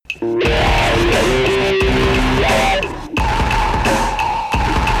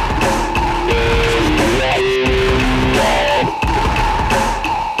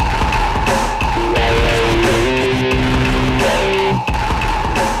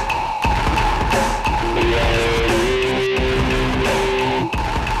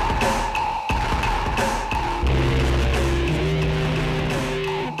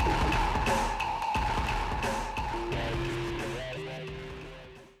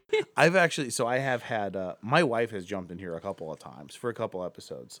I've actually, so I have had, my wife has jumped in here a couple of times for a couple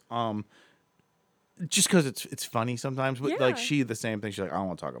episodes. Just because it's funny sometimes, but like Yeah. the same thing. She's like, I don't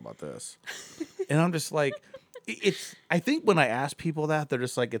want to talk about this, and I'm just like, it's. I think when I ask people that, they're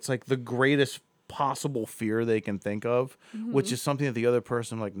just like, it's like the greatest possible fear they can think of, which is something that the other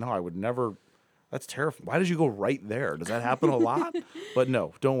person like, no, I would never. That's terrifying. Why did you go right there? Does that happen a lot? But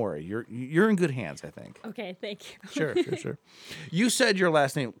no, don't worry. You're in good hands, I think. Okay, thank you. Sure. You said your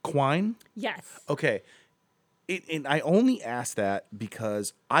last name, Quine? Yes. Okay. And I only ask that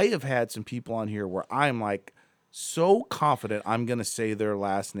because I have had some people on here where I'm like so confident I'm going to say their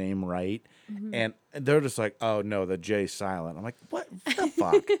last name right. And they're just like, oh, no, the J's silent. I'm like, what the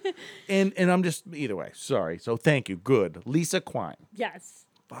fuck? and I'm just, either way, sorry. So thank you. Good. Lisa Quine. Yes.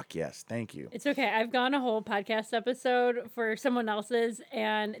 Fuck yes. Thank you. It's okay. I've gone a whole podcast episode for someone else's,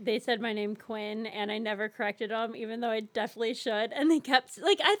 and they said my name Quinn, and I never corrected them, even though I definitely should. And they kept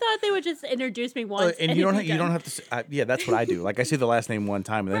I thought they would just introduce me once. And you don't have to say, yeah, that's what I do. Like I say the last name one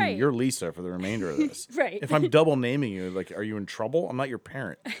time, and then Right. you're Lisa for the remainder of this. Right. If I'm double naming you, like, are you in trouble? I'm not your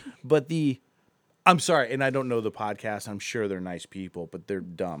parent. But I'm sorry, and I don't know the podcast. I'm sure they're nice people, but they're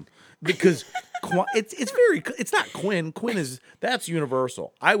dumb because it's not Quinn. That's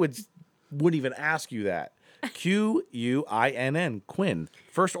universal. I wouldn't even ask you that. Quinn, Quinn,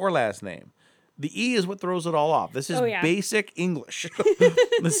 first or last name. The E is what throws it all off. This is basic English.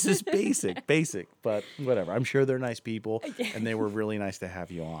 This is basic, but whatever. I'm sure they're nice people, and they were really nice to have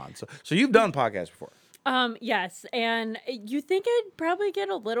you on. So you've done podcasts before. Yes, and you think it'd probably get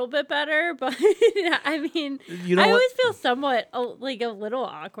a little bit better, but I mean, You know I what? always feel somewhat like a little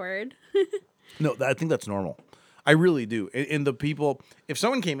awkward. No, I think that's normal. I really do. And the people, if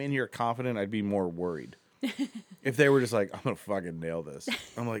someone came in here confident, I'd be more worried. If they were just like, I'm going to fucking nail this.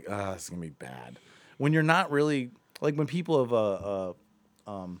 I'm like, this is going to be bad. When you're not really, like when people have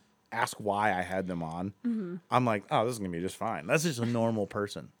ask why I had them on, I'm like, oh, this is going to be just fine. That's just a normal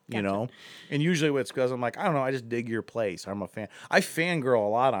person, you know? And usually it's because I'm like, I don't know, I just dig your place. I'm a fan. I fangirl a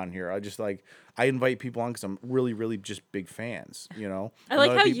lot on here. I invite people on because I'm really, really just big fans, you know? I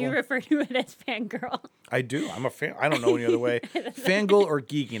like how you refer to it as fangirl. I do. I'm a fan. I don't know any other way. Fangirl or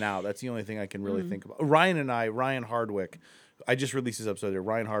geeking out. That's the only thing I can really think about. Ryan Hardwick, I just released this episode there.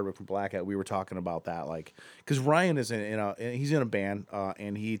 Ryan Hardwick from Black Hat. We were talking about that, like, because Ryan is he's in a band,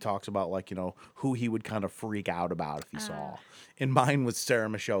 and he talks about like, you know, who he would kind of freak out about if he saw. And mine was Sarah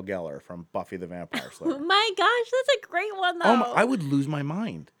Michelle Gellar from Buffy the Vampire Slayer. Oh my gosh, that's a great one though. I would lose my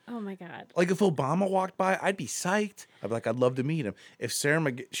mind. Oh my god. Like if Obama walked by, I'd be psyched. I'd be like, I'd love to meet him. If Sarah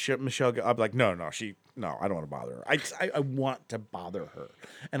Michelle, I'd be like, no, I don't want to bother her. I want to bother her,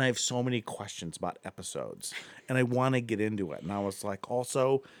 and I have so many questions about episodes, and I want to get into it. And I was like,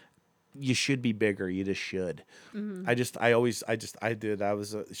 also, you should be bigger. You just should.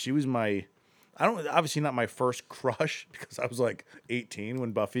 She was my. Obviously not my first crush because I was like 18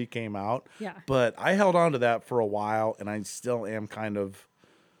 when Buffy came out. Yeah. But I held on to that for a while, and I still am kind of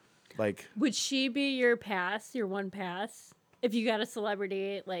like. Would she be your one pass? If you got a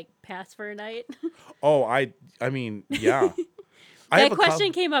celebrity like pass for a night? Oh, I mean, yeah. That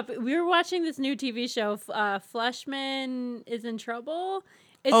question came up. We were watching this new TV show, Fleshman is in Trouble.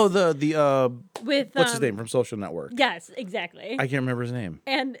 It's with what's his name from Social Network? Yes, exactly. I can't remember his name.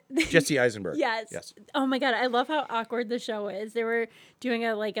 And Jesse Eisenberg. Yes. Oh my god, I love how awkward the show is. They were doing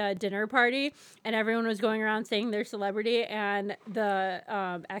a dinner party, and everyone was going around saying their celebrity, and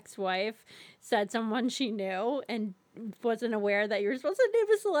the ex-wife said someone she knew and wasn't aware that you're supposed to name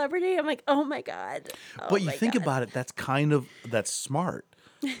a celebrity. I'm like, oh my god. But you think about it, that's smart.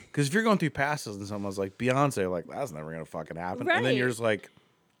 Because if you're going through passes and someone's like Beyonce, like that's never gonna fucking happen, right. And then you're just like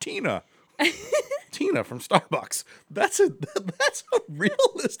Tina from Starbucks. That's a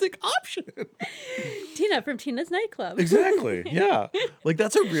realistic option. Tina from Tina's Nightclub. Exactly. Yeah. Like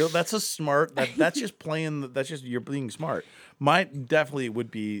that's a smart. That's just playing. That's just you're being smart. Mine definitely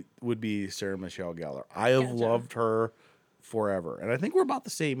would be Sarah Michelle Gellar. I have loved her forever, and I think we're about the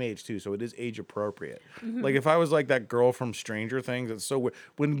same age too, so it is age appropriate. Like if I was like that girl from Stranger Things, it's so weird.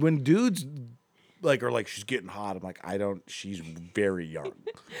 When dudes like are like she's getting hot, I'm like she's very young.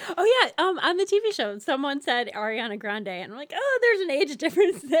 Oh yeah, on the TV show someone said Ariana Grande, and I'm like, oh, there's an age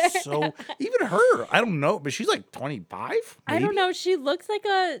difference there. So even her, I don't know, but she's like 25. I don't know, she looks like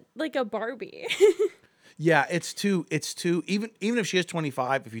a Barbie. Yeah, it's too even if she is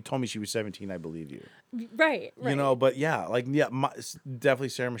 25, if you told me she was 17, I believe you. Right. You know, but yeah, definitely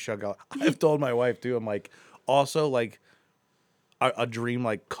Sarah Michelle Gellar. I've told my wife too. I'm like, also like a dream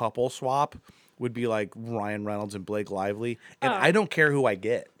like couple swap would be like Ryan Reynolds and Blake Lively, and I don't care who I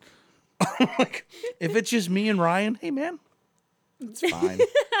get. Like if it's just me and Ryan, hey man, It's fine.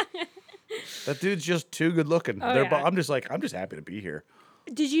 That dude's just too good looking. Oh, yeah. I'm just happy to be here.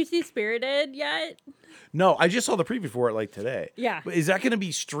 Did you see Spirited yet? No, I just saw the preview for it like today. Yeah. But is that going to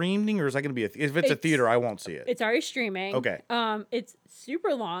be streaming or is that going to be if it's a theater, I won't see it. It's already streaming. Okay. It's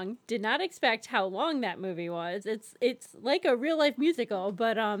super long. Did not expect how long that movie was. It's like a real life musical,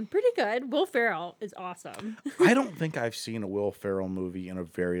 but pretty good. Will Ferrell is awesome. I don't think I've seen a Will Ferrell movie in a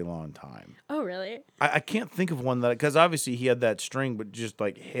very long time. Oh, really? I can't think of one that because obviously he had that string, but just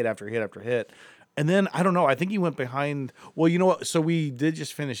like hit after hit after hit. And then I don't know. I think he went behind. Well, you know what? So we did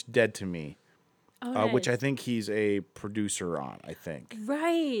just finish Dead to Me, Oh, which I nice. think he's a producer on. I think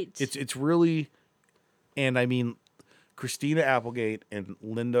Right. it's really, and I mean, Christina Applegate and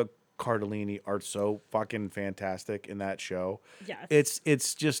Linda Cardellini are so fucking fantastic in that show. Yes.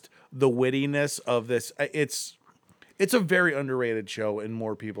 It's just the wittiness of this. It's a very underrated show, and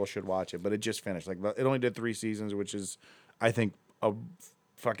more people should watch it. But it just finished. Like it only did 3 seasons, which is, I think, a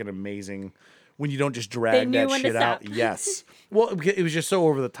fucking amazing. When you don't just drag knew that when to shit out. stop. Yes. Well, it was just so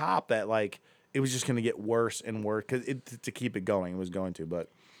over the top that like it was just going to get worse and worse because to keep it going, it was going to. But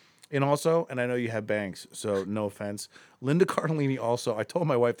and also, and I know you have bangs, so no offense. Linda Cardellini also. I told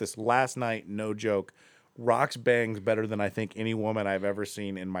my wife this last night. No joke. Rocks bangs better than I think any woman I've ever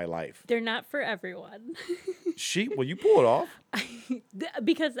seen in my life. They're not for everyone. Will you pull it off?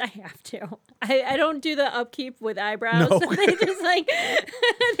 Because I have to. I don't do the upkeep with eyebrows. No. So they just like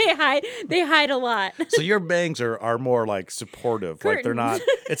they hide a lot. So your bangs are more like supportive. Like they're not.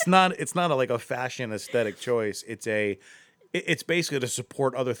 Curtains. It's not like a fashion aesthetic choice. It's basically to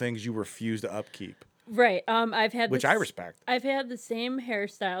support other things you refuse to upkeep, Right. I've had which I respect. I've had the same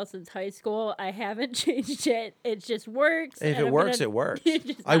hairstyle since high school. I haven't changed it. It just works. If and it I'm works, gonna it works.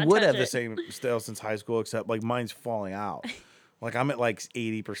 just I not would touch have the it. same style since high school, except like mine's falling out. Like I'm at like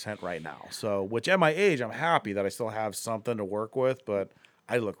 80% right now. So, which at my age, I'm happy that I still have something to work with, but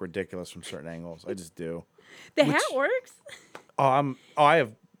I look ridiculous from certain angles. I just do. The hat works. I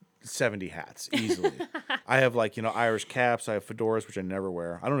have 70 hats easily. I have like, Irish caps. I have fedoras, which I never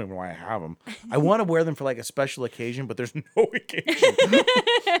wear. I don't even know why I have them. I want to wear them for like a special occasion, but there's no occasion.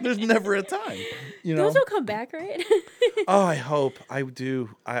 There's never a time. Those will come back, right? Oh, I hope. I do.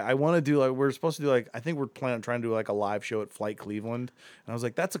 I want to do like we're supposed to do like I think we're planning on trying to do like a live show at Flight Cleveland, and I was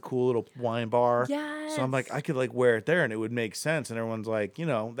like, that's a cool little wine bar. Yes. So I'm like, I could like wear it there, and it would make sense. And everyone's like,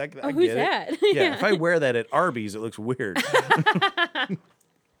 that I who's get that? it. Yeah, if I wear that at Arby's, it looks weird.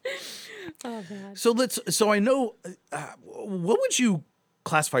 Oh god. So I know. What would you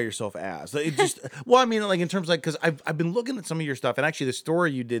classify yourself as? It just well, I mean, like in terms like because I've been looking at some of your stuff, and actually the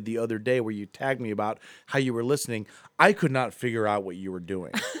story you did the other day where you tagged me about how you were listening, I could not figure out what you were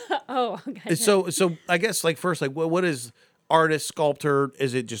doing. Oh, okay. So I guess like first like what is artist, sculptor?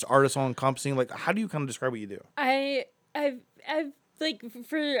 Is it just artist all encompassing? Like how do you kind of describe what you do? I've like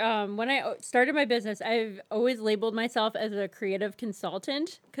for when I started my business, I've always labeled myself as a creative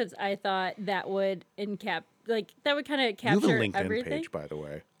consultant because I thought that would that would kind of You capture have a LinkedIn everything. page, by the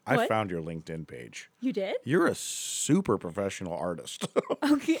way. I What? found your LinkedIn page. You did? You're a super professional artist.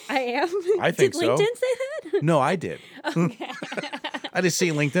 Okay, I am. I think did so. LinkedIn say that? No, I did. Okay. I just see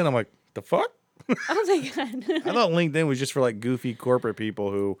LinkedIn. I'm like, the fuck? Oh my god. I thought LinkedIn was just for like goofy corporate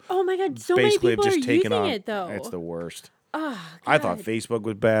people who Oh my god. So many basically have people are just taken using on. it though. It's the worst. Oh, I thought God. Facebook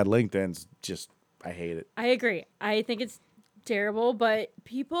was bad. LinkedIn's just, I hate it. I agree. I think it's terrible, but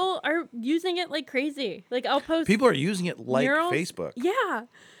people are using it like crazy. Like I'll post People are using it like murals. Facebook. Yeah.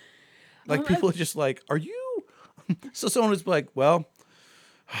 Like people are just like, are you? So someone was like, well,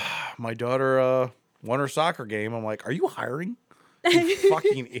 my daughter won her soccer game. I'm like, are you hiring? You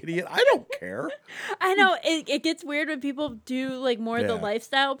fucking idiot. I don't care. I know it gets weird when people do like more of the Yeah.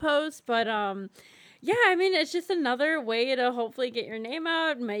 lifestyle posts, but yeah, I mean it's just another way to hopefully get your name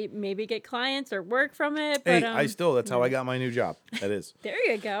out, maybe get clients or work from it. But Hey, that's how I got my new job. That is. there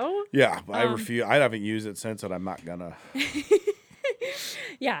you go. Yeah, but I refuse. I haven't used it since, and I'm not gonna.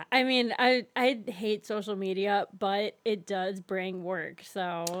 Yeah, I mean I hate social media, but it does bring work,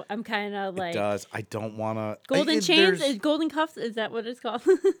 so I'm kind of like It does. I don't want to. golden chains, golden cuffs. Is that what it's called?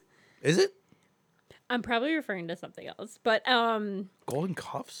 Is it I'm probably referring to something else, but golden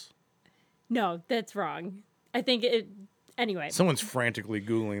cuffs? no, that's wrong. I think it. Anyway, Someone's frantically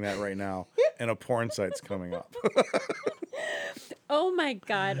googling that right now, and a porn site's coming up. oh my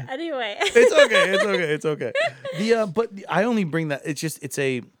god. Anyway, It's okay. It's okay. It's okay. But I only bring that. It's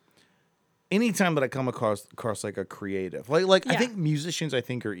a. Anytime that I come across like a creative, like I Yeah. think musicians, I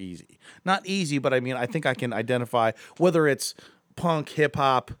think are easy. Not easy, but I mean I think I can identify whether it's punk, hip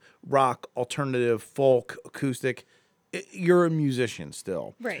hop, rock, alternative, folk, acoustic. you're a musician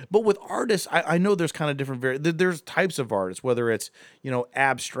still. Right. But with artists, I know there's kind of different there's types of artists, whether it's,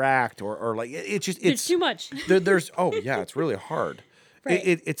 abstract or like it's just There's too much. there's oh yeah, it's really hard. Right.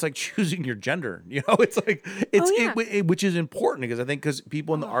 It's like choosing your gender, it's like it's Oh, yeah. which is important because I think because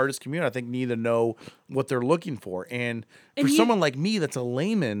people in the artist community I think need to know what they're looking for, and for someone like me that's a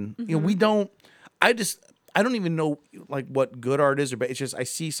layman, we don't. I don't even know like what good art is, but it's just I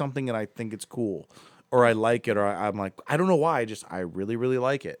see something and I think it's cool, or I like it, or I'm like I don't know why, I really really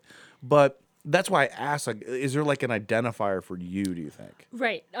like it, but. That's why I asked, like, is there like an identifier for you, do you think?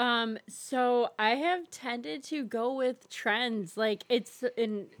 Right. So I have tended to go with trends. Like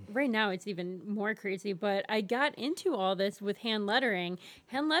right now it's even more crazy, but I got into all this with hand lettering.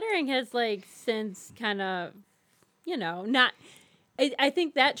 Hand lettering has like since kind of, not I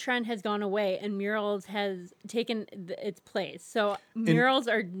think that trend has gone away and murals has taken its place. So murals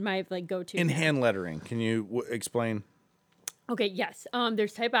are my like go-to. In now. hand lettering, can you explain? Okay, yes.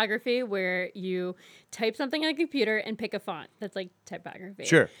 There's typography where you type something on a computer and pick a font. That's like typography.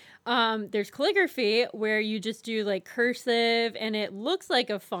 Sure. There's calligraphy where you just do like cursive and it looks like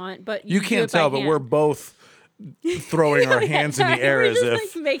a font, but You do can't it by tell, but hand. we're both throwing our hands in the air We're as just,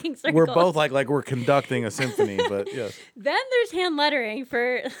 if like, making we're circles. both like we're conducting a symphony. But yes, Then there's hand lettering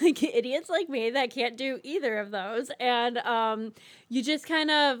for like idiots like me that can't do either of those, and you just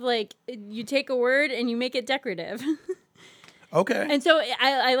kind of like you take a word and you make it decorative. okay. And so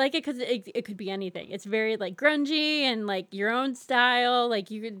I like it because it could be anything. It's very like grungy and like your own style.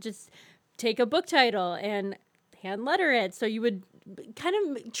 Like you could just take a book title and hand letter it. So you would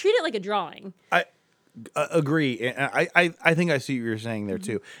kind of treat it like a drawing. I agree. And I think I see what you're saying there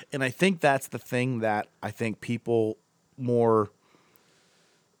too. And I think that's the thing that I think people more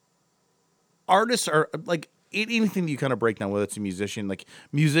artists are like anything that you kind of break down, whether it's a musician, like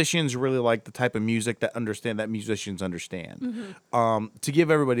musicians really like the type of music that musicians understand. To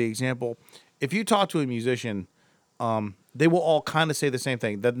give everybody an example, if you talk to a musician, they will all kind of say the same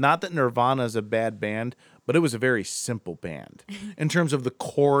thing. That not that Nirvana is a bad band, but it was a very simple band in terms of the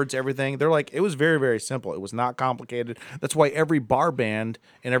chords, everything. They're like, it was very, very simple. It was not complicated. That's why every bar band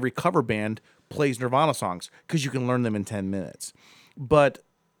and every cover band plays Nirvana songs because you can learn them in 10 minutes. But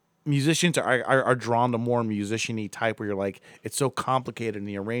musicians are drawn to more musician-y type where you're like, it's so complicated in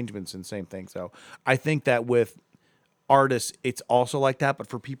the arrangements and same thing. So I think that with artists, it's also like that. But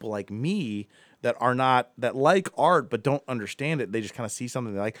for people like me that like art but don't understand it, they just kind of see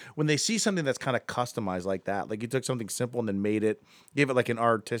something they like. When they see something that's kind of customized like that, like you took something simple and then gave it like an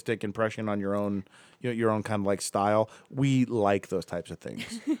artistic impression on your own, your own kind of like style. We like those types of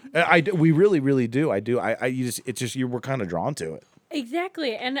things. We really, really do. We're kind of drawn to it.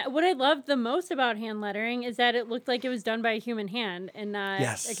 Exactly. And what I loved the most about hand lettering is that it looked like it was done by a human hand and not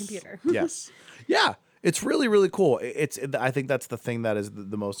a computer. Yes. Yeah. It's really, really cool. I think that's the thing that is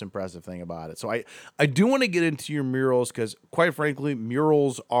the most impressive thing about it. So I do want to get into your murals because, quite frankly,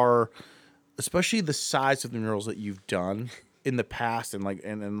 murals are, especially the size of the murals that you've done in the past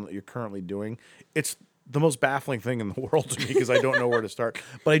and you're currently doing, it's the most baffling thing in the world to me because I don't know where to start.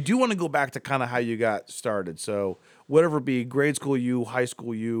 But I do want to go back to kind of how you got started. So whatever it be, grade school you, high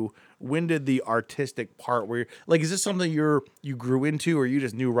school you, when did the artistic part where like, is this something you grew into or you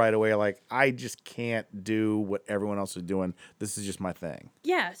just knew right away, like, I just can't do what everyone else is doing. This is just my thing.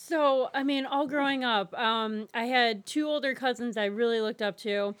 Yeah. So, I mean, all growing up, I had two older cousins I really looked up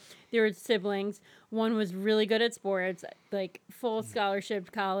to. They were siblings. One was really good at sports, like full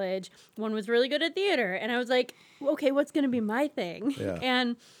scholarship college. One was really good at theater. And I was like, okay, what's going to be my thing? Yeah.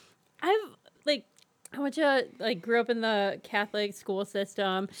 And I grew up in the Catholic school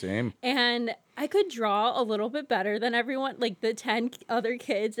system. Same. And I could draw a little bit better than everyone, like the 10 other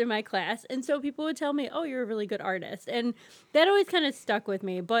kids in my class. And so people would tell me, oh, you're a really good artist. And that always kind of stuck with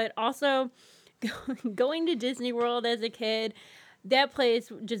me. But also going to Disney World as a kid, that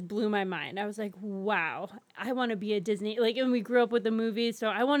place just blew my mind. I was like, wow, I want to be a Disney, and we grew up with the movies, so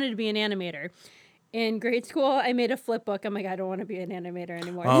I wanted to be an animator. In grade school, I made a flip book. I'm like, I don't want to be an animator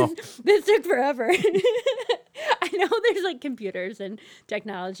anymore. Oh. This took forever. I know there's like computers and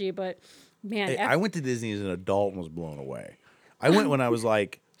technology, but man. Hey, I went to Disney as an adult and was blown away. I went when I was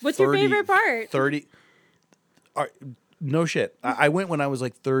like What's 30, your favorite part? 30. No shit. I went when I was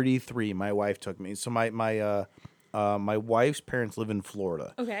like 33. My wife took me. So my wife's parents live in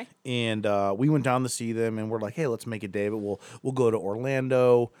Florida. Okay. And we went down to see them, and we're like, hey, let's make a day, but we'll go to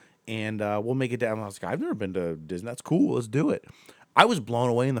Orlando, and we'll make it down. And I was like, I've never been to Disney. That's cool. Let's do it. I was blown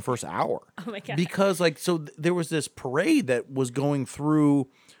away in the first hour. Oh, my God. Because, there was this parade that was going through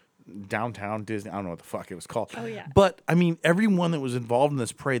downtown Disney. I don't know what the fuck it was called. Oh, yeah. But, I mean, everyone that was involved in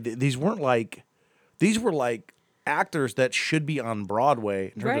this parade, these were like actors that should be on Broadway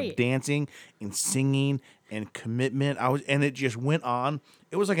in terms Right. of dancing and singing and commitment. And it just went on.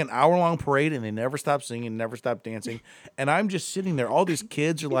 It was like an hour-long parade, and they never stopped singing, never stopped dancing. And I'm just sitting there. All these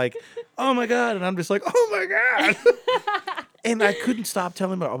kids are like, "Oh my god!" And I'm just like, "Oh my god!" And I couldn't stop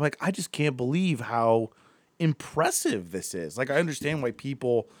telling them. I'm like, I just can't believe how impressive this is. Like, I understand why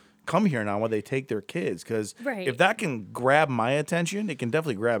people come here now when they take their kids, because Right. if that can grab my attention, it can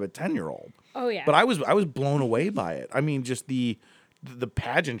definitely grab a 10-year-old. Oh yeah. But I was blown away by it. I mean, just the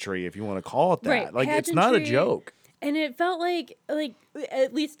pageantry, if you want to call it that. Right, Like, it's not a pageantry. joke. And it felt like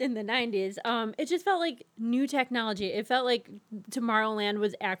at least in the 90s, it just felt like new technology. It felt like Tomorrowland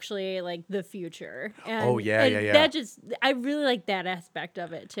was actually like the future. And, Oh, yeah, and yeah. That just, I really like that aspect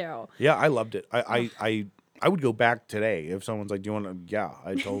of it too. Yeah, I loved it. I would go back today if someone's like, "Do you want to?" Yeah,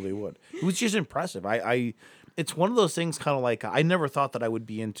 I totally would. It was just impressive. It's one of those things, kind of like, I never thought that I would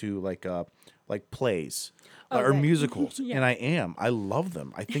be into like plays or right. musicals, Yeah. and I am. I love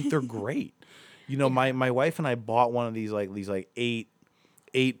them. I think they're great. You know, my wife and I bought one of these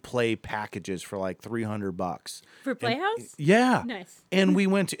eight play packages for like $300 For Playhouse? Yeah. Nice. And we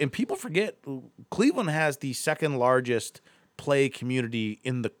went to, and people forget, Cleveland has the second largest play community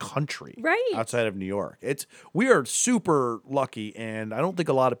in the country. Right. Outside of New York. We are super lucky, and I don't think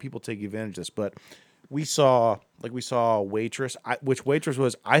a lot of people take advantage of this, but we saw Waitress, which Waitress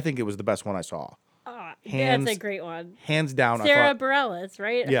was, I think it was the best one I saw. That's a great one. Hands down. Sarah I thought, Bareilles,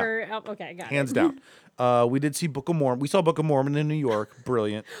 right? Yeah. Okay, got hands it. down. We did see Book of Mormon. We saw Book of Mormon in New York.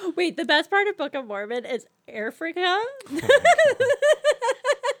 Brilliant. Wait, the best part of Book of Mormon is Africa?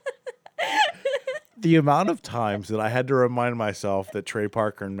 The amount of times that I had to remind myself that Trey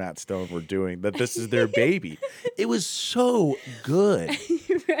Parker and Matt Stone were doing, that this is their baby. It was so good.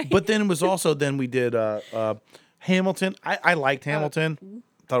 Right. But then it was also, then we did Hamilton. I liked Hamilton.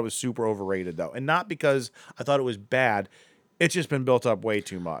 Thought it was super overrated, though. And not because I thought it was bad. It's just been built up way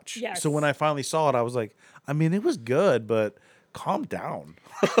too much. Yes. So when I finally saw it, I was like, I mean, it was good, but calm down.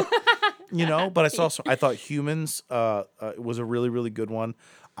 You know? But I thought Humans was a really, really good one.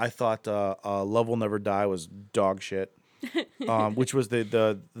 I thought Love Will Never Die was dog shit. Which was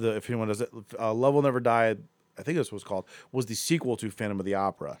the if anyone does it, Love Will Never Die, I think this was called, was the sequel to Phantom of the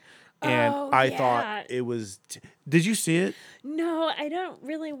Opera. And Oh, I yeah. thought it was. Did you see it? No, I don't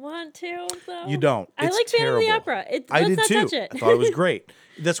really want to, though. You don't. I It's like Phantom of the terrible. Opera. I Let's did not too. touch it. I thought it was great.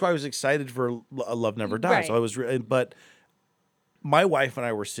 That's why I was excited for Love Never Dies. So Right. I was, but my wife and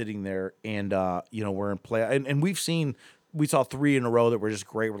I were sitting there, and we're in play, and we saw 3 in a row that were just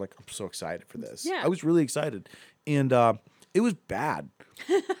great. We're like, I'm so excited for this. Yeah. I was really excited, and it was bad.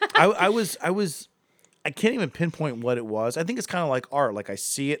 I can't even pinpoint what it was. I think it's kind of like art. Like, I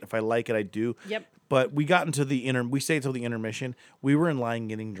see it. If I like it, I do. Yep. But we got into we stayed until the intermission. We were in line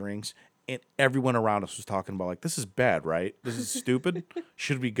getting drinks, and everyone around us was talking about, like, this is bad, right? This is stupid.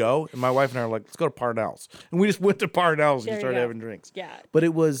 Should we go? And my wife and I were like, let's go to Parnell's. And we just went to Parnell's There and you started go. having drinks. Yeah. But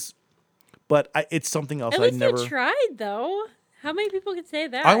it's something else At I least never. they tried, though. How many people could say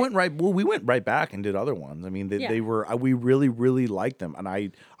that? We went right back and did other ones. I mean, Yeah. they were, we really, really liked them. And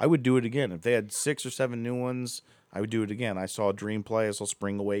I would do it again. If they had 6 or 7 new ones, I would do it again. I saw Dream Play. I saw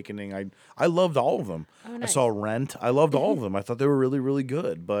Spring Awakening. I loved all of them. Oh, I nice. saw Rent. I loved all of them. I thought they were really, really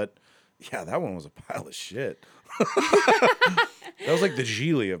good. But yeah, that one was a pile of shit. That was like the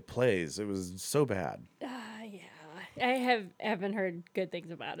Geely of plays. It was so bad. Yeah. I haven't heard good things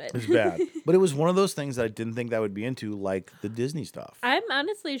about it. It was bad. But it was one of those things that I didn't think that I would be into, like the Disney stuff. I'm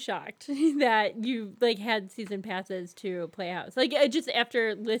honestly shocked that you had season passes to Playhouse. Just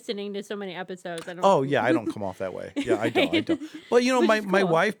after listening to so many episodes. I don't. Oh yeah, I don't come off that way. Yeah, I don't. But you know, Which is my cool.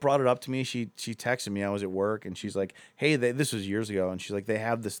 wife brought it up to me. She texted me. I was at work, and she's like, "Hey, this was years ago," and she's like, "They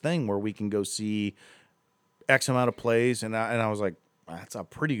have this thing where we can go see X amount of plays," and I was like, "That's a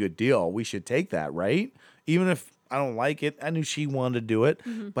pretty good deal. We should take that, right? Even if I don't like it." I knew she wanted to do it,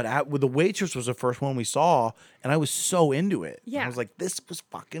 but with The Waitress was the first one we saw, and I was so into it. Yeah. I was like, "This was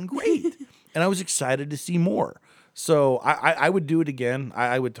fucking great," and I was excited to see more. So I would do it again.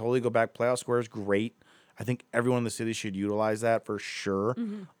 I would totally go back. Playhouse Square is great. I think everyone in the city should utilize that for sure.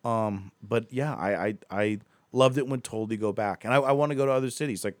 But yeah, I loved it when told to go back, and I want to go to other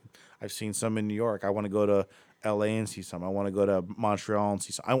cities. Like, I've seen some in New York. I want to go to LA and see some. I want to go to Montreal and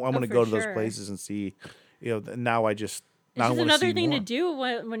see some. I want to for go to those sure. places and see. You know, now I just It's now I just want to see another thing more. to do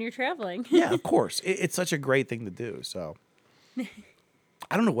when you're traveling. Yeah, of course. It's such a great thing to do. So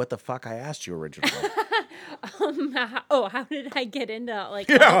I don't know what the fuck I asked you originally. How did I get into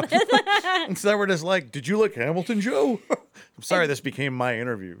Yeah. Instead, we're just like, did you like Hamilton, Joe? I'm sorry, this became my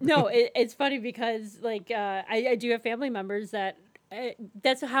interview. No, it's funny because I do have family members that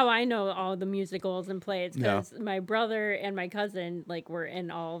that's how I know all the musicals and plays Yeah. because my brother and my cousin like were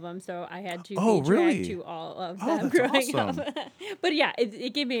in all of them, so I had to Oh, be dragged really? to all of Oh, them that's growing awesome. up. But yeah,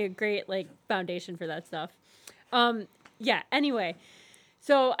 it gave me a great like foundation for that stuff. Yeah. Anyway,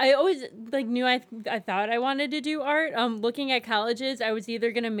 so I always like knew I thought I wanted to do art. Looking at colleges, I was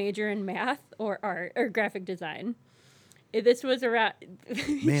either gonna major in math or art or graphic design. This was around.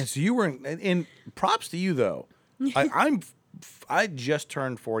 Man, so you were and props to you though. I just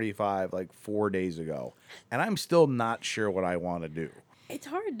turned 45 like 4 days ago, and I'm still not sure what I want to do. It's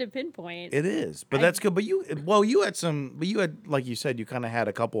hard to pinpoint. It is, but I- that's good. But you had some, but you had, like you said, you kind of had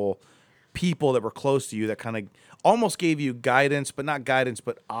a couple people that were close to you that kind of almost gave you guidance, but not guidance,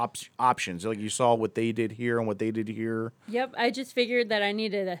 but options. Like you saw what they did here and what they did here. Yep, I just figured that I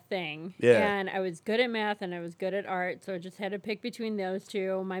needed a thing. Yeah. And I was good at math and I was good at art, so I just had to pick between those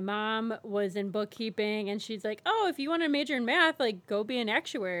two. My mom was in bookkeeping and she's like, "Oh, if you want to major in math, like go be an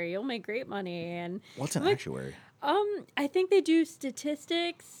actuary. You'll make great money." And What's an I'm like, actuary? I think they do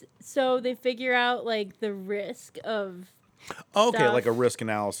statistics, so they figure out like the risk of Okay, stuff. like a risk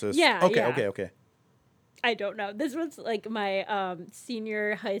analysis. Yeah, Okay, yeah. okay. I don't know. This was like my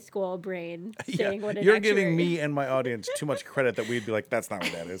senior high school brain Yeah, saying what an you're actuary. giving me and my audience too much credit that we'd be like, that's not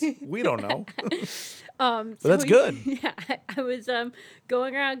what that is. We don't know. So that's good. Yeah, I was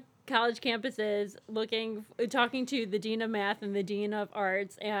going around college campuses talking to the dean of math and the dean of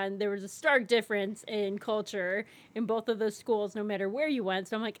arts, and there was a stark difference in culture in both of those schools no matter where you went.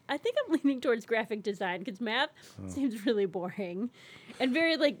 So I'm like, I think I'm leaning towards graphic design because math seems really boring and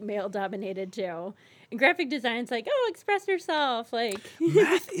very like male dominated too. And graphic design's like, oh, express yourself, like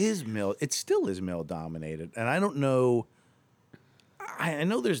Math is male. It still is male dominated, and I don't know. I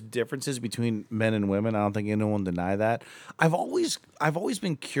know there's differences between men and women. I don't think anyone will deny that. I've always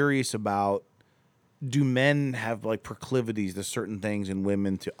been curious about, do men have like proclivities to certain things and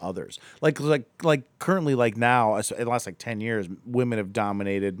women to others? Like currently, like now, in the last like 10 years, women have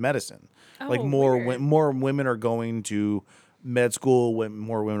dominated medicine. Like Oh, more weird. more women are going to med school.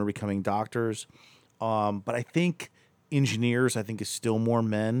 More women are becoming doctors. But I think engineers, I think, is still more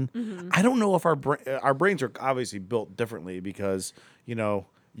men. I don't know if our brains are obviously built differently because,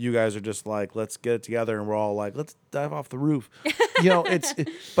 you guys are just like, let's get it together, and we're all like, let's dive off the roof.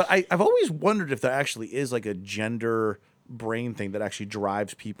 But I've always wondered if there actually is like a gender brain thing that actually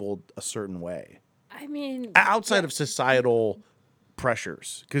drives people a certain way I mean, outside of societal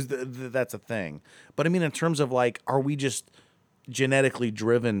pressures, because that's a thing. But I mean, in terms of like, are we just genetically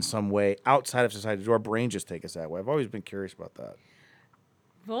driven some way outside of society? Do our brains just take us that way? I've always been curious about that.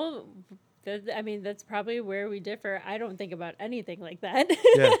 well, that's probably where we differ. I don't think about anything like that.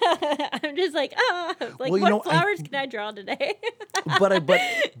 Yeah. I'm just like, Well, you know, what flowers can I draw today?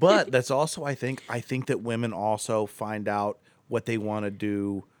 but that's also, I think that women also find out what they want to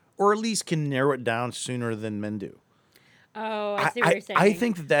do, or at least can narrow it down sooner than men do. Oh, I see what you're saying. I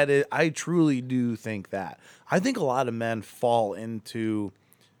think that is, I truly do think that. I think a lot of men fall into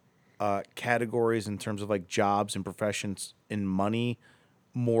categories in terms of like jobs and professions and money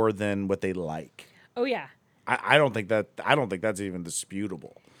more than what they like. Oh yeah. I don't think that's even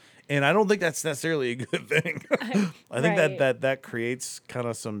disputable. And I don't think that's necessarily a good thing. I think Right. that creates kind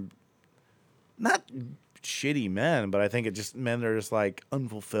of some, not shitty men, but I think it just men that are just like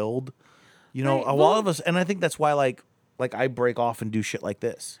unfulfilled. Right, A lot well- of us, and I think that's why like I break off and do shit like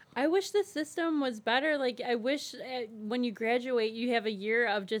this. I wish the system was better. Like, I wish when you graduate, you have a year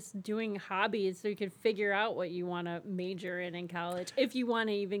of just doing hobbies so you could figure out what you want to major in college, if you want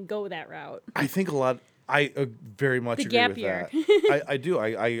to even go that route. I think a lot. I very much The agree gap with year. that. I do.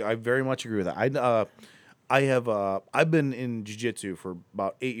 I very much agree with that. I've been in jiu-jitsu for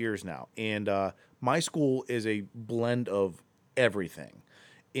about 8 years now, and my school is a blend of everything,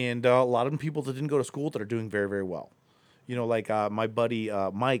 and a lot of people that didn't go to school that are doing very, very well. Like my buddy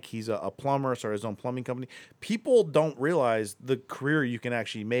Mike, he's a plumber, started his own plumbing company. People don't realize the career you can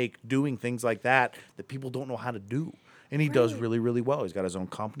actually make doing things like that people don't know how to do. And he does Right. really, really well. He's got his own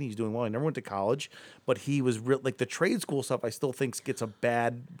company. He's doing well. He never went to college, but he was like the trade school stuff. I still think gets a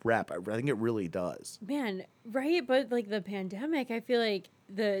bad rap. I think it really does. Man, right? But like the pandemic, I feel like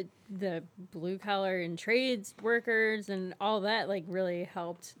the blue collar and trades workers and all that like really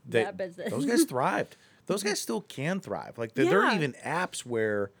helped that business. Those guys thrived. Those guys still can thrive. Like there are Yeah. even apps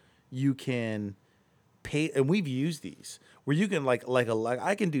where you can pay, and we've used these where you can like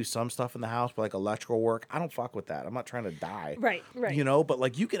I can do some stuff in the house, but like electrical work, I don't fuck with that. I'm not trying to die. Right, right. But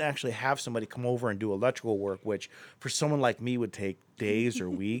like you can actually have somebody come over and do electrical work, which for someone like me would take days or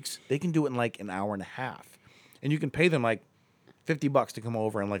weeks. They can do it in like an hour and a half, and you can pay them like $50 to come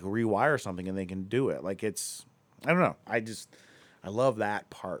over and like rewire something, and they can do it. Like I don't know. I love that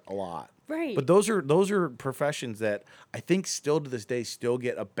part a lot. Right. But those are professions that I think still to this day still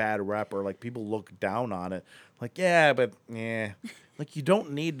get a bad rep, or like people look down on it. Like, yeah, but yeah. Like, you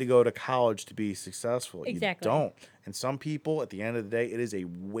don't need to go to college to be successful. Exactly. You don't. And some people, at the end of the day, it is a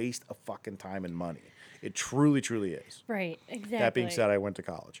waste of fucking time and money. It truly, truly is. Right. Exactly. That being said, I went to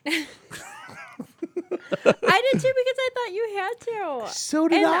college. I did too, because I thought you had to. So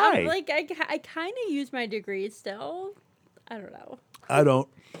did and I. Like, I kind of use my degree still. I don't know. I don't.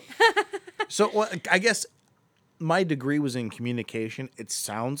 So, well, I guess my degree was in communication. It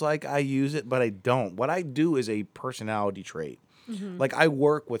sounds like I use it, but I don't. What I do is a personality trait. Like, I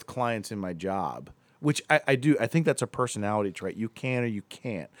work with clients in my job, which I do. I think that's a personality trait. You can or you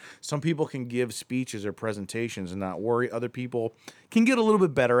can't. Some people can give speeches or presentations and not worry. Other people can get a little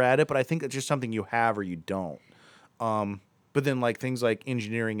bit better at it, but I think it's just something you have or you don't. But then, like, things like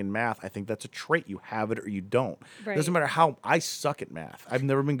engineering and math, I think that's a trait. You have it or you don't. Right. Doesn't matter how I suck at math. I've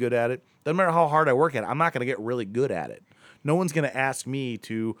never been good at it. Doesn't matter how hard I work at it. I'm not going to get really good at it. No one's going to ask me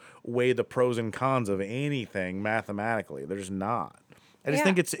to weigh the pros and cons of anything mathematically. There's not. I just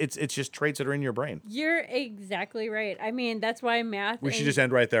think it's just traits that are in your brain. You're exactly right. I mean, that's why math. We should just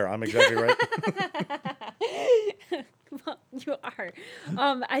end right there. I'm exactly right. Well, you are.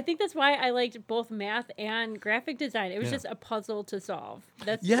 I think that's why I liked both math and graphic design. It was just a puzzle to solve.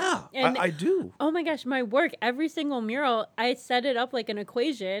 That's and I do. Oh my gosh, my work, every single mural, I set it up like an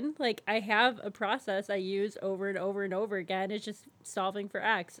equation. Like, I have a process I use over and over and over again. It's just solving for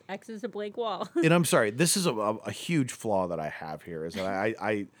X. X is a blank wall. And I'm sorry, this is a huge flaw that I have here, is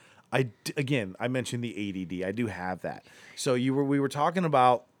that again, I mentioned the ADD. I do have that. So we were talking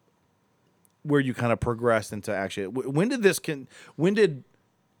about where you kind of progressed into actually. When did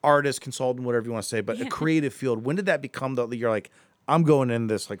artist, consultant, whatever you want to say, but a creative field, when did that become you're like, I'm going in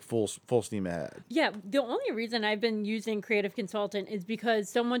this like full steam ahead? Yeah, the only reason I've been using creative consultant is because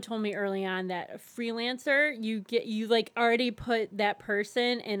someone told me early on that a freelancer, you like already put that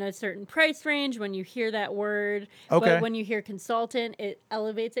person in a certain price range when you hear that word. Okay. But when you hear consultant, it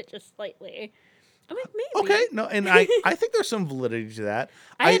elevates it just slightly. I'm like, maybe. Okay, no, and I think there's some validity to that.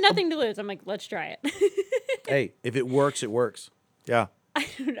 I had nothing to lose. I'm like, let's try it. Hey, if it works, it works. Yeah. I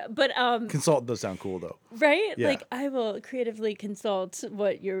don't know, but Consultant does sound cool though. right? Yeah. Like, I will creatively consult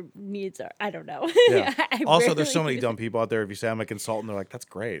what your needs are. I don't know. Yeah. I Also, there's so rarely many use dumb people out there. If you say I'm a consultant, they're like, that's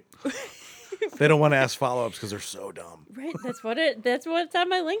great. They don't want to ask follow-ups because they're so dumb. Right, that's what's on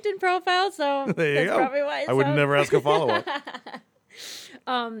my LinkedIn profile. So There you that's go. probably why. I would never ask a follow-up.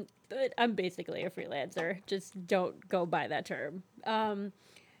 But I'm basically a freelancer. Just don't go by that term.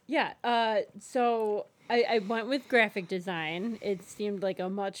 So I went with graphic design. It seemed like a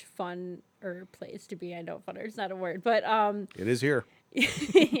much funner place to be. I know funner is not a word, but It is here.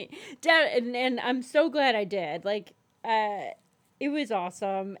 and I'm so glad I did. Like, it was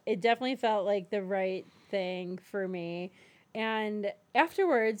awesome. It definitely felt like the right thing for me. And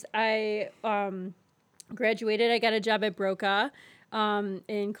afterwards, I graduated. I got a job at Broca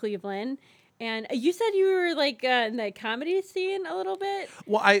in Cleveland. And you said you were like in the comedy scene a little bit?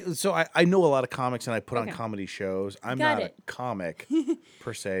 Well, I know a lot of comics and I put on Okay. comedy shows. I'm Got not it. a comic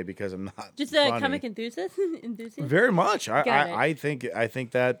per se because I'm not Just funny. a comic enthusiast? Very much. Got it. I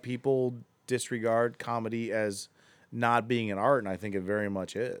think that people disregard comedy as not being an art, and I think it very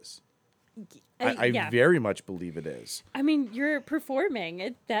much is. I Yeah. very much believe it is. I mean, you're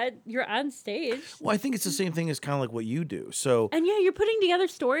performing. You're on stage. Well, I think it's the same thing as kind of like what you do. So And yeah, you're putting together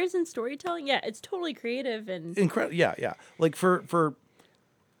stories and storytelling. Yeah, it's totally creative and incredible. Yeah. Like for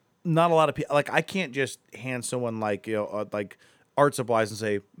not a lot of people, like I can't just hand someone like like art supplies and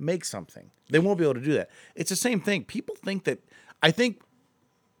say make something. They won't be able to do that. It's the same thing. People think that. I think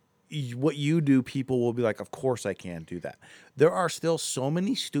what you do, people will be like, of course I can't do that. There are still so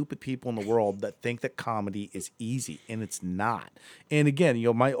many stupid people in the world that think that comedy is easy, and it's not. And again,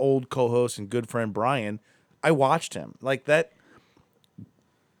 my old co-host and good friend Brian, I watched him like that.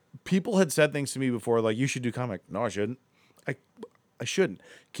 People had said things to me before, like, you should do comic. No, I shouldn't. I shouldn't.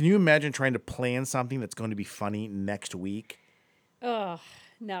 Can you imagine trying to plan something that's going to be funny next week? ugh,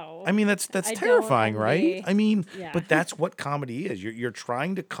 no. I mean, that's I don't terrifying, right? envy- I mean, Yeah. but that's what comedy is. You're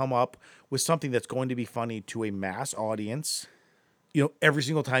trying to come up with something that's going to be funny to a mass audience, every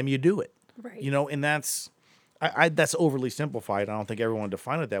single time you do it. Right. And that's that's overly simplified. I don't think everyone would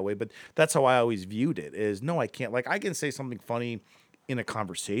define it that way, but that's how I always viewed it is, no, I can't. Like, I can say something funny in a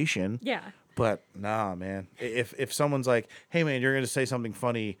conversation. Yeah. But nah, man. If someone's like, "Hey, man, you're going to say something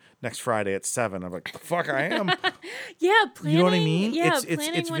funny next Friday at 7," I'm like, "The fuck, I am." Yeah, planning. You know what I mean? Yeah, it's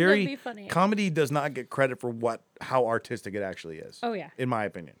planning one very would be funny. comedy does not get credit for how artistic it actually is. Oh, yeah. in my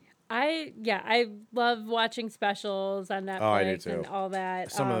opinion. I love watching specials on Oh, I do Netflix and too. all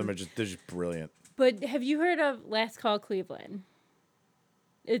that. Some of them they're just brilliant. But have you heard of Last Call Cleveland?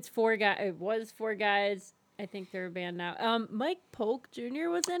 It's four guys. It was four guys. I think they're a band now. Mike Polk Jr.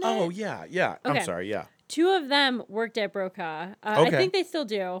 was in it. Oh yeah, yeah. Okay. I'm sorry, yeah. Two of them worked at Brokaw. I Okay. think they still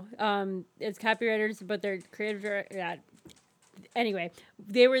do. As copywriters, but they're creative director. Yeah. Anyway,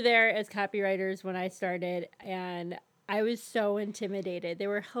 they were there as copywriters when I started, and I was so intimidated. They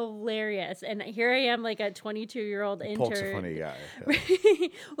were hilarious, and here I am, like a 22-year-old intern. Polk's a funny guy. Yeah.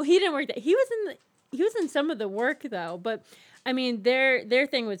 Well, he didn't work there. He was in some of the work though, but I mean, their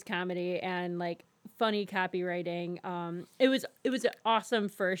thing was comedy and like funny copywriting. It was an awesome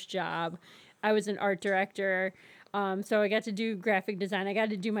first job. I was an art director. So I got to do graphic design. I got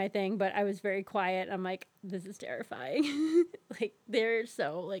to do my thing, but I was very quiet. I'm like, this is terrifying. Like they're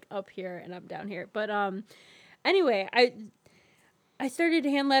so like up here and I'm down here. But anyway, I started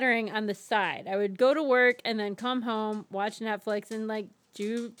hand lettering on the side. I would go to work and then come home, watch Netflix, and like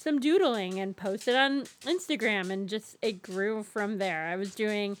do some doodling and post it on Instagram, and just it grew from there. I was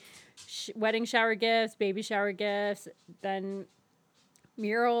doing wedding shower gifts, baby shower gifts, then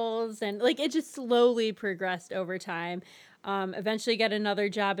murals, and like it just slowly progressed over time. Eventually got another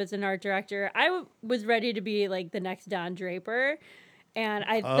job as an art director. I was ready to be like the next Don Draper, and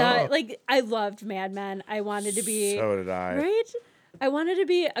I thought like I loved Mad Men. I wanted to be So did I. right. I wanted to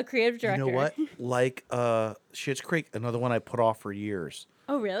be a creative You director. know what? Like Schitt's Creek, another one I put off for years.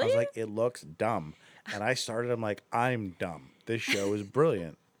 Oh I really? was like, it looks dumb. And I started, I'm like, I'm dumb. This show is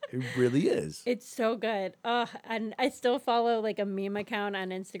brilliant. It really is. It's so good. And I still follow like a meme account on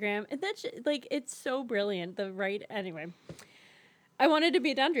Instagram, and that's like it's so brilliant. Anyway, I wanted to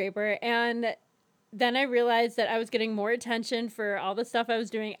be Don Draper, and then I realized that I was getting more attention for all the stuff I was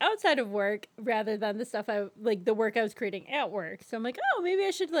doing outside of work rather than the work I was creating at work. So I'm like, oh, maybe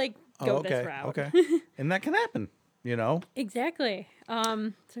I should like go this route. Okay. And that can happen, you know? Exactly.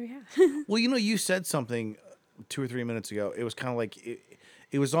 So yeah. Well, you know, you said something 2 or 3 minutes ago. It was kind of like,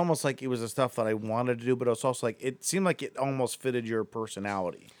 it was almost like it was the stuff that I wanted to do, but it was also like, it seemed like it almost fitted your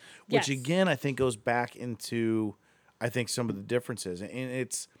personality, which Yes. again, I think goes back into, I think some of the differences.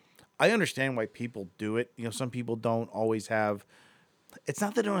 And I understand why people do it. You know, some people don't always have, it's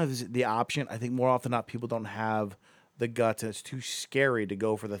not that they don't have the option. I think more often than not, people don't have the guts, and it's too scary to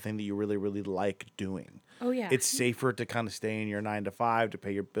go for the thing that you really, really like doing. Oh yeah. It's safer to kind of stay in your 9 to 5 to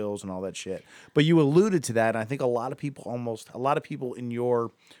pay your bills and all that shit. But you alluded to that, and I think a lot of people in your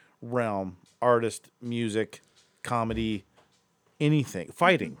realm, artist, music, comedy, anything,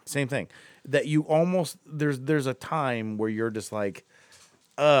 fighting, same thing, that you almost, there's a time where you're just like,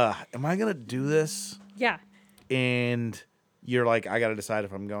 am I gonna do this? Yeah. And you're like, I gotta decide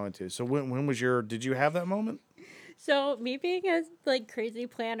if I'm going to. So when was did you have that moment? So me being a like crazy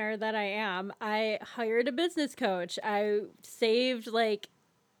planner that I am, I hired a business coach. I saved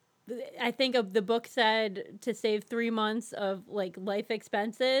I think the book said to save 3 months of like life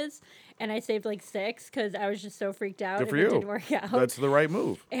expenses, and I saved like 6 because I was just so freaked out Good for and it you. didn't work out. That's the right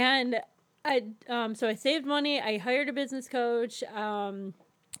move. And so I saved money. I hired a business coach.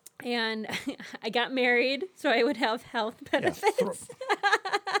 And I got married so I would have health benefits.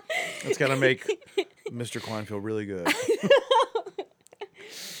 That's gotta make Mr. Klein feel really good.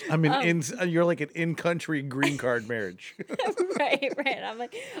 I mean, you're like an in-country green card marriage. Right. I'm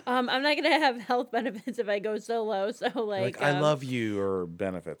like, I'm not gonna have health benefits if I go solo. So like I love you or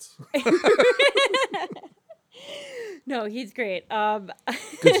benefits. No, he's great.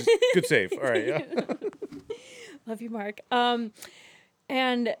 Good save. All right, yeah. Love you, Mark.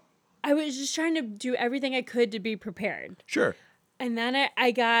 And I was just trying to do everything I could to be prepared. Sure. And then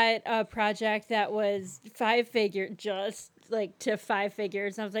I got a project that was 5 figure, just like to 5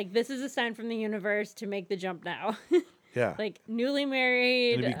 figures. And I was like, this is a sign from the universe to make the jump now. Yeah. Like newly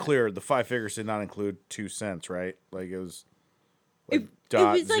married. And to be clear, the 5 figures did not include 2 cents, right? Like it was like It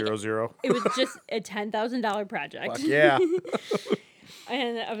dot was like- 00. It was just a $10,000 project. Fuck yeah.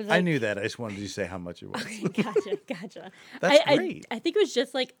 And I was like, I knew that. I just wanted you to say how much it was. Gotcha. That's great. I think it was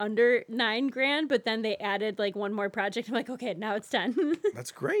just like under $9,000, but then they added like one more project. I'm like, okay, now it's 10.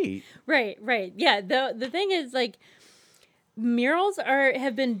 That's great. Right. Yeah. The thing is like murals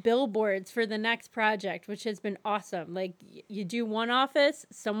have been billboards for the next project, which has been awesome. Like you do one office,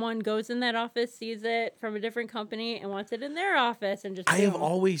 someone goes in that office, sees it from a different company and wants it in their office, and just I have boom.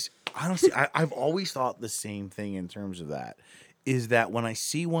 always, honestly, I've always thought the same thing in terms of that. Is that when I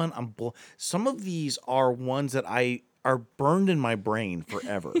see one, some of these are ones that are burned in my brain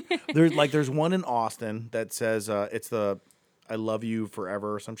forever. There's one in Austin that says it's the I love you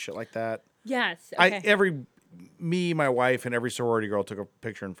forever or some shit like that. Yes. Okay. me, my wife, and every sorority girl took a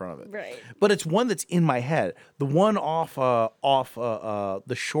picture in front of it. Right. But it's one that's in my head. The one off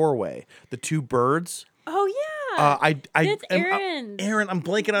the Shoreway, the two birds. Oh yeah. That's Erin's. Erin, I'm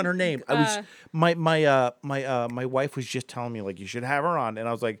blanking on her name. I was my wife was just telling me like you should have her on, and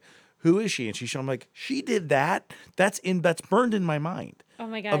I was like, who is she? And I'm like, she did that. That's burned in my mind. Oh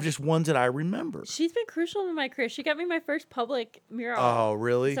my god. Of just ones that I remember. She's been crucial in my career. She got me my first public mural. Oh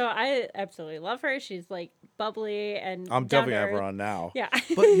really? So I absolutely love her. She's like bubbly and I'm down definitely to have her earth. on now. Yeah.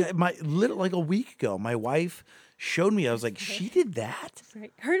 But yeah, like a week ago, my wife showed me. I was like, she did that.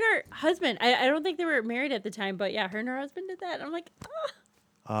 Right. Her and her husband. I don't think they were married at the time, but yeah, her and her husband did that. I'm like, oh.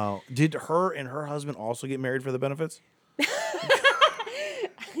 Oh, did her and her husband also get married for the benefits?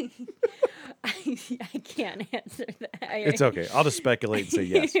 I can't answer that. It's okay. I'll just speculate and say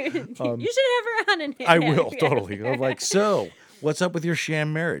yes. You should have her on. I will totally. I'm like, so what's up with your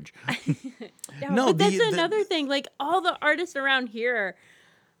sham marriage? No, but that's another thing. Like all the artists around here,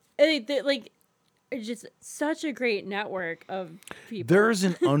 like, it's just such a great network of people. There's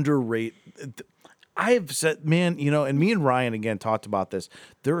an underrated. I have said, man, and me and Ryan again talked about this.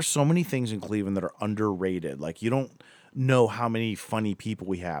 There are so many things in Cleveland that are underrated. Like you don't know how many funny people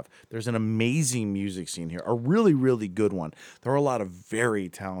we have. There's an amazing music scene here, a really, really good one. There are a lot of very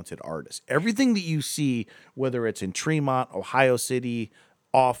talented artists. Everything that you see, whether it's in Tremont, Ohio City,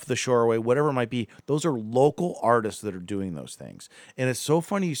 off the Shoreway, whatever it might be, those are local artists that are doing those things. And it's so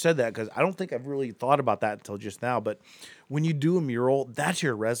funny you said that because I don't think I've really thought about that until just now. But when you do a mural, that's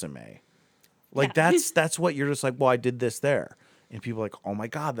your resume. Like that's what you're just like, well, I did this there. And people are like, oh my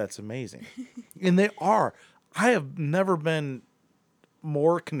God, that's amazing. And they are. I have never been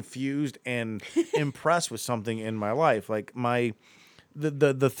more confused and impressed with something in my life. Like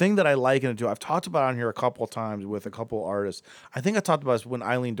the thing that I liken it to, I've talked about on here a couple of times with a couple of artists. I think I talked about this when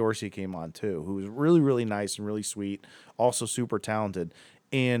Eileen Dorsey came on too, who was really, really nice and really sweet, also super talented.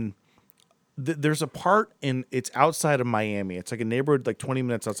 And there's a part it's outside of Miami. It's like a neighborhood like 20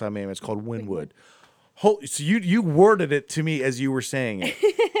 minutes outside of Miami. It's called Wynwood. So you worded it to me as you were saying it.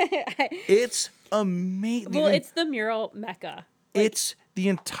 It's amazing. Well, it's the mural mecca. It's the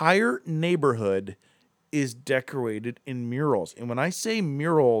entire neighborhood is decorated in murals. And when I say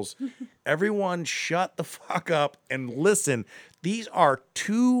murals, everyone shut the fuck up and listen. These are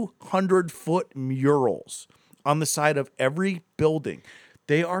 200-foot murals on the side of every building.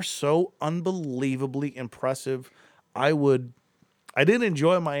 They are so unbelievably impressive. I didn't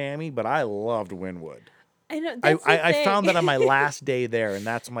enjoy Miami, but I loved Wynwood. I know. I found that on my last day there, and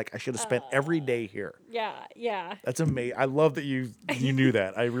I'm like, I should have spent every day here. Yeah. That's amazing. I love that you knew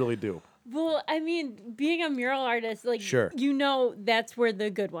that. I really do. Well, I mean, being a mural artist, like, sure. That's where the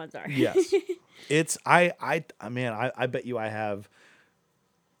good ones are. Yes. It's, I bet you I have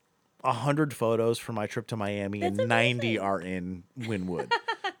 100 photos from my trip to Miami, and 90 are in Wynwood.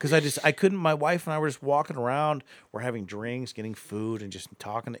 Because I couldn't, my wife and I were just walking around, we're having drinks, getting food, and just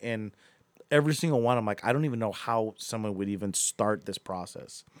talking, and every single one, I'm like, I don't even know how someone would even start this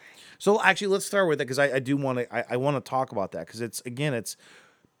process. So actually, let's start with it, because I do want to, I want to talk about that, because it's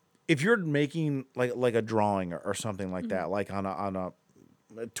if you're making like a drawing or something like that, like on a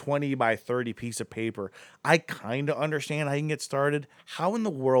 20 by 30 piece of paper, I kind of understand how you can get started. How in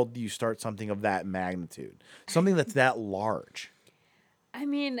the world do you start something of that magnitude? Something that's that large? I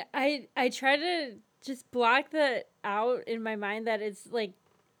mean, I try to just block that out in my mind that it's like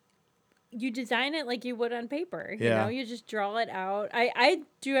you design it like you would on paper. You know, you just draw it out. I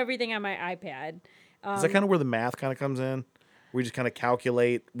do everything on my iPad. Is that kind of where the math kind of comes in? We just kind of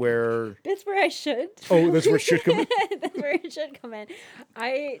calculate where... That's where I should. Oh, that's where it should come in? That's where it should come in.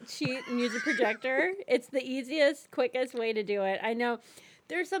 I cheat and use a projector. It's the easiest, quickest way to do it. I know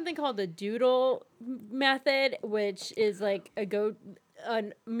there's something called the doodle method, which is like a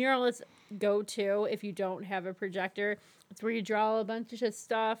muralist go-to if you don't have a projector. It's where you draw a bunch of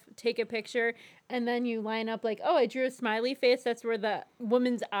stuff, take a picture, and then you line up like, oh, I drew a smiley face. That's where the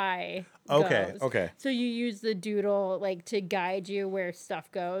woman's eye goes. Okay. So you use the doodle like to guide you where stuff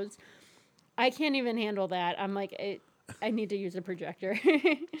goes. I can't even handle that. I'm like, I need to use a projector.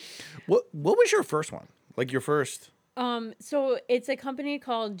 What was your first one? Like your first... So it's a company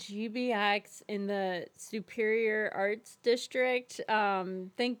called GBX in the Superior Arts District.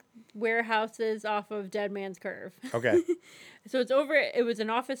 Think warehouses off of Dead Man's Curve. Okay. So it was an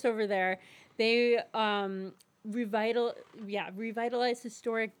office over there. They, revitalize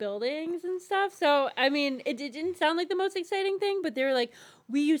historic buildings and stuff. So, I mean, it didn't sound like the most exciting thing, but they were like,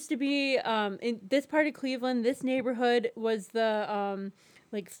 we used to be, in this part of Cleveland, this neighborhood was the,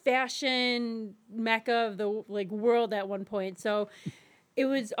 like fashion mecca of the like world at one point. So It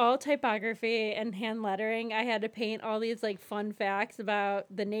was all typography and hand lettering. I had to paint all these like fun facts about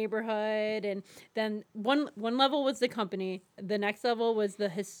the neighborhood, and then one level was the company. The next level was the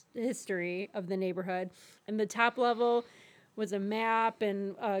history of the neighborhood, and the top level was a map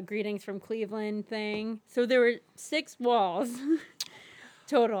and greetings from Cleveland thing. So there were 6 walls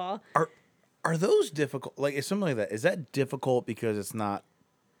total. Are those difficult? Like, is something like that? Is that difficult because it's not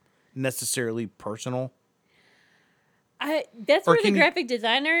necessarily personal? That's Or where the can you- graphic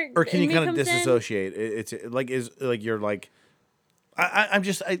designer Or can in you me kind of comes in. disassociate? It's like is like you're like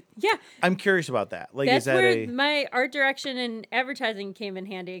Yeah, I'm curious about that. Like, that's is that where my art direction and advertising came in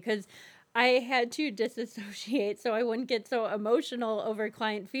handy because I had to disassociate so I wouldn't get so emotional over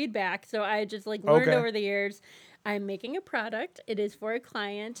client feedback. So I just like learned Okay. over the years. I'm making a product. It is for a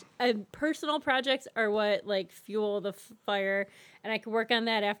client. Personal projects are what like fuel the fire, and I can work on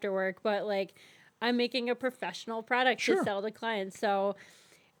that after work. But like, I'm making a professional product Sure. to sell to clients. So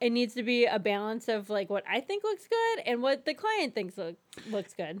it needs to be a balance of like what I think looks good and what the client thinks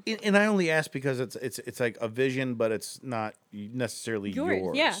looks good. And I only ask because it's like a vision, but it's not necessarily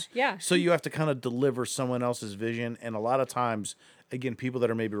yours. Yeah. So you have to kind of deliver someone else's vision, and a lot of times, again, people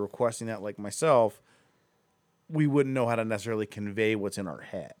that are maybe requesting that, like myself, we wouldn't know how to necessarily convey what's in our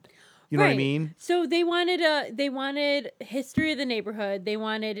head. You know what I Right. mean? So they wanted history of the neighborhood. They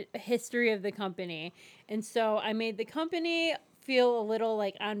wanted a history of the company. And so I made the company feel a little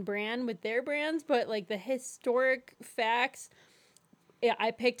like on brand with their brands, but like the historic facts, yeah,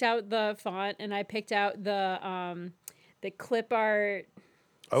 I picked out the font and I picked out the clip art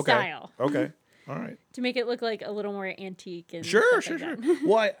Okay. style Okay. All right. to make it look like a little more antique and Sure, stuff sure, like sure. that.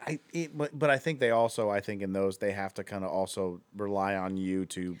 Well, but I think they also, I think in those, they have to kind of also rely on you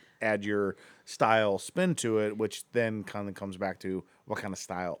to add your style spin to it, which then kind of comes back to what kind of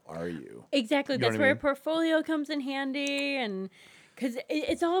style are you? Exactly. You know That's what I where a mean? portfolio comes in handy. And because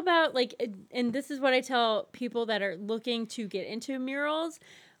it's all about like, and this is what I tell people that are looking to get into murals,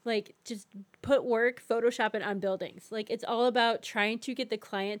 like just put work, Photoshop it on buildings. Like it's all about trying to get the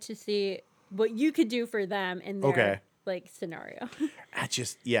client to see what you could do for them in their Okay. like scenario. I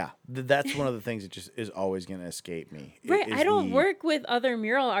just, yeah, that's one of the things that just is always going to escape me. Right. is I don't the- work with other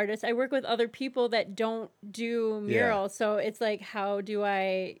mural artists. I work with other people that don't do Yeah. murals. So it's like, how do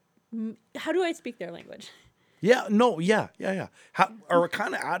I speak their language? Yeah, no, yeah. How or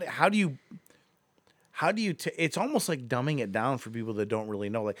kind of how do you it's almost like dumbing it down for people that don't really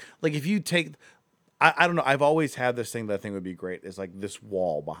know. Like if you take I don't know, I've always had this thing that I think would be great is like this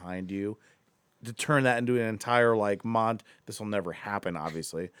wall behind you to turn that into an entire like this will never happen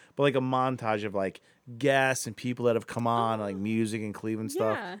obviously, but like a montage of like guests and people that have come on like music and Cleveland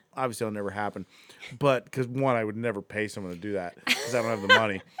stuff. Yeah. Obviously it'll never happen. But cuz one I would never pay someone to do that cuz I don't have the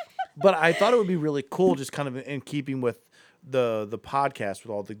money. But I thought it would be really cool, just kind of in keeping with the podcast with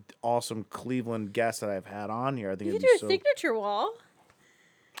all the awesome Cleveland guests that I've had on here. I think You it'd could be do a signature wall.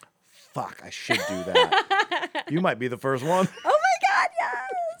 fuck. I should do that. You might be the first one. Oh my god,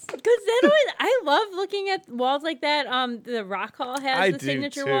 yes! Because then I love looking at walls like that. The Rock Hall has I the do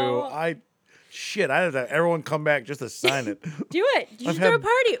signature too. wall. I have to have everyone come back just to sign it. Do it. You I've should throw a had-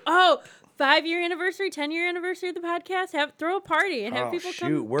 party. Oh, 5-year anniversary, 10-year anniversary of the podcast. Throw a party and have Oh people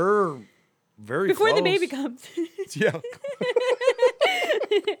shoot, come we're very before the close. baby comes. Yeah,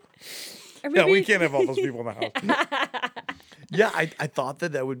 Or yeah. We maybe- can't have all those people in the house. Yeah, I thought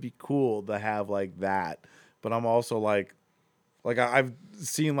that would be cool to have like that, but I'm also like I've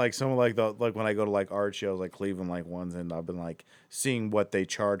seen like some of like the like when I go to like art shows like Cleveland like ones, and I've been like seeing what they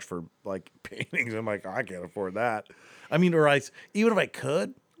charge for like paintings. I'm like, I can't afford that. I mean, even if I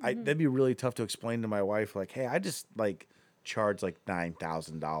could, that'd be really tough to explain to my wife. Like, hey, I just like charge like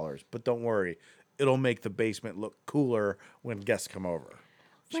 $9,000, but don't worry, it'll make the basement look cooler when guests come over.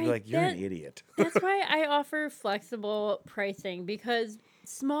 She'd be Right, like, you're an that- idiot. That's why I offer flexible pricing, because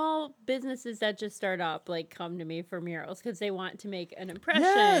small businesses that just start up like come to me for murals because they want to make an impression.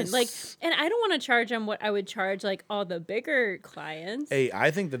 Yes. Like, and I don't want to charge them what I would charge like all the bigger clients. Hey,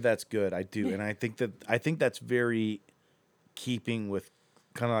 I think that that's good. I do, and I think that's very keeping with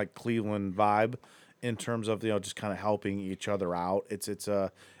kind of like Cleveland vibe in terms of just kind of helping each other out.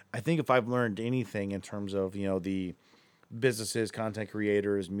 I think if I've learned anything in terms of the businesses, content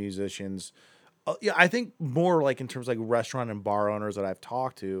creators, musicians, yeah, I think more like in terms of like restaurant and bar owners that I've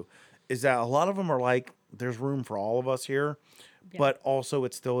talked to, is that a lot of them are like, there's room for all of us here, but also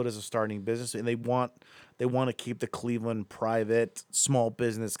it is a starting business, and they want to keep the Cleveland private small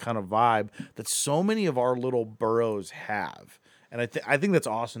business kind of vibe that so many of our little boroughs have, and I think that's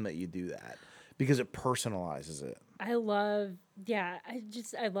awesome that you do that, because it personalizes it. I love, yeah,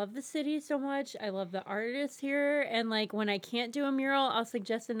 I love the city so much. I love the artists here. And like when I can't do a mural, I'll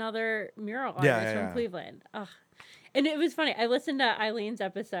suggest another mural artist Yeah, yeah, from yeah. Cleveland. Ugh. And it was funny. I listened to Eileen's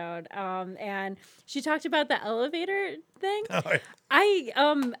episode, and she talked about the elevator thing. Oh, yeah.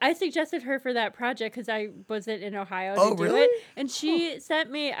 I suggested her for that project because I wasn't in Ohio Oh, to do really? it, and she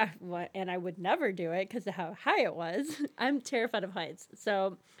sent me. And I would never do it because of how high it was. I'm terrified of heights,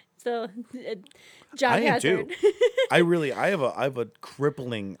 so job I am hazard. too. I have a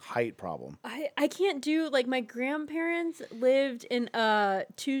crippling height problem. I can't do like my grandparents lived in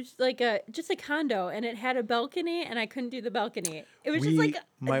just a condo and it had a balcony and I couldn't do the balcony. It was just like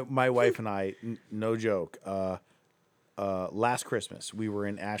my wife and I, no joke. Last Christmas we were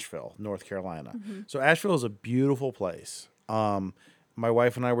in Asheville, North Carolina. So Asheville is a beautiful place. My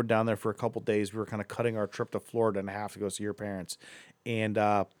wife and I were down there for a couple days. We were kind of cutting our trip to Florida in half to go see your parents, and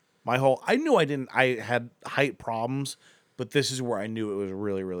I had height problems, but this is where I knew it was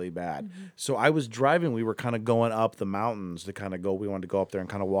really, really bad. So I was driving. We were kind of going up the mountains to kind of go. We wanted to go up there and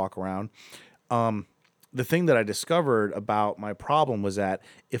kind of walk around. The thing that I discovered about my problem was that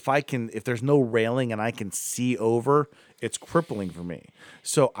if there's no railing and I can see over, it's crippling for me.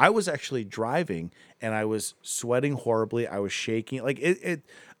 So I was actually driving and I was sweating horribly. I was shaking. Like it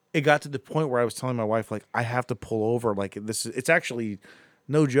got to the point where I was telling my wife, like, I have to pull over. Like it's actually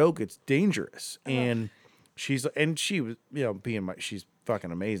no joke. It's dangerous. And she was, she's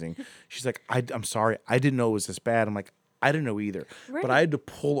fucking amazing. She's like, I'm sorry. I didn't know it was this bad. I'm like, I didn't know either, Right. but I had to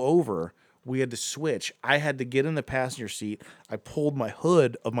pull over. We had to switch. I had to get in the passenger seat. I pulled my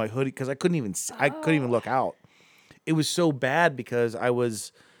hood of my hoodie because I couldn't even look out. It was so bad because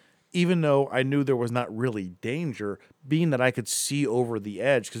even though I knew there was not really danger, being that I could see over the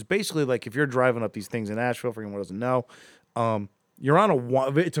edge. Because basically, like if you're driving up these things in Asheville, for anyone who doesn't know, you're on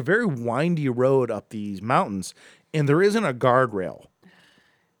it's a very windy road up these mountains, and there isn't a guardrail.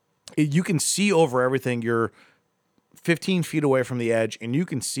 You can see over everything. You're 15 feet away from the edge, and you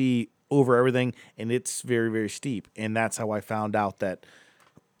can see over everything, and it's very, very steep. And that's how I found out that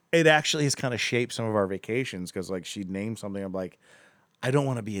it actually has kind of shaped some of our vacations, because like she'd name something, I'm like, I don't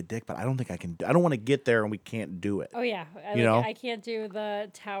want to be a dick, but I don't think I can. I don't want to get there and we can't do it. Oh yeah, I can't do the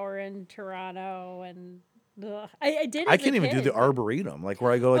tower in Toronto, and I did. I as a can't even do kid. the arboretum, like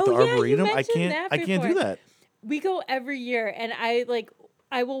where I go like the Oh, yeah, you arboretum. I mentioned can't. that I can't do before. that. We go every year, and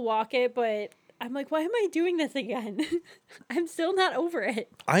I will walk it, but I'm like, why am I doing this again? I'm still not over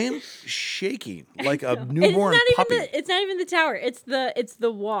it. I am shaking like a And newborn puppy. It's not even the tower. It's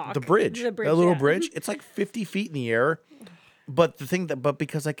the walk. The bridge, The bridge. that little yeah. bridge. It's like 50 feet in the air, but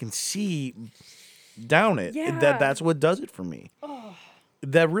because I can see down it, Yeah. that's what does it for me.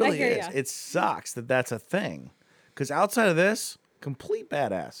 That really hear is. ya. It sucks that's a thing. Because outside of this, complete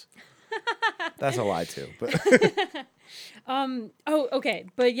badass. That's a lie too. But Oh, okay.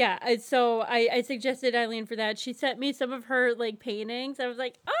 But yeah, I suggested Eileen for that. She sent me some of her like paintings. I was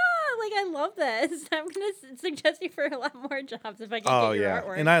like, like I love this. I'm gonna suggest you for a lot more jobs if I can oh get your yeah,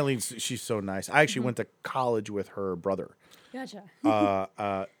 artwork. and Eileen, she's so nice. I actually went to college with her brother. Gotcha.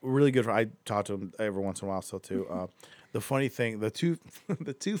 Really good. I talk to him every once in a while still too. The funny thing, the two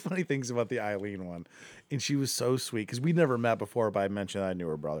funny things about the Eileen one, and she was so sweet because we never met before, but I mentioned I knew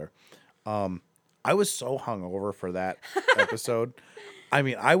her brother. I was so hungover for that episode. I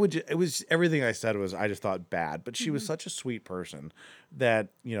mean, it was everything I said was I just thought bad, but she was such a sweet person that,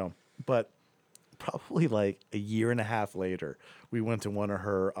 but probably like a year and a half later, we went to one of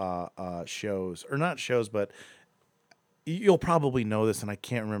her shows, or not shows, but you'll probably know this, and I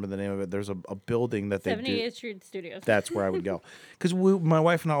can't remember the name of it. There's a building that they do. 78th Street Studios. That's where I would go. Because my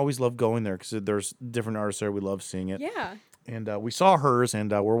wife and I always love going there because there's different artists there. We love seeing it. Yeah. And we saw hers,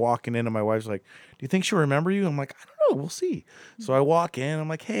 and we're walking in, and my wife's like, "Do you think she'll remember you?" I'm like, "I don't know. We'll see." So I walk in. I'm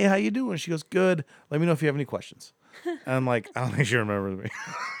like, "Hey, how you doing?" She goes, "Good. Let me know if you have any questions." And I'm like, "I don't think she remembers me."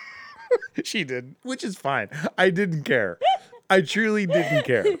 She did, which is fine. I didn't care. I truly didn't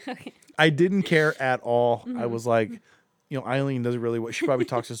care. I didn't care at all. I was like, Eileen does really. She probably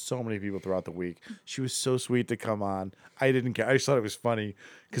talks to so many people throughout the week. She was so sweet to come on. I didn't care. I just thought it was funny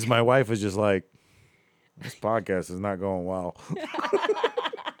because my wife was just like, this podcast is not going well.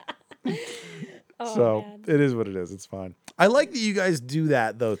 So man. it is what it is. It's fine. I like that you guys do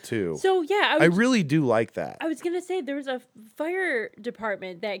that though too. So yeah, I really do like that. I was gonna say there was a fire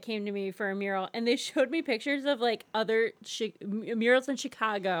department that came to me for a mural, and they showed me pictures of like other murals in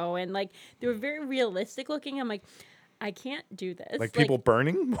Chicago, and like they were very realistic looking. I'm like, I can't do this. Like people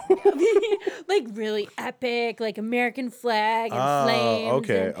burning? like really epic, like American flag and flames.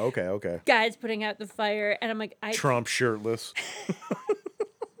 Okay, and okay. guys putting out the fire, and I'm like, Trump shirtless.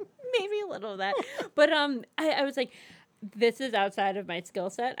 maybe little of that. But I was like, this is outside of my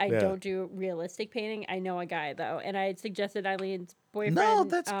skill set. I Yeah. don't do realistic painting. I know a guy though, and I suggested Eileen's boyfriend. No,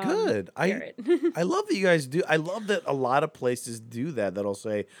 that's good. Garrett. I love that you guys do. I love that a lot of places do that. That'll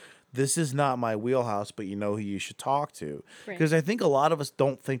say, "This is not my wheelhouse, but you know who you should talk to." Right. Because I think a lot of us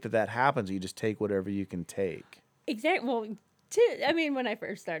don't think that happens. You just take whatever you can take. Exactly. Well, I mean, when I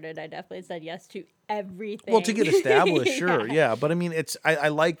first started, I definitely said yes to everything. Well, to get established, sure, yeah. But I mean, it's I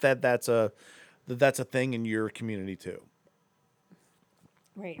like that that's a thing in your community too.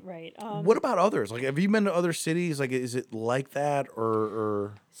 Right. What about others? Like, have you been to other cities? Like, is it like that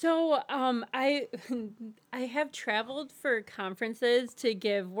or? So, I I have traveled for conferences to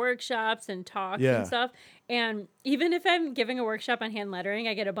give workshops and talks Yeah. and stuff. And even if I'm giving a workshop on hand lettering,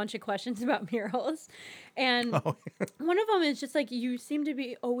 I get a bunch of questions about murals. And one of them is just like, you seem to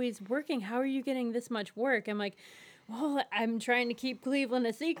be always working. How are you getting this much work? I'm like, well, I'm trying to keep Cleveland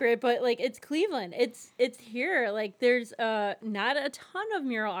a secret, but like it's Cleveland. It's here. Like there's not a ton of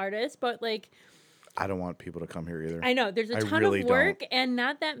mural artists, but like I don't want people to come here either. I know there's a I ton really of work and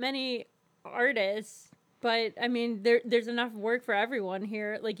not that many artists, but I mean there's enough work for everyone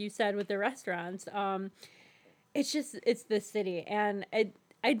here, like you said with the restaurants. It's the city, and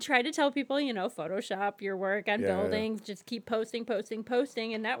I try to tell people, Photoshop your work on buildings, just keep posting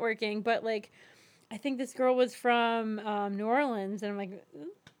and networking. But like, I think this girl was from New Orleans, and I'm like,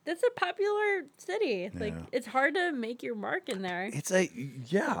 that's a popular city. Like, it's hard to make your mark in there. That's a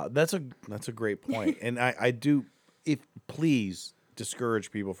great point. And I do, if please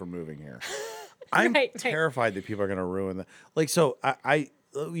discourage people from moving here. I'm terrified that people are going to ruin that. Like, so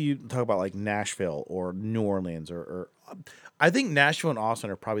you talk about like Nashville or New Orleans or I think Nashville and Austin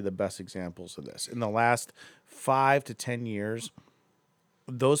are probably the best examples of this. In the last 5 to 10 years,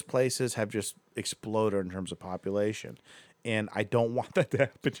 those places have just exploded in terms of population, and I don't want that to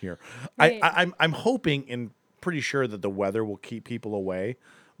happen here. Right. I'm hoping and pretty sure that the weather will keep people away,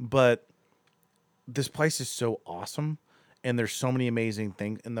 but this place is so awesome, and there's so many amazing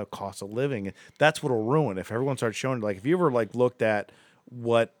things, and the cost of living, that's what'll ruin if everyone starts showing. Like, if you ever like looked at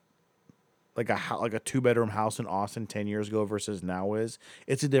what like a 2-bedroom house in Austin 10 years ago versus now is,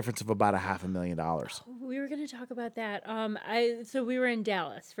 it's a difference of about $500,000. We were going to talk about that. So we were in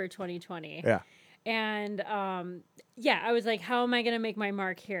Dallas for 2020. Yeah. And I was like, how am I going to make my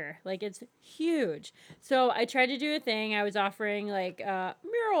mark here? Like, it's huge. So I tried to do a thing. I was offering like a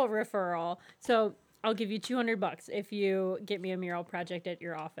mural referral. So I'll give you $200 if you get me a mural project at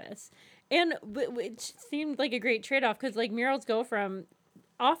your office. And it seemed like a great trade-off because like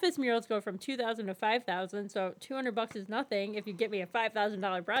office murals go from $2,000 to $5,000, so $200 is nothing if you get me a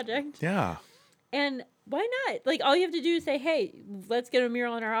 $5,000 project. Yeah. And why not? Like, all you have to do is say, hey, let's get a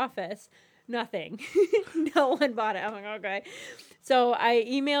mural in our office. Nothing. No one bought it. I'm like, okay. So I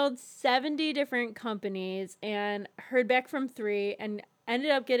emailed 70 different companies and heard back from 3 and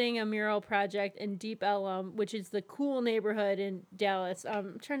ended up getting a mural project in Deep Ellum, which is the cool neighborhood in Dallas.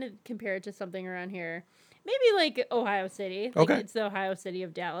 I'm trying to compare it to something around here. Maybe like Ohio City. Like, it's the Ohio City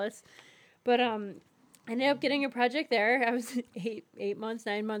of Dallas. But I ended up getting a project there. I was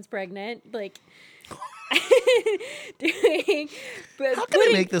 9 months pregnant. Like, How can I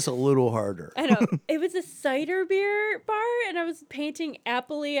make this a little harder? I know. It was a cider beer bar, and I was painting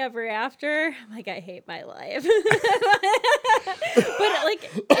Happily Ever After. I'm like, I hate my life. But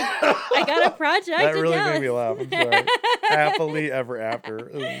like, I got a project. That really made me laugh. I'm sorry. Happily Ever After.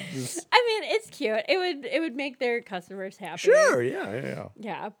 I mean, it's cute. It would make their customers happy. Sure. Yeah.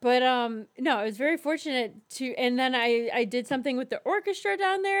 Yeah, but no, I was very fortunate to, and then I did something with the orchestra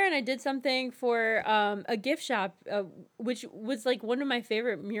down there, and I did something for a gift shop, which was like one of my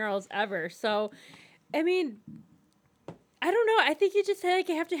favorite murals ever. So, I mean, I don't know. I think you just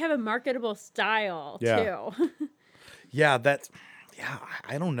you have to have a marketable style too. Yeah,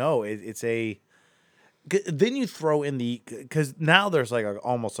 I don't know. It's a. Then you throw in because now there's like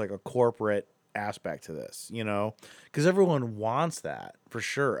almost like a corporate aspect to this, because everyone wants that for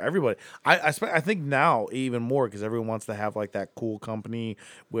sure. Everybody, I think now even more because everyone wants to have like that cool company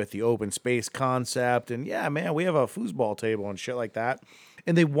with the open space concept, and yeah, man, we have a foosball table and shit like that,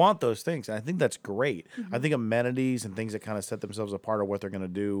 and they want those things, and I think that's great. I think amenities and things that kind of set themselves apart are what they're going to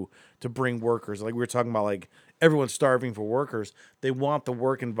do to bring workers. Like we were talking about, like everyone's starving for workers. They want the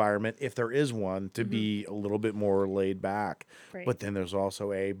work environment, if there is one, to be a little bit more laid back. Right. But then there's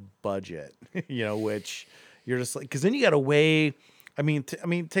also a budget, which you're just like, because then you got to weigh. I mean,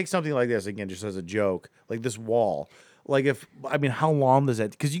 take something like this again, just as a joke, like this wall. Like how long does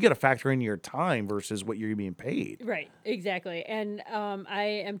that? Because you got to factor in your time versus what you're being paid. Right, exactly. And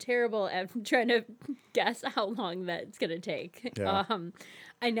I am terrible at trying to guess how long that's gonna take. Yeah.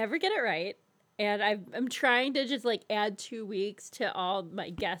 I never get it right, and I'm trying to just like add 2 weeks to all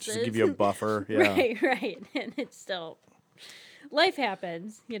my guesses. Just to give you a buffer. Yeah. Right, and it's still life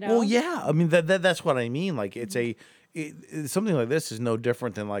happens, you know. Well, yeah. I mean that's what I mean. Like something like this is no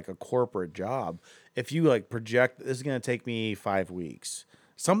different than like a corporate job. If you like project this is going to take me 5 weeks,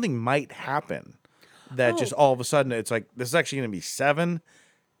 something might happen that just all of a sudden it's like this is actually going to be 7,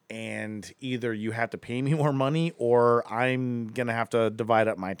 and either you have to pay me more money or I'm going to have to divide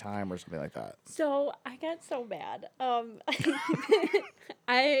up my time or something like that. So I got so mad.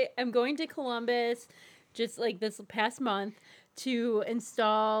 I am going to Columbus just like this past month to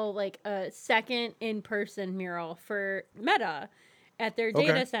install like a second in-person mural for Meta at their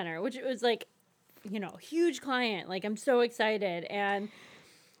data center, which was like, huge client. Like I'm so excited. And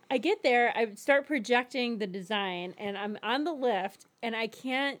I get there, I start projecting the design and I'm on the lift and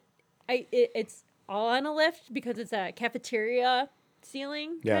it's all on a lift because it's a cafeteria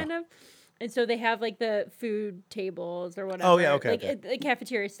ceiling kind of. And so they have like the food tables or whatever. Oh, yeah, okay. Like the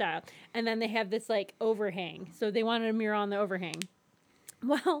cafeteria style. And then they have this like overhang. So they wanted a mural on the overhang.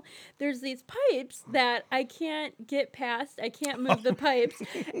 Well, there's these pipes that I can't get past. I can't move the pipes.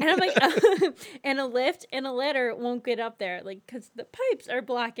 And I'm like, and a lift and a ladder won't get up there, like, because the pipes are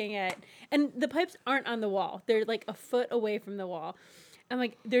blocking it. And the pipes aren't on the wall. They're like a foot away from the wall. I'm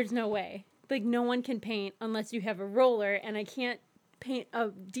like, there's no way. Like, no one can paint unless you have a roller, and I can't paint a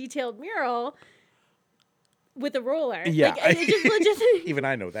detailed mural with a roller. Yeah. Like, it just Even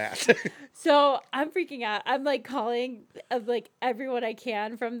I know that. So I'm freaking out. I'm like calling like everyone I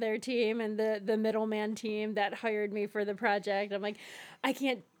can from their team and the middleman team that hired me for the project. I'm like, I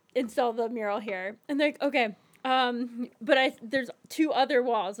can't install the mural here. And they're like, okay. But there's 2 other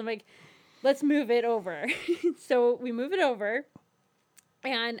walls. I'm like, let's move it over. So we move it over.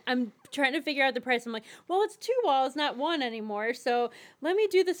 And I'm trying to figure out the price. I'm like, well, it's 2 walls, not 1 anymore. So let me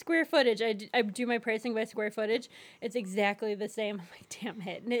do the square footage. I do my pricing by square footage. It's exactly the same. I'm like, damn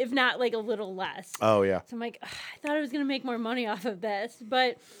it. And if not, like a little less. Oh, yeah. So I'm like, I thought I was going to make more money off of this.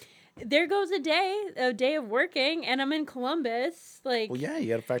 But there goes a day of working, and I'm in Columbus. Like, Well, yeah, you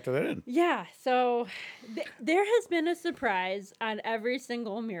got to factor that in. Yeah. So there has been a surprise on every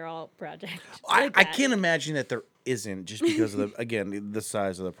single mural project. I can't imagine that there isn't, just because of the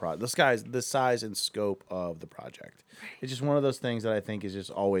size of the project, the size and scope of the project. It's just one of those things that I think is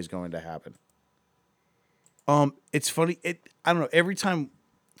just always going to happen. It's funny. I don't know. Every time,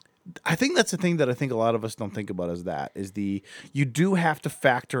 I think that's the thing that I think a lot of us don't think about you do have to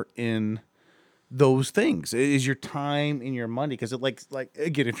factor in those things. It is your time and your money, because it like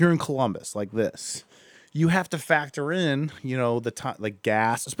again, if you're in Columbus like this, you have to factor in, the time, like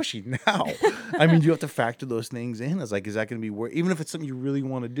gas, especially now. I mean, you have to factor those things in. It's like, is that going to be worth? Even if it's something you really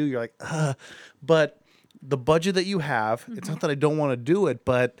want to do, you're like, but the budget that you have, it's not that I don't want to do it,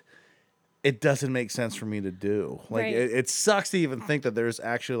 but it doesn't make sense for me to do. Like, Right. it sucks to even think that there's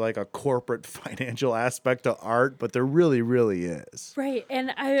actually like a corporate financial aspect to art, but there really, really is. Right.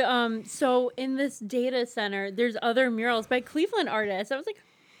 And I so in this data center, there's other murals by Cleveland artists. I was like,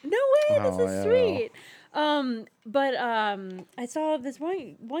 no way, this is sweet. But I saw this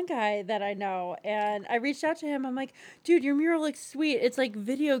one guy that I know, and I reached out to him. I'm like, dude, your mural looks sweet. It's like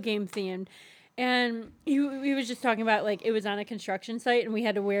video game themed. And he was just talking about, like, it was on a construction site, and we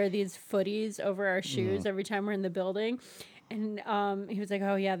had to wear these footies over our shoes every time we're in the building. And he was like,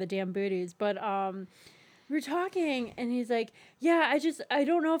 oh, yeah, the damn booties. But we were talking, and he's like, yeah, I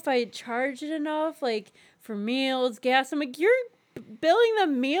don't know if I charged it enough, like, for meals, gas. I'm like, you're billing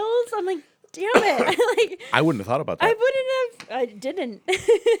them meals? I'm like, damn it. Like, I wouldn't have thought about that. I didn't.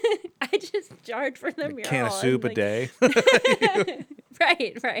 I just charged for the mural. Can of soup a day.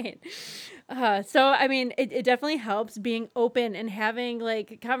 Right. So, I mean, it definitely helps being open and having,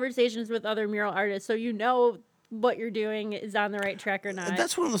 like, conversations with other mural artists so you know what you're doing is on the right track or not.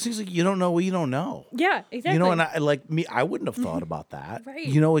 That's one of those things, like, you don't know what you don't know. Yeah, exactly. And I wouldn't have thought about that. Right.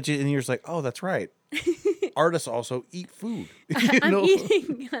 And you're just like, oh, that's right. Artists also eat food. I'm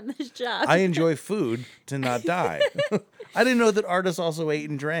eating on this job. I enjoy food to not die. I didn't know that artists also ate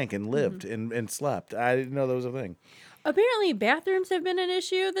and drank and lived and slept. I didn't know that was a thing. Apparently, bathrooms have been an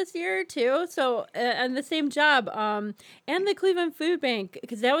issue this year, too. So, on the same job, and the Cleveland Food Bank,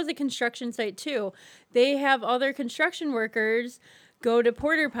 because that was a construction site, too. They have all their construction workers go to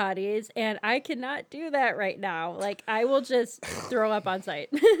porter potties, and I cannot do that right now. Like, I will just throw up on site.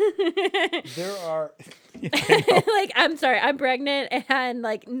 There are. Like, I'm sorry, I'm pregnant, and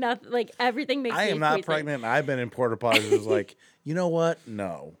like nothing, like everything makes I me am not queasy. pregnant. I've been in porta potties. It was like, you know what?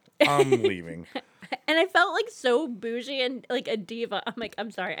 No, I'm leaving. And I felt like so bougie and like a diva. I'm like,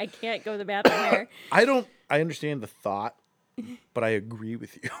 I'm sorry, I can't go to the bathroom here. I understand the thought, but I agree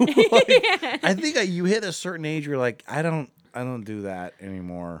with you. Like, I think you hit a certain age, you're like, I don't do that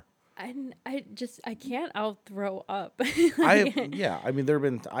anymore. And I can't. I'll throw up. I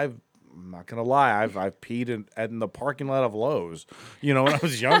mean, I'm not gonna lie, I've peed in the parking lot of Lowe's, when I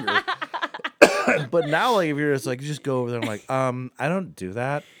was younger. But now, like, if you're just like, just go over there, I'm like, I don't do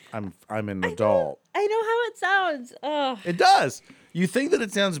that. I'm an adult. I know how it sounds. Ugh. It does. You think that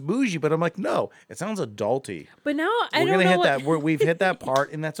it sounds bougie, but I'm like, no, it sounds adulty. But now We're gonna hit that. We've hit that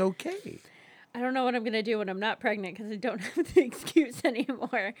part, and that's okay. I don't know what I'm gonna do when I'm not pregnant because I don't have the excuse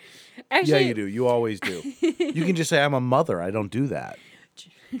anymore. Actually, Yeah, you do. You always do. You can just say, I'm a mother. I don't do that.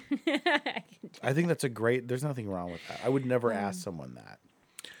 I think that's there's nothing wrong with that. I would never ask someone that.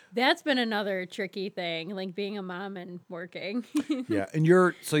 That's been another tricky thing, like being a mom and working. Yeah, and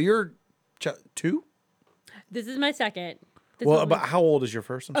you're 2? This is my second. Well, but how old is your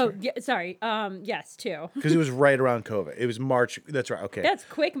first? Oh, yeah, sorry. Yes, 2. Because it was right around COVID. It was March. That's right. Okay. That's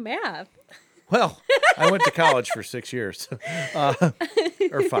quick math. Well, I went to college for 6 years,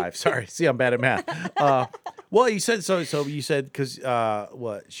 or 5. Sorry. See, I'm bad at math. Well, you said so. So you said because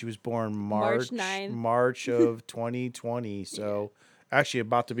what? She was born March 9th. March of 2020. So actually,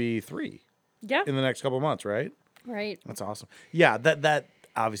 about to be 3. Yeah. In the next couple of months, right? Right. That's awesome. Yeah, that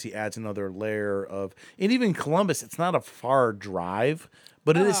obviously adds another layer of, and even Columbus, it's not a far drive,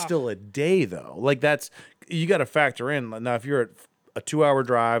 but it is still a day though. Like you got to factor in now if you're at a 2-hour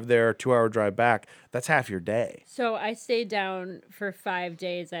drive there, 2-hour drive back, that's half your day. So I stayed down for 5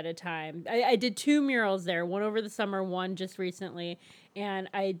 days at a time. I did 2 murals there, one over the summer, one just recently, and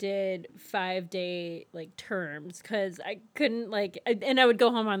I did 5-day like terms because I couldn't and I would go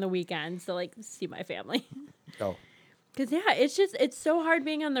home on the weekends to like see my family. Oh. Because, yeah, it's so hard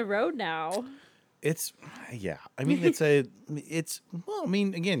being on the road now. I mean, well, I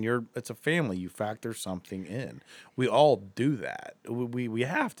mean, again, it's a family. You factor something in. We all do that. We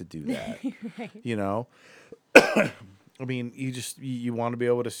have to do that, Right. I mean, you want to be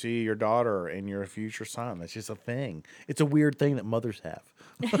able to see your daughter and your future son. That's just a thing. It's a weird thing that mothers have.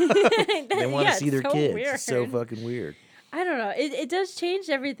 They want to see their kids. Weird. It's so fucking weird. I don't know. It does change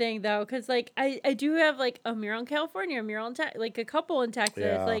everything though, because like I do have like a mural in California, a mural in like a couple in Texas,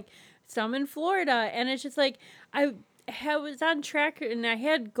 Yeah. like some in Florida, and it's just like I was on track and I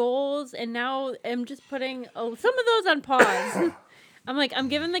had goals, and now I'm just putting some of those on pause. I'm like, I'm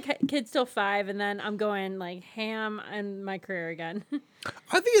giving the kids till 5, and then I'm going like ham on my career again.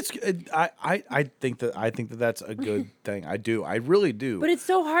 I think it's. I think that that's a good thing. I do. I really do. But it's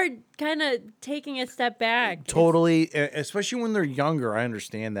so hard, kind of taking a step back. Totally, especially when they're younger. I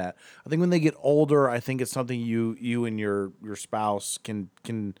understand that. I think when they get older, I think it's something you and your spouse can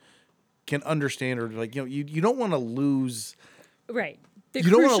understand, or like you don't want to lose. Right. You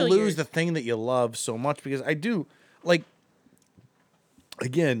don't want to lose the thing that you love so much, because I do like.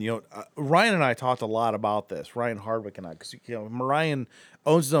 Again, Ryan and I talked a lot about this. Ryan Hardwick and I, because Ryan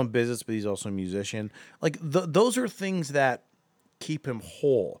owns his own business, but he's also a musician. Like those are things that keep him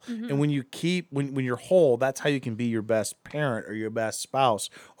whole. Mm-hmm. And when you're whole, that's how you can be your best parent or your best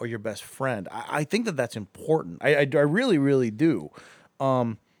spouse or your best friend. I think that that's important. I really, really do.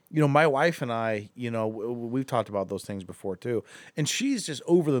 My wife and I, we've talked about those things before too. And she's just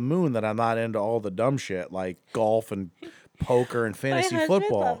over the moon that I'm not into all the dumb shit like golf and poker and fantasy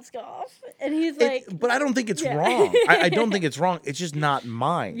football. Loves golf, and he's like, but I don't think it's wrong. I don't think it's wrong. It's just not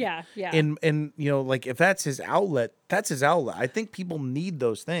mine. Yeah. And like if that's his outlet, that's his outlet. I think people need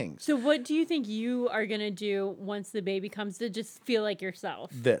those things. So what do you think you are gonna do once the baby comes to just feel like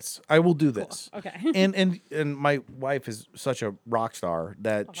yourself? I will do this. Okay. and my wife is such a rock star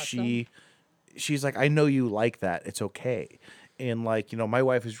that awesome. she's like, I know you like that. It's okay. And like, my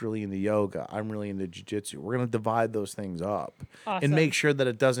wife is really into yoga. I'm really into jiu-jitsu. We're going to divide those things up and make sure that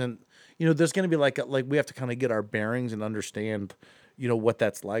it doesn't, there's going to be like we have to kind of get our bearings and understand, what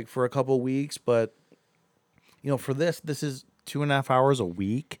that's like for a couple of weeks. But, for this is 2.5 hours a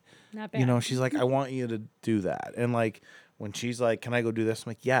week. Not bad. She's like, I want you to do that. And like, when she's like, can I go do this? I'm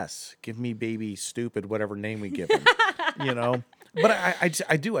like, yes, give me baby stupid, whatever name we give him, But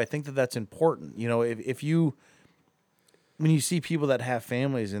I do. I think that that's important. If you... When you see people that have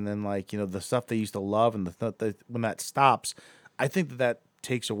families and then like, the stuff they used to love and when that stops, I think that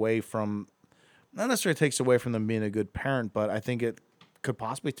takes away from, not necessarily takes away from them being a good parent, but I think it could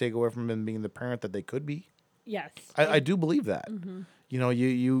possibly take away from them being the parent that they could be. Yes. I do believe that. You know,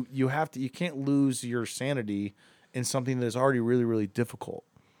 you have to, you can't lose your sanity in something that is already really, really difficult.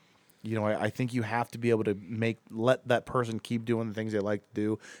 You know, I think you have to be able to let that person keep doing the things they like to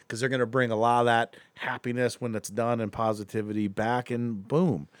do, because they're going to bring a lot of that happiness when it's done and positivity back, and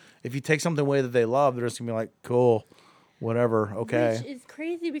boom. If you take something away that they love, they're just going to be like, cool, whatever, okay. Which is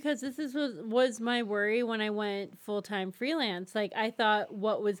crazy, because was my worry when I went full-time freelance. Like, I thought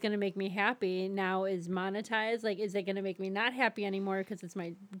what was going to make me happy now is monetized. Like, is it going to make me not happy anymore because it's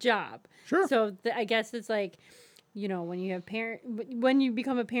my job? Sure. So I guess it's like, you know, when you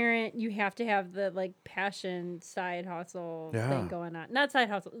become a parent, you have to have the like passion side hustle thing going on. Not side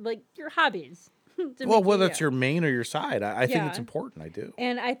hustle, like your hobbies. Well, whether it's your main or your side, I think it's important. I do.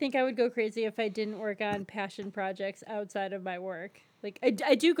 And I think I would go crazy if I didn't work on passion projects outside of my work. Like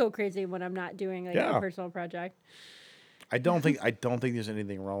I do go crazy when I'm not doing like a personal project. I don't think there's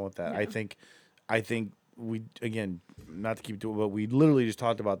anything wrong with that. Yeah. I think we, again, not to keep doing, but we literally just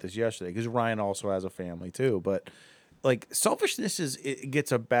talked about this yesterday, because Ryan also has a family too. But like, selfishness it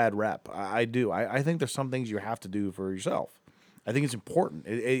gets a bad rep. I do. I think there's some things you have to do for yourself. I think it's important.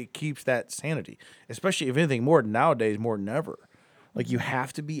 It keeps that sanity, especially if anything more nowadays, more than ever. Like, you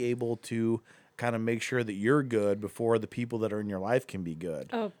have to be able to kind of make sure that you're good before the people that are in your life can be good.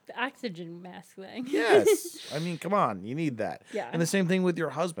 Oh, the oxygen mask thing. Yes. I mean, come on. You need that. Yeah. And the same thing with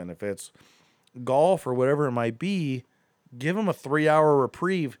your husband. If it's golf or whatever it might be, give him a 3-hour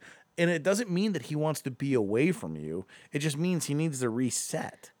reprieve. And it doesn't mean that he wants to be away from you. It just means he needs to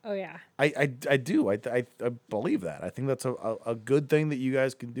reset. Oh, yeah. I do. I believe that. I think that's a good thing that you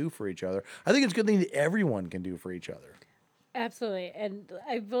guys can do for each other. I think it's a good thing that everyone can do for each other. Absolutely. And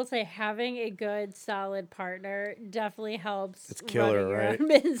I will say, having a good, solid partner definitely helps. It's killer, running right? Your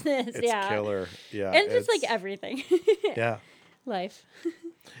own business. It's killer. Yeah. And just like everything. Yeah. Life.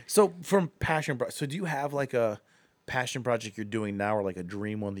 So from passion, so do you have like a passion project you're doing now, or like a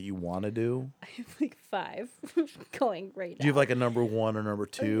dream one that you want to do? I have like 5 going right now. Do you have like a number 1 or number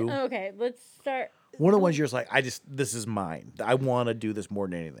 2? Okay, let's start. One of the ones you're just like, this is mine. I want to do this more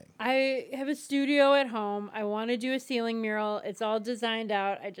than anything. I have a studio at home. I want to do a ceiling mural. It's all designed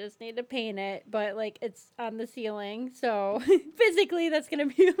out. I just need to paint it, but like, it's on the ceiling. So physically that's going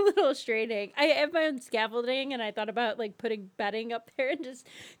to be a little straining. I have my own scaffolding, and I thought about like putting bedding up there and just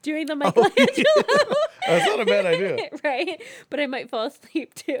doing the Michelangelo. That's not a bad idea. Right? But I might fall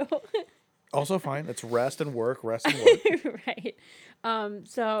asleep too. Also fine. It's rest and work. Right.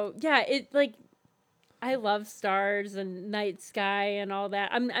 So yeah, it like, I love stars and night sky and all that.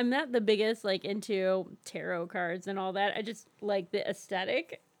 I'm not the biggest like into tarot cards and all that. I just like the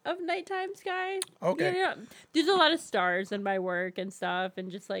aesthetic of nighttime sky. Okay. Yeah. There's a lot of stars in my work and stuff, and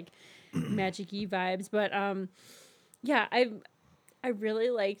just like magic-y vibes. But yeah, I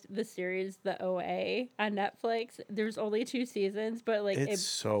really liked the series The OA on Netflix. There's only 2 seasons, but like it's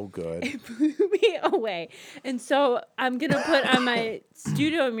so good. It blew me away. And so I'm gonna put on my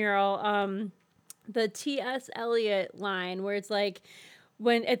studio mural the T.S. Eliot line, where it's like,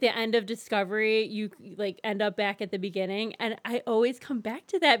 when at the end of Discovery, you like end up back at the beginning. And I always come back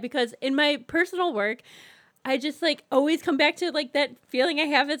to that, because in my personal work, I just like always come back to like that feeling I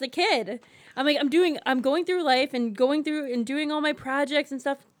have as a kid. I'm like, I'm going through life and going through and doing all my projects and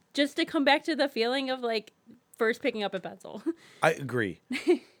stuff, just to come back to the feeling of like first picking up a pencil. I agree.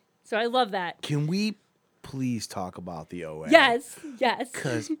 So I love that. Can we please talk about the OA? Yes.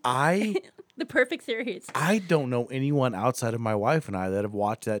 Because the perfect series. I don't know anyone outside of my wife and I that have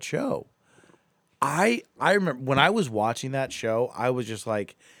watched that show. I remember when I was watching that show, I was just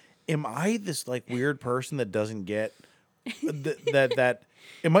like, am I this like weird person that doesn't get that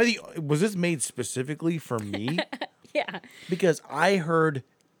was this made specifically for me? Yeah. Because I heard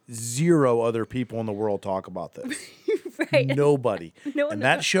 0 other people in the world talk about this. Right. Nobody. No and one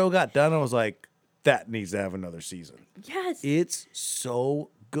that knows. show got done, I was like, that needs to have another season. Yes. It's so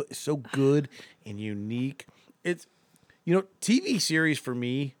good and unique. It's, you know, TV series for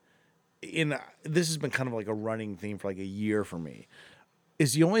me, this has been kind of like a running theme for like a year for me,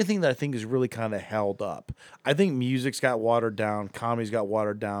 is the only thing that I think is really kind of held up. I think music's got watered down, comedy's got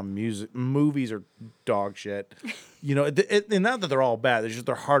watered down, movies are dog shit. You know, and not that they're all bad,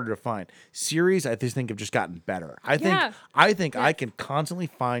 they're harder to find. Series, I just think have just gotten better. I think I can constantly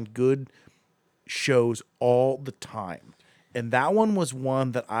find good shows all the time. And that one was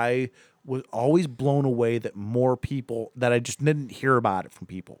one that I was always blown away that more people, that I just didn't hear about it from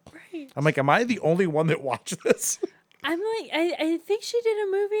people. Right. I'm like, am I the only one that watched this? I'm like, I think she did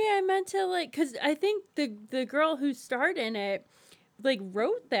a movie. I meant to like, because I think the girl who starred in it like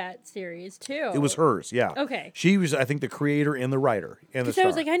wrote that series too. It was hers, yeah. Okay. She was, I think, the creator and the writer and the So I star.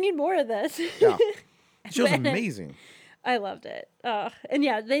 was like, I need more of this. Yeah. She was amazing. I loved it. And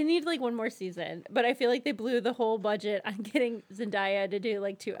yeah, they need like one more season, but I feel like they blew the whole budget on getting Zendaya to do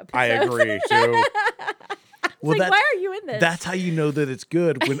like 2 episodes. I agree, too. Well, like, why are you in this? That's how you know that it's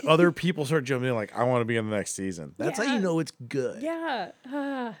good. When other people start jumping in, like, I want to be in the next season. That's how Yeah. you know it's good. Yeah.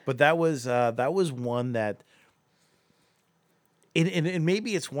 But that was one that, and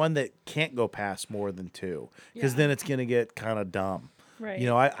maybe it's one that can't go past more than 2, because Yeah. then it's gonna get kind of dumb. Right. You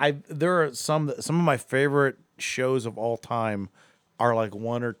know, I there are some of my favorite shows of all time are like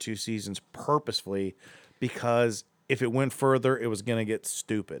 1 or 2 seasons purposefully, because if it went further, it was gonna get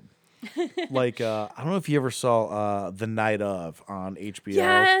stupid. Like I don't know if you ever saw The Night Of on HBO.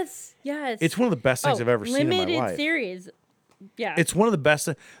 Yes. It's one of the best things I've ever seen in my limited life. series. Yeah. It's one of the best.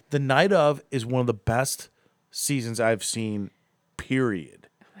 The Night Of is one of the best seasons I've seen, period.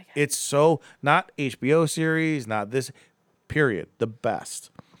 Oh my God. It's so, not HBO series, not this, period. The best.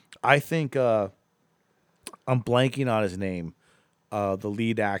 I think, I'm blanking on his name, the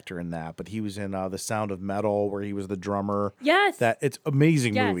lead actor in that, but he was in The Sound of Metal, where he was the drummer. Yes. It's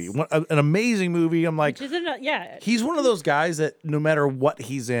amazing Yes. movie. An amazing movie. I'm like, Which isn't yeah. he's one of those guys that no matter what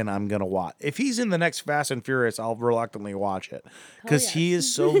he's in, I'm gonna watch. If he's in the next Fast and Furious, I'll reluctantly watch it because he yes.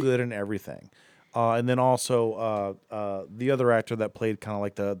 is so good in everything. And then also the other actor that played kind of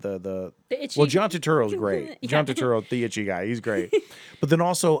like the itchy- well, John Turturro's great. Yeah. John Turturro, the itchy guy, he's great. But then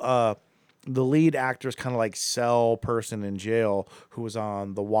also the lead actor is kind of like Cell person in jail who was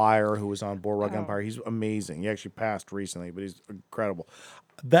on The Wire, who was on Boardwalk Empire. He's amazing. He actually passed recently, but he's incredible.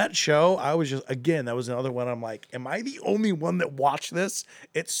 That show, I was just, again, that was another one. I'm like, am I the only one that watched this?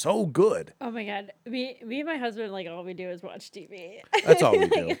 It's so good. Oh my God. Me and my husband, like, all we do is watch TV. That's all we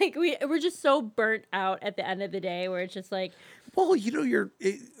do. like we're just so burnt out at the end of the day where it's just like, Well, you know,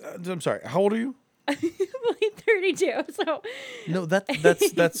 I'm sorry. How old are you? I'm only 32. So, No, that's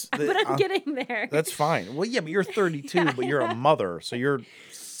but I'm getting there. That's fine. Well, yeah, but you're 32, but you're a mother, so you're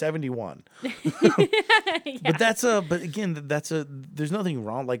 71. But but again, there's nothing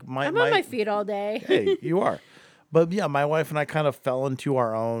wrong. Like I'm on my feet all day. Hey, you are. But yeah, my wife and I kind of fell into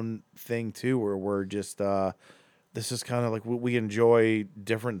our own thing too, where we're just this is kind of like we enjoy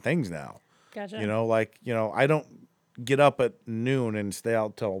different things now. Gotcha. You know, like, I don't get up at noon and stay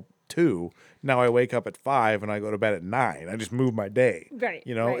out till 2. Now I wake up at 5 and I go to bed at 9. I just move my day. Right.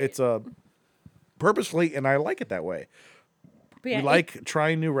 You know, right. it's purposefully, and I like it that way. But yeah, We like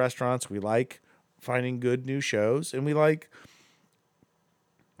trying new restaurants. We like finding good new shows, and we like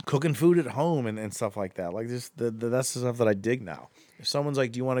cooking food at home and stuff like that. Like this, that's the stuff that I dig now. If someone's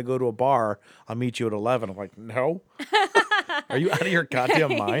like, "Do you want to go to a bar? I'll meet you at 11." I'm like, "No." Are you out of your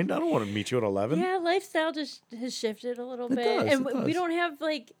goddamn mind? I don't want to meet you at 11. Yeah, lifestyle just has shifted a little bit. does, And it we does. don't have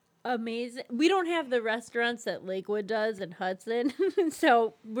like we don't have the restaurants that Lakewood does in Hudson.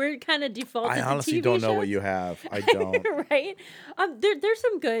 So we're kind of defaulted I to honestly TV don't know what shows. you have. I don't. Right? There's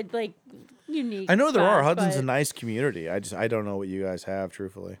some good, like, unique I know there are. spots, Hudson's a but nice community. I don't know what you guys have,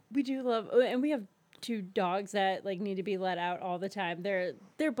 truthfully. we do love, and we have 2 dogs that like need to be let out all the time. They're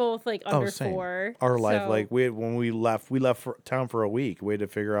both like under Same. 4. Our life, so- like when we left for town for a week. We had to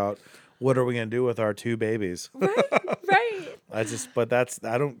figure out what are we gonna do with our 2 babies. right, I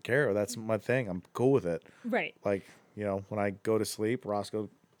don't care. That's my thing. I'm cool with it. right. Like, when I go to sleep, Roscoe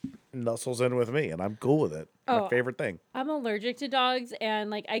nuzzles in with me, and I'm cool with it. My Oh, favorite thing. I'm allergic to dogs, and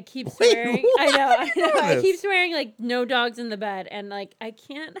like I keep Wait, swearing. I know. I what? keep swearing like no dogs in the bed, and like I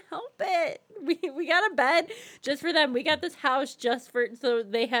can't help it. We got a bed just for them. We got this house just for so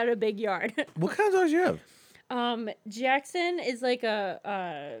they had a big yard. What kind of dogs you have? Jackson is like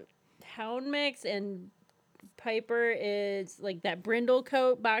a hound mix, and Piper is like that brindle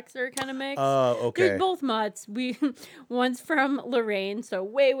coat boxer kind of mix. Okay. They're both mutts. One's from Lorraine, so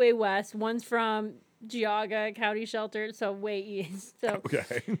way west. One's from Geauga County Shelter, so way east. So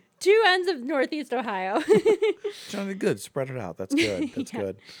Okay. 2 ends of Northeast Ohio. Sounded good. Spread it out. That's good. That's Yeah.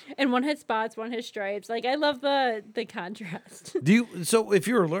 good. And one has spots, one has stripes. Like I love the contrast. So if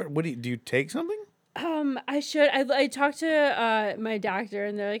you're allergic, do you take something? I should. I talked to my doctor,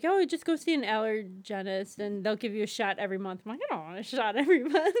 and they're like, "Oh, just go see an allergenist, and they'll give you a shot every month." I'm like, "I don't want a shot every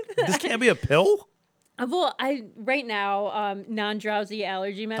month." This can't be a pill? Well, right now non-drowsy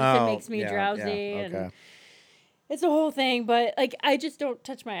allergy medicine makes me drowsy, okay. and it's a whole thing. But like, I just don't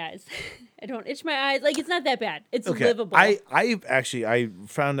touch my eyes. I don't itch my eyes. Like, it's not that bad. It's livable. I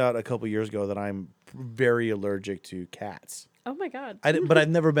found out a couple years ago that I'm very allergic to cats. Oh my God. But I've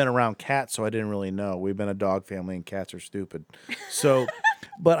never been around cats, so I didn't really know. We've been a dog family, and cats are stupid. So,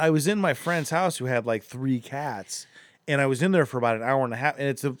 but I was in my friend's house who had like 3 cats, And I was in there for about an hour and a half, and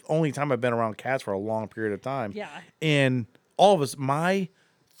it's the only time I've been around cats for a long period of time. Yeah. And all of us, my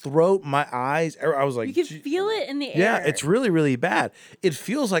throat, my eyes, I was like, You can feel it in the air. yeah, it's really, really bad. It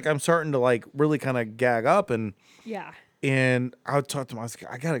feels like I'm starting to like really kind of gag up, and Yeah. I would talk to my, I was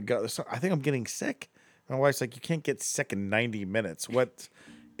like, I gotta go. I think I'm getting sick. My wife's like, you can't get sick in 90 minutes. What?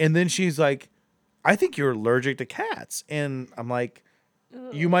 And then she's like, I think you're allergic to cats. And I'm like,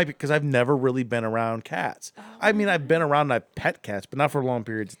 you might be, because I've never really been around cats. I mean, I've been around my pet cats, but not for long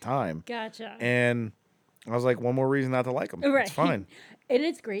periods of time. Gotcha. And I was like, one more reason not to like them. Right. It's fine. And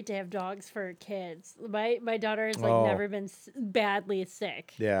it's great to have dogs for kids. My daughter has like Oh. never been badly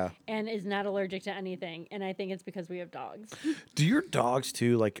sick. Yeah. And is not allergic to anything. And I think it's because we have dogs. Do your dogs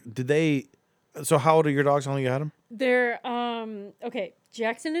too? Like, did they? So how old are your dogs? How long you had them? They're okay.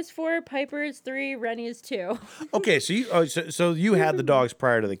 Jackson is 4, Piper is 3, Rennie is 2. Okay, so you so you had the dogs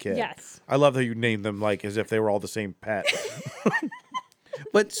prior to the kid. Yes. I love how you named them like as if they were all the same pet.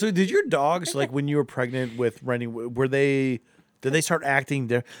 But so did your dogs, like when you were pregnant with Rennie, did they start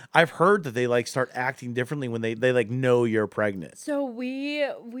acting I've heard that they like start acting differently when they like know you're pregnant. So we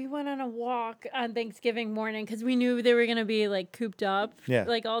went on a walk on Thanksgiving morning because we knew they were gonna be like cooped up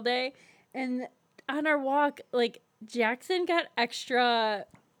like all day. And on our walk, like Jackson got extra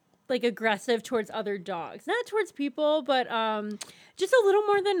like aggressive towards other dogs, not towards people, but just a little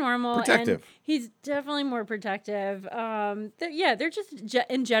more than normal. Protective. And he's definitely more protective. They're just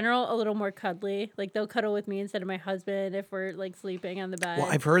in general a little more cuddly. Like they'll cuddle with me instead of my husband if we're like sleeping on the bed. Well,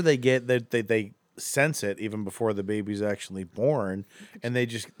 I've heard they sense it even before the baby's actually born, and they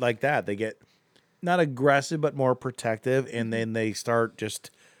just like that. They get not aggressive but more protective, and then they start just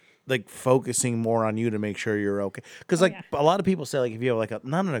like focusing more on you to make sure you're okay. Because a lot of people say like if you have like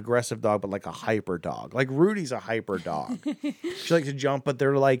not an aggressive dog but like a hyper dog, like Rudy's a hyper dog. She likes to jump, but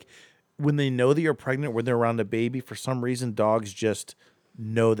they're like when they know that you're pregnant, when they're around a baby, for some reason dogs just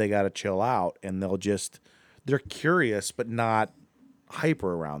know they got to chill out, and they're curious but not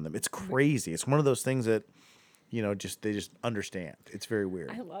hyper around them. It's crazy. It's one of those things that they just understand. It's very weird.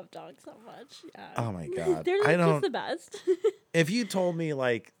 I love dogs so much. Yeah. Oh my god, They're like, just the best. If you told me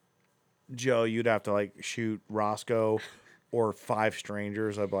like, Joe, you'd have to like shoot Roscoe or 5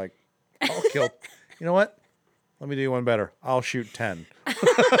 strangers, I'd be like, I'll kill. You know what? Let me do one better. I'll shoot 10.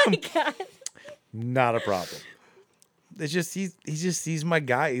 Oh my god. Not a problem. It's just he's my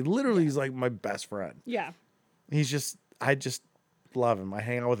guy. He literally is like my best friend. Yeah. I just love him. I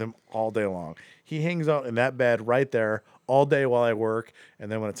hang out with him all day long. He hangs out in that bed right there all day while I work, and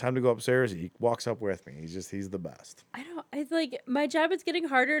then when it's time to go upstairs, he walks up with me. He's the best. It's like my job is getting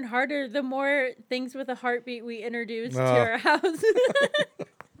harder and harder the more things with a heartbeat we introduce to our house.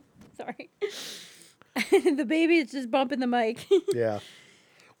 Sorry. The baby is just bumping the mic. Yeah.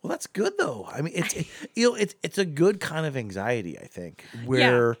 Well, that's good though. I mean, it's a good kind of anxiety, I think,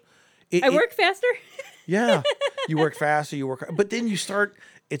 where I work faster. Yeah. You work faster, but then you start,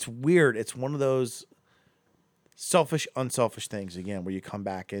 it's weird. It's one of those selfish, unselfish things again, where you come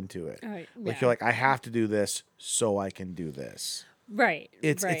back into it. Right. Like you're like, I have to do this so I can do this. Right.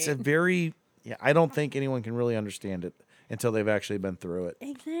 It's a very, I don't think anyone can really understand it until they've actually been through it.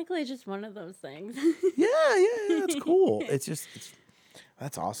 Exactly. Just one of those things. Yeah. It's cool.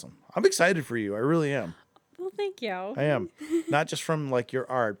 That's awesome. I'm excited for you. I really am. Well, thank you. I am. Not just from like your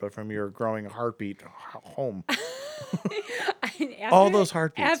art, but from your growing heartbeat home. All those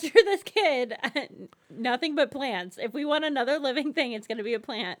heartbeats. After this kid, nothing but plants. If we want another living thing, it's going to be a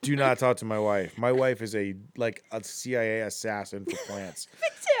plant. Do not talk to my wife. My wife is a CIA assassin for plants. Me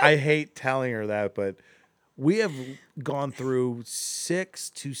too. I hate telling her that, but we have gone through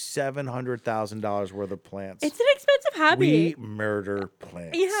 $600,000 to $700,000 worth of plants. It's an expensive hobby. We murder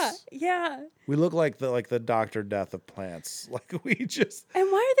plants. Yeah. We look like the Dr. Death of plants. Like we just.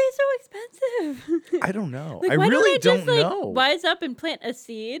 And why are they so expensive? I don't know. Like, I why really don't don't just, know. Wise up and plant a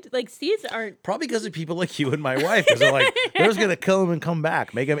seed. Like seeds aren't. Probably because of people like you and my wife. Because they're like, they're just gonna kill them and come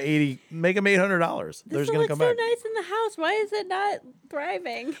back. Make them $800. They're just gonna come so back. nice in the house. Why is it not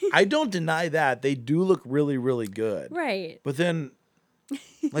thriving? I don't deny that. They do look really, really good. Right. But then,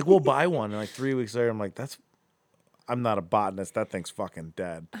 like, we'll buy one, and like 3 weeks later, I'm like, I'm not a botanist. That thing's fucking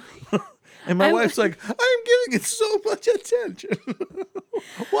dead. And my wife's like, I'm giving it so much attention.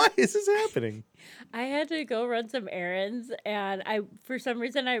 Why is this happening? I had to go run some errands, and for some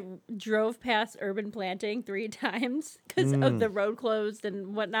reason, I drove past Urban Planting 3 times because of the road closed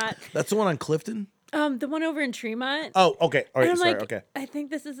and whatnot. That's the one on Clifton? The one over in Tremont. Oh, okay. All right, and I'm sorry, like, okay. I think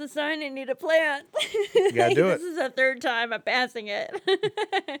this is a sign I need a plant. You gotta do it. This is the 3rd time I'm passing it.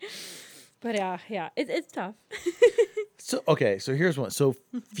 But yeah, it's tough. So okay, so here's one. So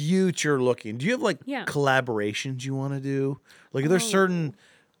future looking, do you have like Yeah. collaborations you want to do? Like, are there certain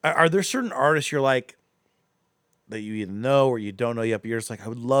Oh. are there certain artists you're like that you either know or you don't know yet, but you're just like, I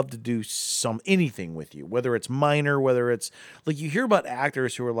would love to do anything with you, whether it's minor, whether it's like you hear about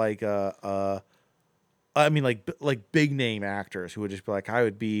actors who are like I mean, like big name actors who would just be like, I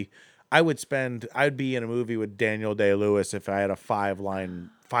would be in a movie with Daniel Day-Lewis if I had a five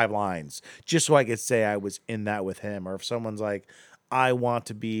lines, just so I could say I was in that with him. Or if someone's like,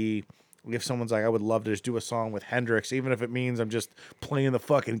 if someone's like, I would love to just do a song with Hendrix, even if it means I'm just playing the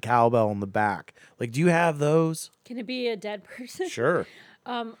fucking cowbell in the back. Like, do you have those? Can it be a dead person? Sure.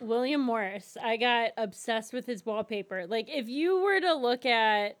 William Morris. I got obsessed with his wallpaper. Like, if you were to look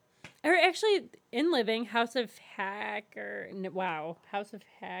at, or actually in Living, House of Hackery.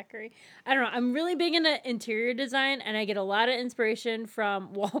 I don't know. I'm really big into interior design, and I get a lot of inspiration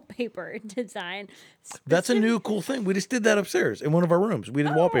from wallpaper design. That's a new cool thing. We just did that upstairs in one of our rooms. We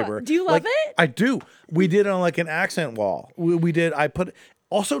did wallpaper. Do you love it? I do. We did it on like an accent wall. I put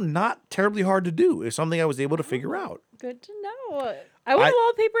also not terribly hard to do. It's something I was able to figure out. Good to know. I want to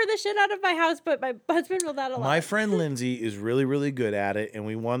wallpaper the shit out of my house, but my husband will not allow My it. friend Lindsay is really, really good at it, and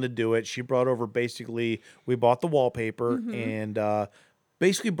we wanted to do it. She brought over we bought the wallpaper and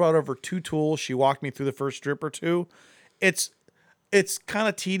basically brought over 2 tools. She walked me through the first strip or 2. It's kind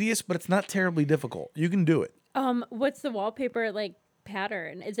of tedious, but it's not terribly difficult. You can do it. What's the wallpaper like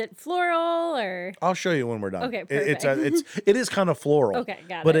pattern? Is it floral or? I'll show you when we're done. Okay, it is kind of floral. Okay,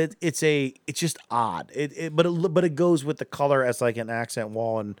 got but it. It's just odd. But it goes with the color as like an accent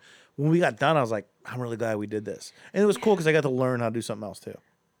wall. And when we got done, I was like, I'm really glad we did this. And it was cool because I got to learn how to do something else too.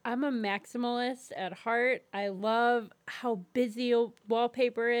 I'm a maximalist at heart. I love how busy a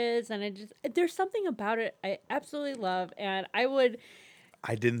wallpaper is, and there's something about it I absolutely love, and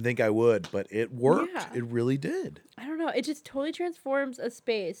I didn't think I would, but it worked. Yeah. It really did. I don't know, it just totally transforms a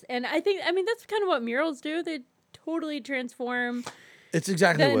space. And I mean, that's kind of what murals do. They totally transform. It's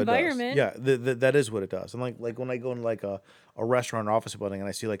exactly the what environment. it does. Yeah, that is what it does. And like when I go in like a restaurant or office building and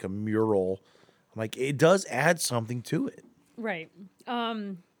I see like a mural, I'm like, it does add something to it. Right.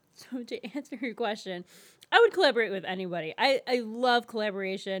 So to answer your question, I would collaborate with anybody. I love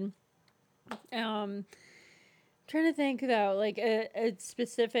collaboration. Trying to think though, like a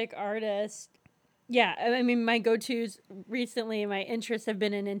specific artist. Yeah, I mean, my go-tos recently, my interests have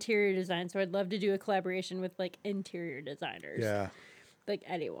been in interior design, so I'd love to do a collaboration with like interior designers. Yeah. Like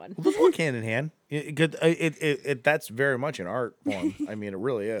anyone. Well, those work hand in hand. That's very much an art form. I mean, it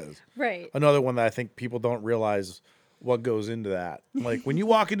really is. Right. Another one that I think people don't realize what goes into that. Like when you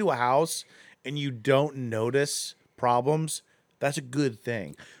walk into a house and you don't notice problems, that's a good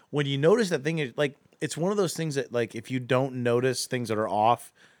thing. When you notice that thing, it's one of those things that like if you don't notice things that are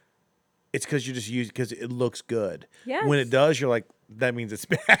off, it's because you just use because it looks good. Yes. When it does, you're like, that means it's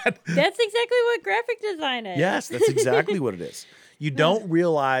bad. That's exactly what graphic design is. Yes, that's exactly what it is. You don't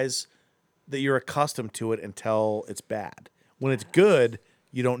realize that you're accustomed to it until it's bad. When it's good,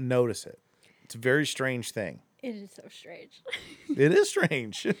 you don't notice it. It's a very strange thing. It is so strange. It is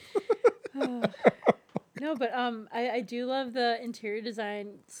strange. No, but I do love the interior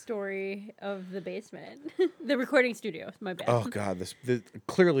design story of the basement, the recording studio. My bad. Oh God,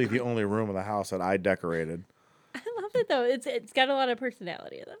 clearly the only room in the house that I decorated. I love it though. It's got a lot of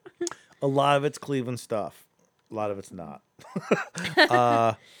personality though. A lot of it's Cleveland stuff. A lot of it's not.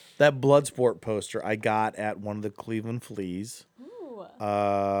 That Bloodsport poster I got at one of the Cleveland Fleas. Ooh.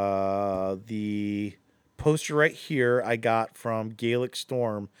 The poster right here I got from Gaelic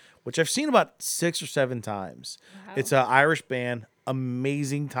Storm, which I've seen about 6 or 7 times. Wow. It's an Irish band.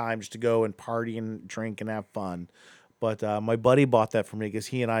 Amazing time just to go and party and drink and have fun. But my buddy bought that for me because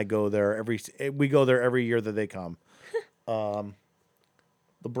he and I go there every year that they come.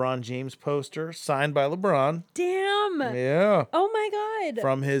 LeBron James poster signed by LeBron. Damn. Yeah. Oh my God.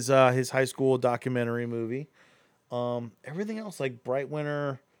 From his high school documentary movie. Everything else like Bright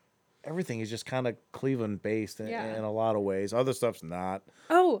Winter, everything is just kind of Cleveland based in a lot of ways. Other stuff's not.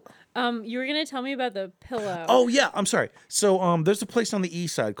 Oh, you were gonna tell me about the pillow. Oh yeah, I'm sorry. So there's a place on the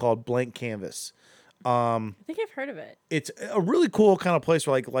east side called Blank Canvas. I think I've heard of it. It's a really cool kind of place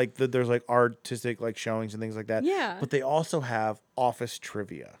where there's like artistic like showings and things like that. Yeah. But they also have office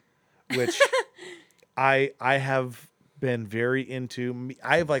trivia, which I have been very into.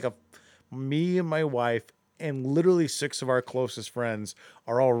 I have me and my wife and literally 6 of our closest friends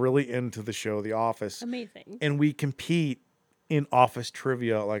are all really into the show The Office. Amazing. And we compete in office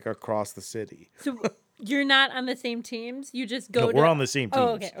trivia like across the city. So You're not on the same teams. You just go. No, we're on the same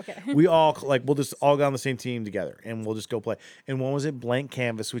teams. Oh, okay. We all we'll just all go on the same team together, and we'll just go play. And one was at Blank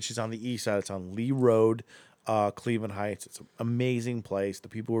Canvas, which is on the east side. It's on Lee Road, Cleveland Heights. It's an amazing place. The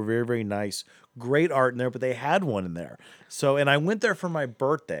people were very, very nice. Great art in there, but they had one in there. So, and I went there for my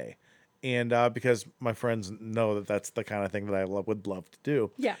birthday, and because my friends know that that's the kind of thing that I would love to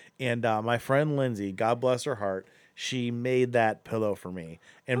do. Yeah. And my friend Lindsay, God bless her heart, she made that pillow for me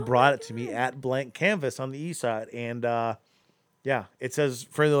and brought it to me at Blank Canvas on the east side. And yeah, it says,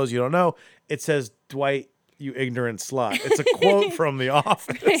 for those you don't know, it says, Dwight, you ignorant slut. It's a quote from The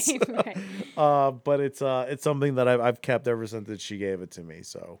Office. Right. But it's something that I've kept ever since that she gave it to me.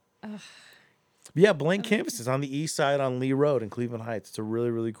 So, but yeah, Blank Canvas is on the east side on Lee Road in Cleveland Heights. It's a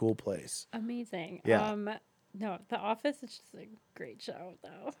really, really cool place. Amazing. Yeah. No, The Office is just a great show,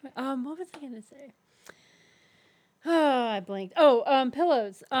 though. What was I gonna say? Oh, I blanked. Oh,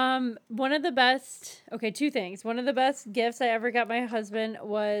 pillows. One of the best. Okay, two things. One of the best gifts I ever got my husband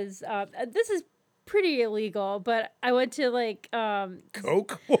was. This is pretty illegal, but I went to like.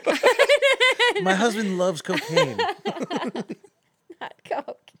 Coke. My husband loves cocaine. Not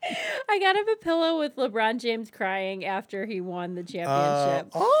Coke. I got him a pillow with LeBron James crying after he won the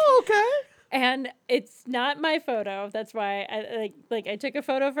championship. Oh, okay. And it's not my photo. That's why I I took a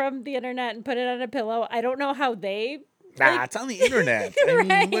photo from the internet and put it on a pillow. I don't know how they. Nah, it's on the internet. I mean,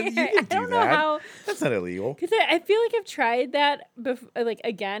 Right. you can I do don't know that. how. That's not illegal. Because I feel like I've tried that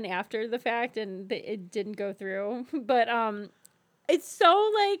again after the fact and it didn't go through. But it's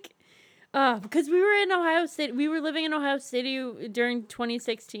so because we were in Ohio City. We were living in Ohio City during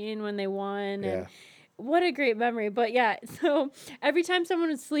 2016 when they won. Yeah. And what a great memory. But yeah, so every time someone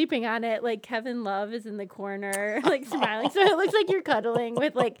was sleeping on it, like Kevin Love is in the corner, like smiling. So it looks like you're cuddling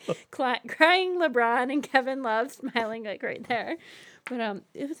with crying LeBron and Kevin Love smiling like right there. But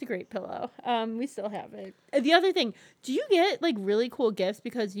it was a great pillow. We still have it. The other thing, do you get like really cool gifts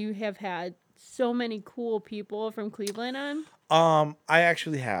because you have had so many cool people from Cleveland on? I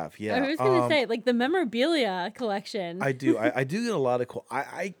actually have. Yeah. I was gonna say like the memorabilia collection. I do. I do get a lot of cool.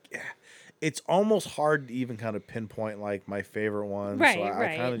 It's almost hard to even kind of pinpoint like my favorite ones. Right, So I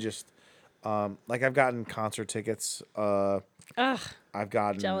right. kind of just like I've gotten concert tickets. Ugh, I've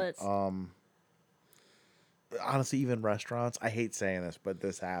gotten jealous. honestly, even restaurants. I hate saying this, but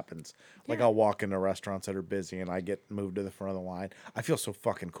this happens. Like Yeah. I'll walk into restaurants that are busy and I get moved to the front of the line. I feel so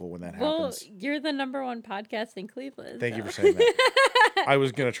fucking cool when that Well, happens. you're the #1 podcast in Cleveland. Thank you so. for saying that. I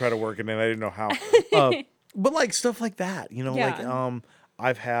was gonna try to work it in. I didn't know how. But like stuff like that, you know, like Yeah.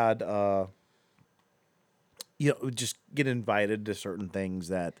 I've had just get invited to certain things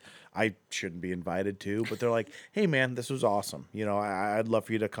that I shouldn't be invited to, but they're like, hey man, this was awesome. You know, I'd love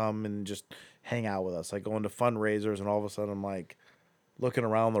for you to come and just hang out with us. Like going to fundraisers, and all of a sudden I'm like looking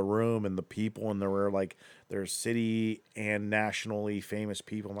around the room and the people, and there were like there's city and nationally famous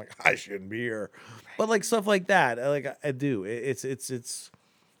people. I'm like, I shouldn't be here, but like stuff like that, like I do.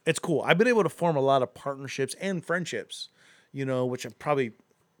 It's cool. I've been able to form a lot of partnerships and friendships, you know, which I'm probably,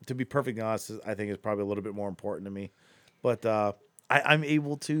 to be perfectly honest, I think is probably a little bit more important to me. But I'm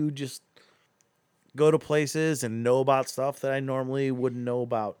able to just go to places and know about stuff that I normally wouldn't know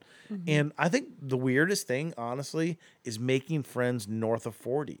about. Mm-hmm. And I think the weirdest thing, honestly, is making friends north of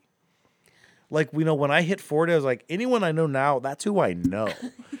 40. Like, when I hit 40, I was like, anyone I know now, that's who I know.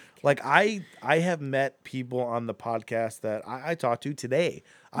 Like, I have met people on the podcast that I talked to today.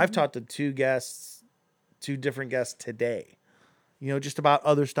 I've talked to two different guests today. You know, just about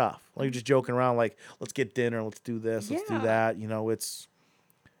other stuff. Like, just joking around, like, let's get dinner, let's do this, let's do Yeah. that. You know,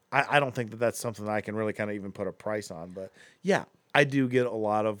 I don't think that that's something that I can really kind of even put a price on. But, yeah, I do get a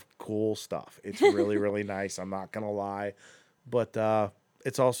lot of cool stuff. It's really, really nice. I'm not going to lie. But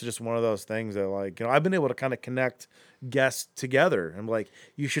it's also just one of those things that, like, you know, I've been able to kind of connect guests together. I'm like,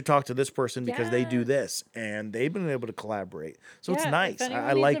 you should talk to this person because they do Yeah. this, and they've been able to collaborate. So it's Yeah, nice. if anyone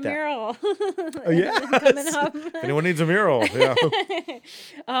I needs like a that. mural. Oh, yeah. Coming up. If anyone needs a mural, yeah.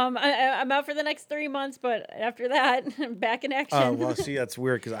 I'm out for the next 3 months, but after that, I'm back in action. Well, see, that's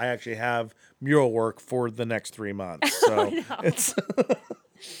weird because I actually have mural work for the next 3 months. So it's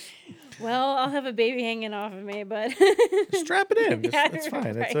Well, I'll have a baby hanging off of me, but strap it in. Yeah, It's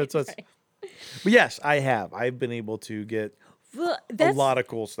fine. right, It's right. But yes, I have. I've been able to get Well, A that's lot of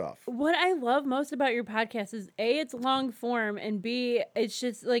cool stuff. what I love most about your podcast is A, it's long form, and B, it's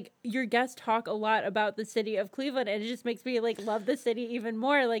just like your guests talk a lot about the city of Cleveland, and it just makes me like love the city even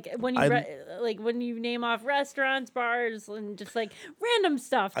more. Like when you like when you name off restaurants, bars, and just like random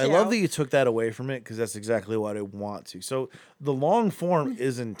stuff. I love that you took that away from it because that's exactly what I want to. So the long form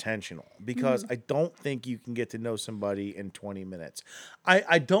is intentional because I don't think you can get to know somebody in 20 minutes.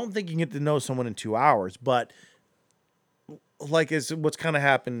 I don't think you can get to know someone in 2 hours, but like is what's kind of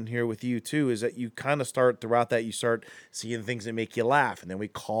happened here with you too is that you kind of start throughout that you start seeing things that make you laugh, and then we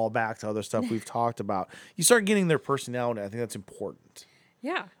call back to other stuff we've talked about. You start getting their personality. I think that's important.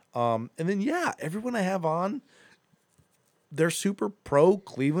 Yeah. And then everyone I have on, they're super pro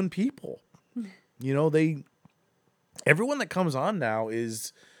Cleveland people. You know, everyone that comes on now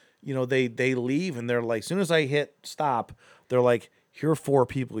is, you know, they leave and they're like, as soon as I hit stop, they're like, here are 4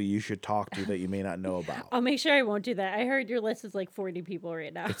 people you should talk to that you may not know about. I'll make sure I won't do that. I heard your list is like 40 people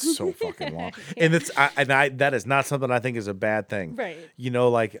right now. It's so fucking long, and that is not something I think is a bad thing. Right. You know,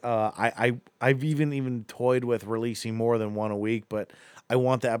 like I've even toyed with releasing more than one a week, but I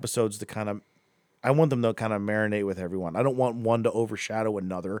want the episodes to I want them to kind of marinate with everyone. I don't want one to overshadow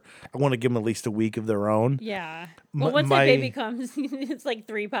another. I want to give them at least a week of their own. Yeah. Well, once that baby comes, it's like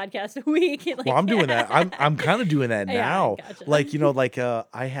 3 podcasts a week. Like, well, I'm doing that. I'm kind of doing that now. Gotcha. Like, you know, like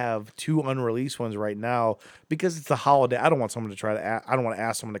I have 2 unreleased ones right now because it's the holiday. I don't want someone to I don't want to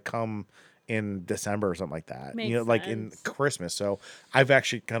ask someone to come in December or something like that. Makes you know, like in sense. Christmas. So I've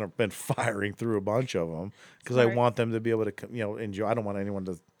actually kind of been firing through a bunch of them because I Smart. want them to be able to, you know, enjoy. I don't want anyone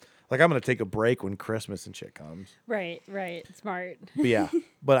to. Like, I'm going to take a break when Christmas and shit comes. Right. Smart. But yeah,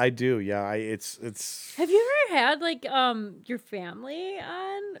 but I do. Yeah, it's. Have you ever had like your family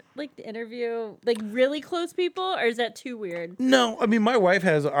on like the interview, like really close people, or is that too weird? No, I mean, my wife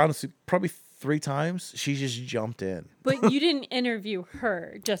has honestly probably 3 times. She just jumped in. But you didn't interview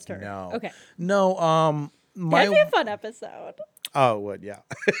her, just her. No. Okay. No, That'd be a fun episode. Oh, it would, yeah.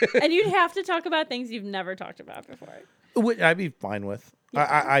 And you'd have to talk about things you've never talked about before. Which I'd be fine with.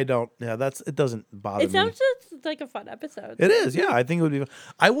 Yeah. I don't. Yeah, it doesn't bother It me. sounds just like a fun episode. It is, yeah. I think it would be fun.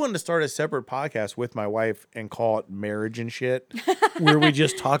 I wanted to start a separate podcast with my wife and call it Marriage and Shit, where we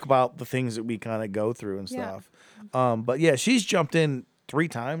just talk about the things that we kind of go through and stuff. But yeah, she's jumped in 3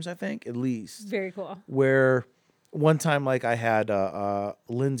 times, I think, at least. Very cool. Where one time, like, I had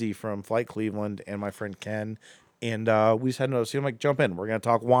Lindsay from Flight Cleveland and my friend Ken, and we just had no. So I'm like, jump in. We're gonna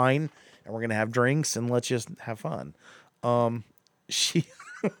talk wine and we're gonna have drinks and let's just have fun. She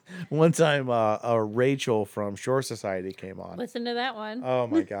one time Rachel from Shore Society came on. Listen to that one. Oh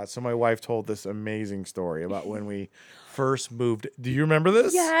my god. So my wife told this amazing story about when we first moved. Do you remember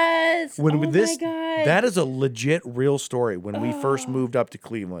this? Yes. My god. That is a legit real story when we first moved up to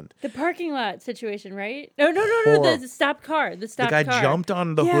Cleveland. The parking lot situation, right? No. The stopped car. The stopped The guy car. jumped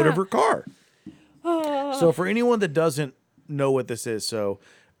on the hood of her car. Oh. So for anyone that doesn't know what this is, so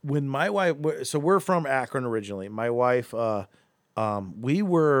when my wife, so we're from Akron originally. My wife, I'm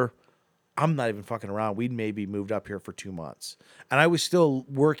not even fucking around. We'd maybe moved up here for 2 months. And I was still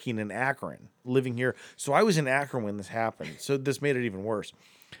working in Akron, living here. So I was in Akron when this happened. So this made it even worse.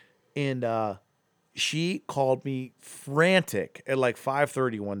 And she called me frantic at like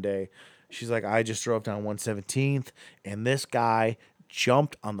 5:30 one day. She's like, I just drove down 117th and this guy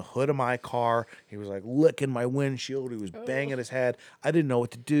jumped on the hood of my car. He was like licking my windshield. He was banging his head. I didn't know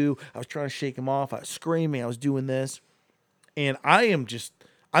what to do. I was trying to shake him off. I was screaming. I was doing this. And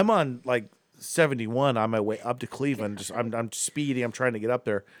I'm on like 71 on my way up to Cleveland. I'm speedy. I'm trying to get up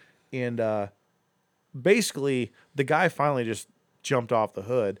there. And basically the guy finally just jumped off the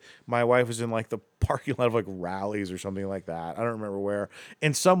hood. My wife was in like the parking lot of like Rallies or something like that. I don't remember where.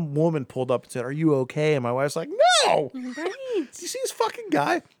 And some woman pulled up and said, "Are you okay?" And my wife's like, "No." Right. Do you see this fucking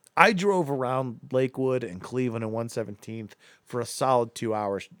guy? I drove around Lakewood and Cleveland and 117th for a solid 2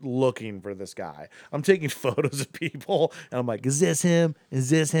 hours looking for this guy. I'm taking photos of people and I'm like, is this him?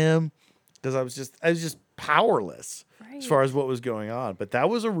 Is this him? Because I was just powerless as far as what was going on. But that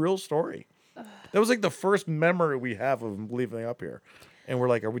was a real story. That was like the first memory we have of him leaving up here. And we're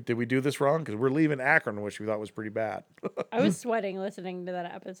like, did we do this wrong? Because we're leaving Akron, which we thought was pretty bad. I was sweating listening to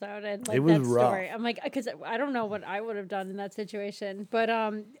that episode and like It was that rough. story. I'm like, because I don't know what I would have done in that situation. But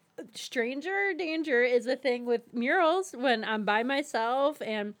stranger danger is a thing with murals when I'm by myself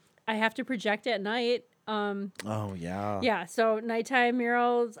and I have to project at night. Oh, yeah. Yeah, so nighttime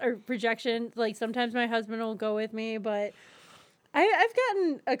murals or projection, like sometimes my husband will go with me, but I've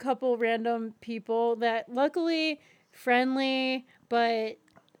gotten a couple random people that luckily friendly, but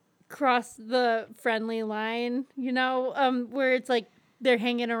cross the friendly line, you know, where it's like they're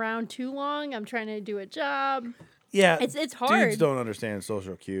hanging around too long. I'm trying to do a job. Yeah, It's hard. Dudes don't understand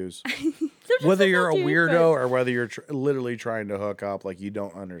social cues. Sometimes Whether I you're a do, weirdo but- or whether you're literally trying to hook up, like, you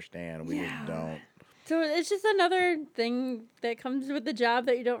don't understand. We just don't. So it's just another thing that comes with the job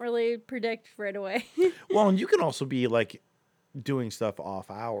that you don't really predict right away. Well, and you can also be like doing stuff off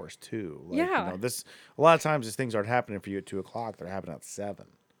hours too. Like, Yeah. You know, this a lot of times these things aren't happening for you at 2:00; they're happening at 7.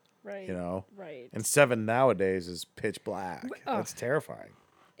 Right. You know, Right. and 7 nowadays is pitch black. Oh. That's terrifying.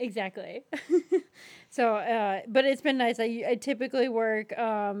 Exactly. So, but it's been nice. I typically work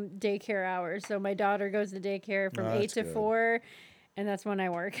daycare hours. So my daughter goes to daycare from Oh, 8 that's to good. 4, and that's when I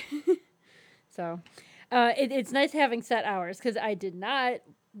work. So it's nice having set hours because I did not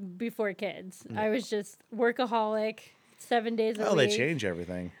before kids. I was just workaholic, 7 days a Oh, week. they change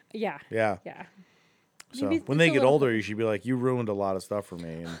everything. Yeah. Yeah. Yeah. So Maybe when it's they a get little- older, you should be like, you ruined a lot of stuff for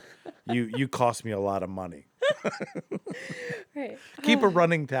me, and you cost me a lot of money. Right. Keep a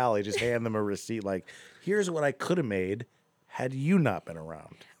running tally. Just hand them a receipt. Like, here's what I could have made had you not been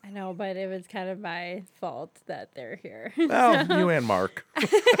around. I know, but it was kind of my fault that they're here. Well, you and Mark.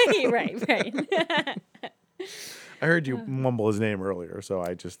 right. I heard you mumble his name earlier, so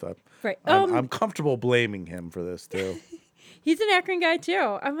I just thought Right. I'm comfortable blaming him for this too. He's an Akron guy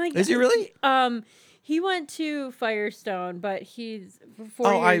too. I'm like, Is he really? He went to Firestone, but he's for 4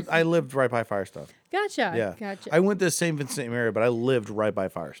 Oh, years. I lived right by Firestone. Gotcha. Yeah, Gotcha. I went to St. Vincent St. Mary, but I lived right by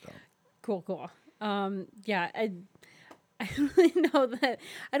Firestone. Cool. Yeah, I really know that.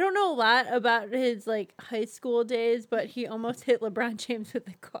 I don't know a lot about his like high school days, but he almost hit LeBron James with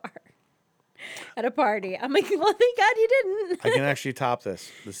a car at a party. I'm like, well, thank God you didn't. I can actually top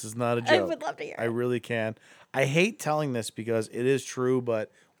this. This is not a joke. I would love to hear I it. really can. I hate telling this because it is true,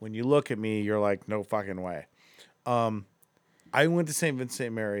 but when you look at me, you're like, no fucking way. I went to St. Vincent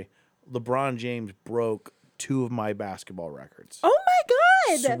St. Mary. LeBron James broke 2 of my basketball records. Oh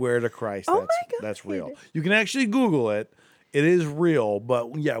my God. Swear to Christ, Oh that's, my God. that's real. You can actually Google it. It is real,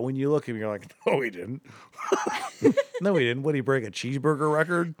 but yeah, when you look at me, you're like, no, he didn't. No, he didn't. What, did he break a cheeseburger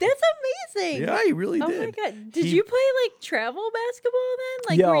record? That's amazing. Yeah, he really Oh did. my God. Did He- you play like travel basketball then?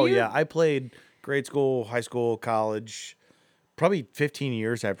 Like, Yeah, were oh you... yeah. I played grade school, high school, college, probably 15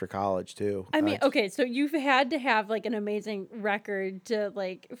 years after college too. I mean, okay, so you've had to have like an amazing record to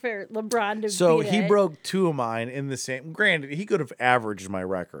like for LeBron to So beat he it. broke 2 of mine in the same. Granted, he could have averaged my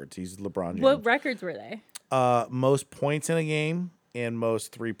records. He's LeBron James. What records were they? Most points in a game and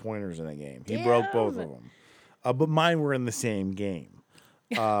most 3-pointers in a game. He broke both of them. But mine were in the same game.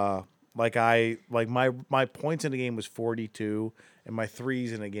 Like my points in a game was 42 and my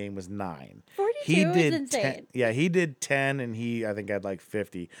threes in a game was 9. 42 He is did insane. 10, yeah, he did 10 and I think had like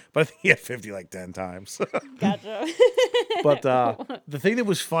 50. But I think he had 50 like 10 times. Gotcha. But the thing that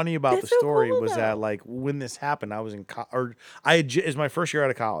was funny about That's the so story cool, was that though. like when this happened, I was in it was my first year out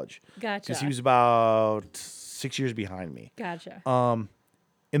of college. Gotcha. Because he was about 6 years behind me. Gotcha.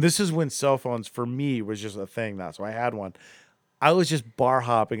 And this is when cell phones for me was just a thing now. So I had one. I was just bar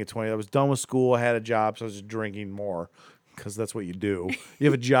hopping at 20. I was done with school. I had a job, so I was just drinking more because that's what you do. You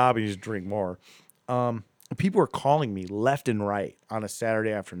have a job and you just drink more. People were calling me left and right on a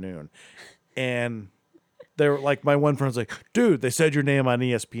Saturday afternoon. And they were like, my one friend's like, dude, they said your name on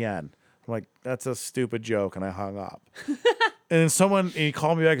ESPN. I'm like, that's a stupid joke. And I hung up. And then he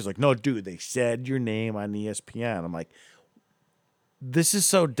called me back. He's like, no, dude, they said your name on ESPN. I'm like, this is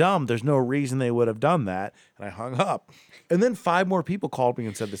so dumb. There's no reason they would have done that. And I hung up. And then 5 more people called me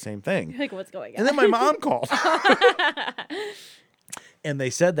and said the same thing. Like, what's going on? And then my mom called. And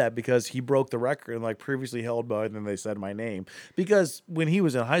they said that because he broke the record and like previously held by, and then they said my name. Because when he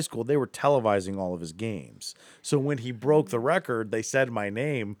was in high school, they were televising all of his games. So when he broke the record, they said my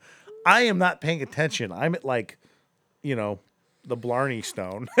name. I am not paying attention. I'm at like, the Blarney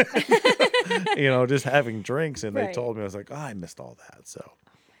Stone, just having drinks. And they Right. told me, I was like, oh, I missed all that. So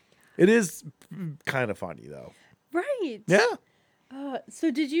it is kind of funny though. Right. Yeah.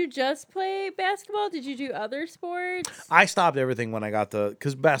 So did you just play basketball? Did you do other sports? I stopped everything when I got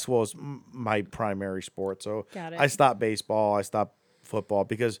because basketball is my primary sport. So Got it. I stopped baseball. I stopped football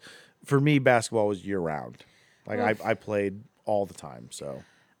because for me, basketball was year round. Like I played all the time. So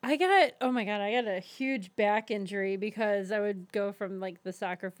I got a huge back injury because I would go from like the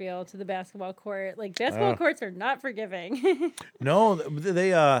soccer field to the basketball court. Like basketball courts are not forgiving. no,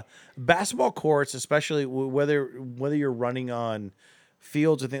 they basketball courts, especially whether you're running on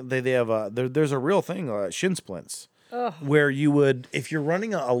fields, I think they have there's a real thing, shin splints. Where you would, if you're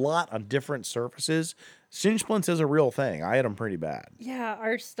running a lot on different surfaces, shin splints is a real thing. I had them pretty bad. Yeah,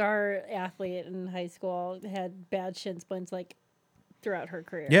 our star athlete in high school had bad shin splints like throughout her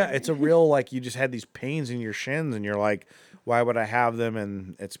career. Yeah, it's a real, like, you just had these pains in your shins, and you're like, why would I have them?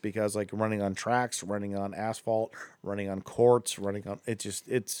 And it's because, like, running on tracks, running on asphalt, running on courts,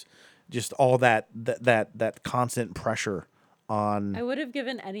 it's just all that constant pressure on. I would have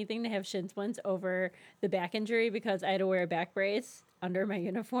given anything to have shin splints over the back injury because I had to wear a back brace under my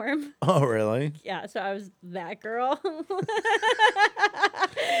uniform. Oh, really? Yeah, so I was that girl.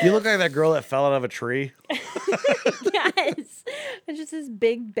 You look like that girl that fell out of a tree. Yes. And just this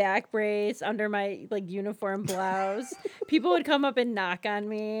big back brace under my like uniform blouse. People would come up and knock on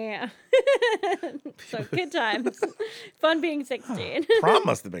me. So good times. Fun being 16. Prom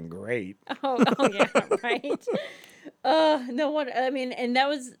must have been great. Oh yeah, right. No one. I mean, and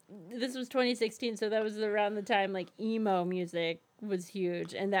this was 2016, so that was around the time like emo music was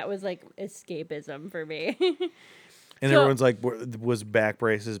huge, and that was like escapism for me. And So- everyone's like, was back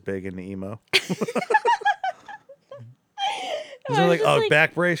braces big into emo? They're like, just oh, like-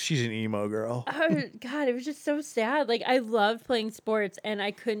 back brace? She's an emo girl. Oh God, it was just so sad. Like I loved playing sports, and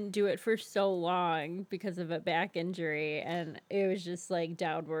I couldn't do it for so long because of a back injury, and it was just like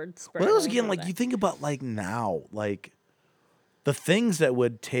downward spiral. Well, it was again, from like, that. you think about, like, now, like, the things that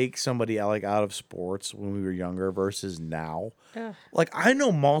would take somebody like out of sports when we were younger versus now. Ugh. Like, I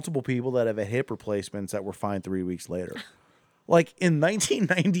know multiple people that have had hip replacements that were fine 3 weeks later. Like, in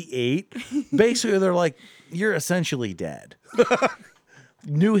 1998, basically, they're like, you're essentially dead.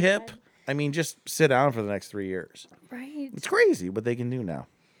 New hip. I mean, just sit down for the next 3 years. Right. It's crazy what they can do now.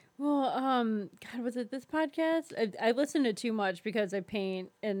 Well, God, was it this podcast? I listened to too much because I paint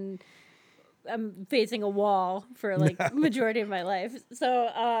and I'm facing a wall for like majority of my life. So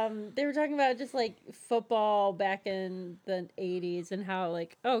they were talking about just like football back in the 80s and how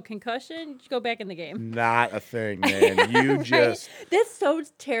like, oh, concussion, go back in the game. Not a thing, man. You Right? just That's so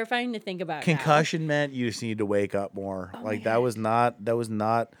terrifying to think about. now. concussion meant you just need to wake up more. Oh Like my that was not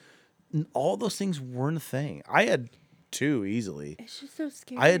all those things weren't a thing. I had two easily. It's just so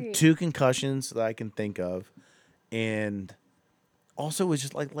scary. I had two concussions that I can think of, and also it was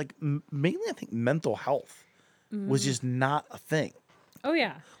just like mainly I think mental health was just not a thing. Oh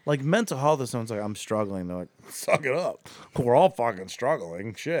yeah. Like mental health is someone's like, I'm struggling. They're like, suck it up. We're all fucking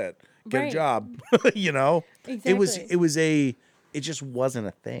struggling. Shit. Get Right. a job. You know? Exactly. It just wasn't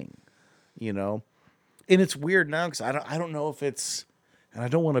a thing. You know? And it's weird now because I don't know if it's, and I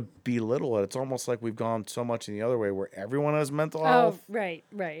don't want to belittle it. It's almost like we've gone so much in the other way where everyone has mental Oh, health. right.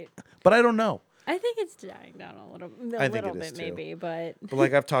 But I don't know. I think it's dying down a little I think bit it is, too. maybe, but But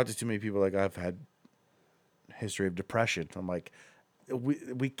like I've talked to too many people, like I've had history of depression. I'm like,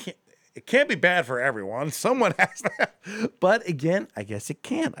 we can't. It can't be bad for everyone. Someone has to. But again, I guess it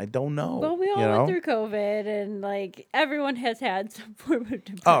can. I don't know. well, we all you know? went through COVID, and like everyone has had some form of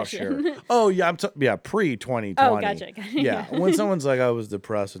depression. Oh sure. Oh yeah. Pre 2020. Oh, gotcha. Yeah. When someone's like, I was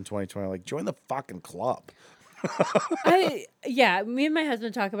depressed in 2020, like join the fucking club. Me and my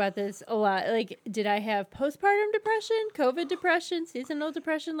husband talk about this a lot. Like, did I have postpartum depression, COVID depression, seasonal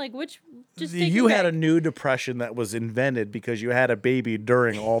depression? Like, which just take You me had a back. new depression that was invented because you had a baby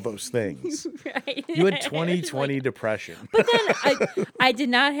during all those things. Right. You had It's 2020 like- depression. But then I did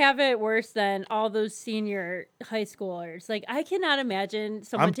not have it worse than all those senior high schoolers. Like, I cannot imagine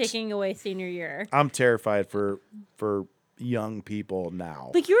someone I'm taking away senior year. I'm terrified for young people now.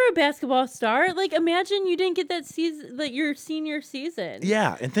 Like, you were a basketball star. Like, imagine you didn't get that season, like your senior season.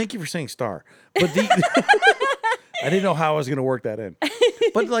 Yeah, and thank you for saying star. But I didn't know how I was going to work that in.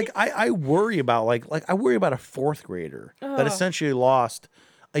 But like I worry about like I worry about a fourth grader that Oh. essentially lost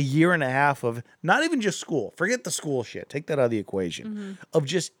a year and a half of not even just school. Forget the school shit. Take that out of the equation. Of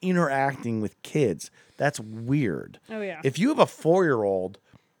just interacting with kids. That's weird. Oh, yeah. If you have a 4-year-old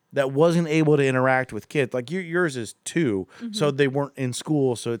that wasn't able to interact with kids, like yours is 2, so they weren't in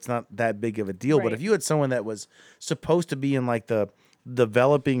school, so it's not that big of a deal. But Right. if you had someone that was supposed to be in like the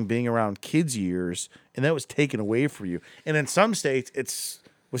developing, being around kids years, and that was taken away from you, and in some states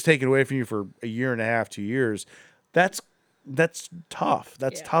was taken away from you for a year and a half, 2 years, that's tough.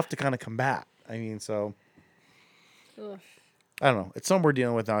 That's Yeah. tough to kind of combat. I mean, so Ugh. I don't know. It's something we're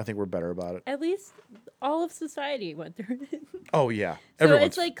dealing with now. I think we're better about it. At least all of society went through it. Oh yeah, So everyone's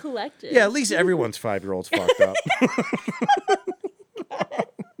it's like collective. yeah. At least everyone's 5-year-old's fucked up.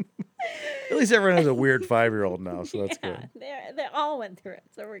 At least everyone has a weird 5-year-old now, so that's Yeah, good. they all went through it,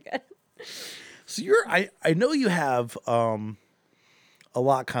 so we're good. So I know you have a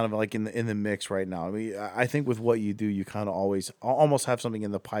lot kind of like in the mix right now. I mean, I think with what you do, you kind of almost have something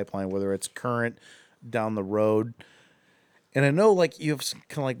in the pipeline, whether it's current, down the road. And I know like you have some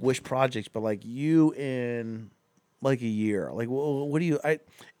kind of like wish projects, but like you in like a year, like what do you?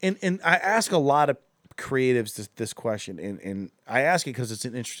 And I ask a lot of creatives this question, and I ask it because it's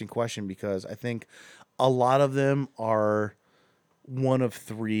an interesting question, because I think a lot of them are one of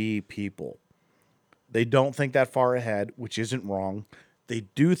three people. They don't think that far ahead, which isn't wrong. They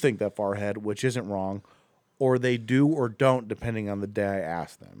do think that far ahead, which isn't wrong. Or they do or don't, depending on the day I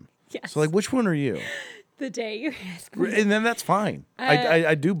ask them. Yes. So, like, which one are you? The day you ask me. And then that's fine.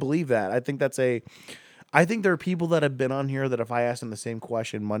 I do believe that. I think I think there are people that have been on here that if I asked them the same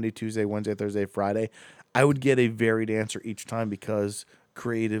question Monday, Tuesday, Wednesday, Thursday, Friday, I would get a varied answer each time, because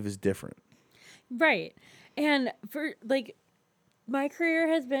creative is different. Right. And for like, my career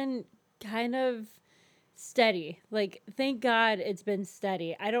has been kind of steady. Like, thank God it's been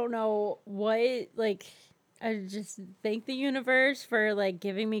steady. I don't know what, like, I just thank the universe for like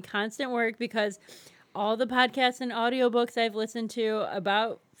giving me constant work, because all the podcasts and audiobooks I've listened to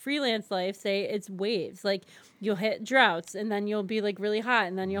about freelance life say it's waves. Like, you'll hit droughts and then you'll be like really hot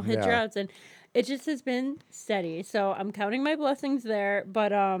and then you'll hit droughts, and it just has been steady. So I'm counting my blessings there.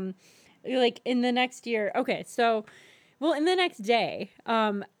 But like in the next year, okay, so well, in the next day,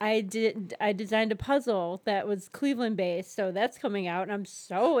 I designed a puzzle that was Cleveland based, so that's coming out, and I'm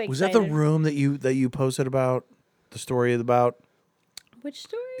so excited. Was that the room that you posted about, the story about? Which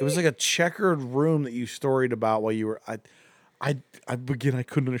story? It was like a checkered room that you storied about while you were. I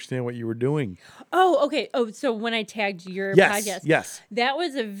couldn't understand what you were doing. Oh, okay. Oh, so when I tagged your podcast, yes, that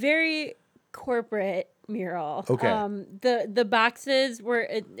was a very corporate mural. Okay. The boxes were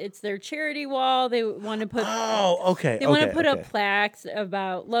it's their charity wall. They want to put They want to put up plaques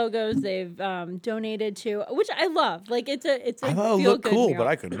about logos they've donated to, which I love. Like, it's a I thought it feel looked good cool, mural. but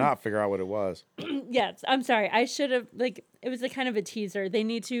I could not figure out what it was. Yes, I'm sorry. I should have, like, it was a kind of a teaser. They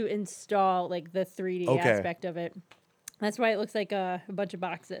need to install like the 3D aspect of it. That's why it looks like a bunch of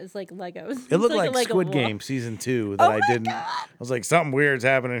boxes, like Legos. It looked like a Lego Squid wall. Game season 2 that I didn't. God. I was like, something weird's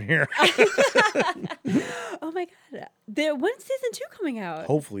happening here. Oh my God. When's season 2 coming out?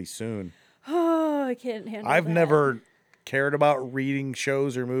 Hopefully soon. Oh, I can't handle I've that. never cared about reading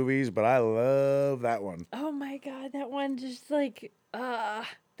shows or movies, but I love that one. Oh my God, that one just like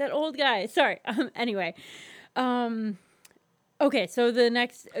that old guy. Sorry. Anyway. Okay, so the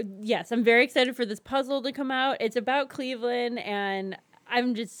next yes, I'm very excited for this puzzle to come out. It's about Cleveland and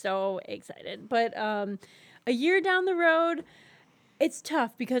I'm just so excited. But a year down the road, it's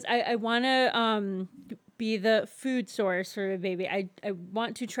tough because I want to be the food source for the baby. I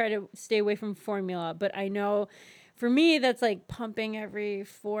want to try to stay away from formula, but I know for me that's like pumping every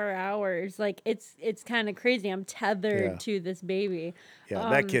 4 hours. Like, it's kind of crazy. I'm tethered to this baby. Yeah,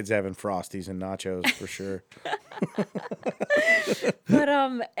 that kid's having Frosties and nachos for sure. But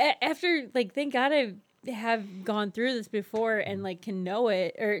after, like, thank God I have gone through this before and like can know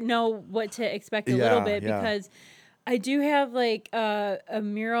it or know what to expect a little bit, because I do have like a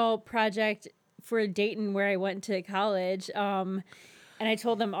mural project for Dayton where I went to college. And I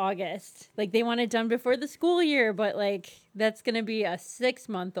told them August. Like, they want it done before the school year, but like that's gonna be a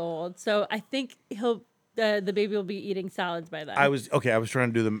 6-month-old. So I think the baby will be eating solids by then. I was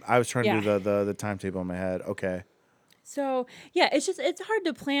trying to do the timetable in my head. Okay. So yeah, it's hard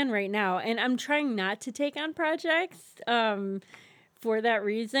to plan right now, and I'm trying not to take on projects for that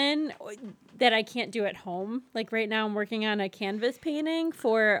reason that I can't do at home. Like, right now I'm working on a canvas painting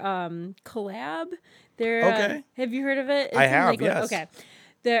for Collab. They're have you heard of it? It's I have, Lakewood. yes. Okay.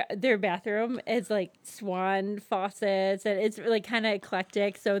 Their bathroom is like swan faucets, and it's like kind of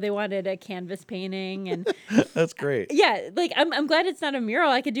eclectic. So they wanted a canvas painting, and That's great. yeah, like I'm glad it's not a mural.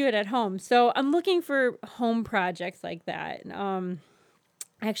 I could do it at home. So I'm looking for home projects like that.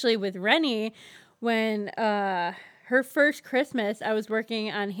 Actually, with Rennie, when her first Christmas, I was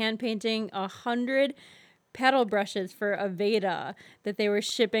working on hand painting 100 paddle brushes for Aveda that they were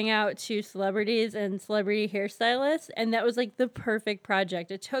shipping out to celebrities and celebrity hairstylists, and that was like the perfect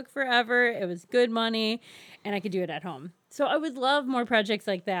project. It took forever, it was good money, and I could do it at home. So I would love more projects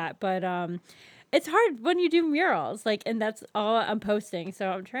like that, but it's hard when you do murals, like, and that's all I'm posting. So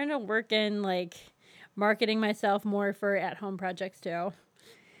I'm trying to work in like marketing myself more for at-home projects too.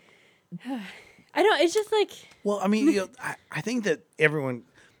 I don't, it's just like, Well, I mean, I think that everyone,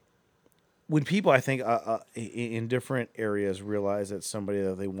 when people, I think, in different areas realize that somebody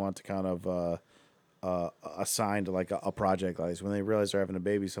that they want to kind of assign to like a project like this, when they realize they're having a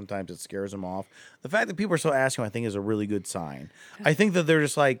baby, sometimes it scares them off. The fact that people are still asking, I think, is a really good sign. I think that they're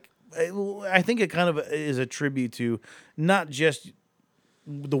just like, I think it kind of is a tribute to not just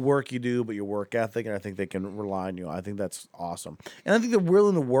the work you do, but your work ethic, and I think they can rely on you. I think that's awesome, and I think they're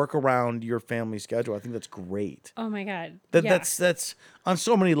willing to work around your family schedule. I think that's great. oh my God. That's on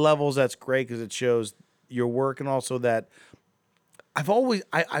so many levels. That's great because it shows your work, and also that I've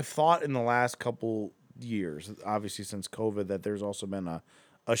thought in the last couple years, obviously since COVID, that there's also been a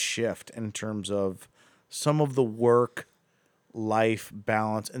shift in terms of some of the work life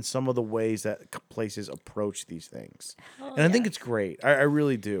balance and some of the ways that places approach these things. Oh, And I think yes. it's great. I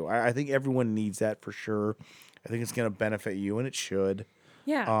really do. I think everyone needs that for sure. I think it's going to benefit you, and it should.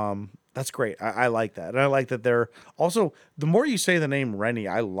 Yeah. That's great. I like that. And I like that they're also, the more you say the name Rennie,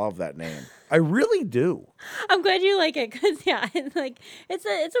 I love that name. I really do. I'm glad you like it because yeah, it's like it's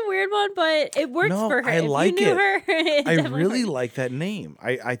a weird one, but it works No, for her. I If like you knew it. her, it I definitely really works. like that name.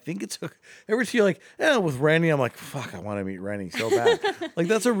 I think it's every time you're like, yeah, with Rennie, I'm like, fuck, I want to meet Rennie so bad. Like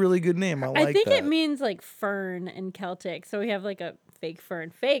that's a really good name. I I like think that. it means like fern in Celtic. So we have like a fake fern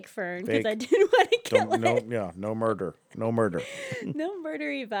because Fake. I didn't want to kill Don't, no, it. yeah, no murder. No murder. No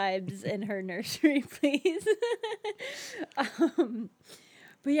murdery vibes in her nursery, please.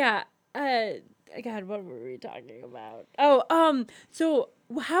 But yeah, God, what were we talking about? Oh, so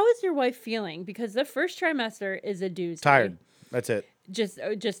how is your wife feeling? Because the first trimester is a doozy. Tired. That's it. Just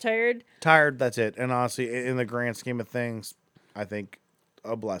tired. Tired. That's it. And honestly, in the grand scheme of things, I think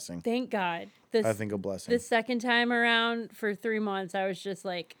a blessing. Thank God. I think a blessing. The second time around for 3 months, I was just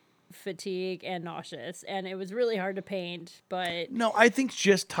like fatigue and nauseous, and it was really hard to paint. But No, I think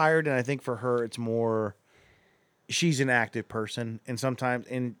just tired, and I think for her, it's more. She's an active person, and sometimes,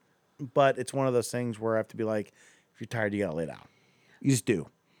 but it's one of those things where I have to be like, if you're tired, you gotta lay down. You just do.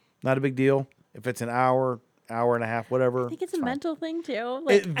 Not a big deal. If it's an hour, hour and a half, whatever. I think it's a fine. mental thing too.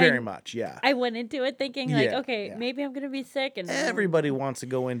 It, very much, yeah. I went into it thinking like, Yeah, okay, yeah. maybe I'm gonna be sick, and Everybody wants to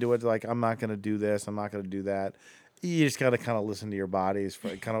go into it like, I'm not gonna do this, I'm not gonna do that. You just gotta kind of listen to your bodies.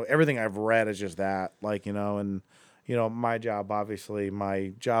 For kind of everything I've read is just that, like, and my job, obviously,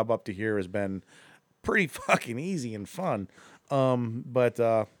 my job up to here has been pretty fucking easy and fun.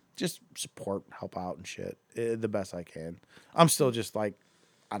 But just support, help out and shit the best I can. I'm still just like,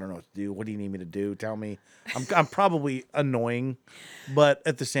 I don't know what to do. What do you need me to do? Tell me. I'm probably annoying, but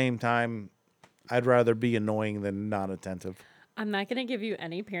at the same time, I'd rather be annoying than not attentive. I'm not gonna give you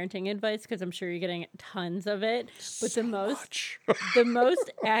any parenting advice because I'm sure you're getting tons of it. But the most the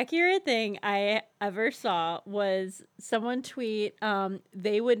most accurate thing I ever saw was someone tweet,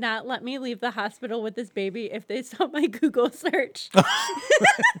 they would not let me leave the hospital with this baby if they saw my Google search.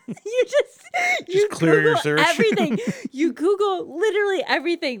 You clear your Google search. everything. You Google literally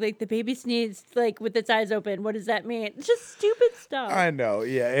everything. Like the baby sneezed like with its eyes open. What does that mean? It's just stupid stuff. I know.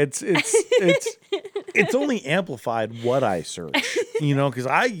 Yeah, it's only amplified what I search, because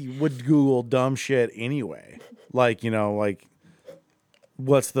I would Google dumb shit anyway. Like, like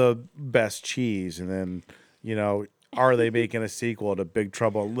what's the best cheese, and then, are they making a sequel to Big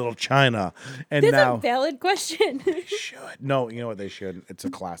Trouble in Little China? And That's now a valid question. should. No, you know what, they shouldn't. It's a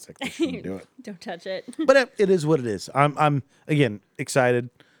classic. They shouldn't do it. Don't touch it. But it is what it is. I'm again excited,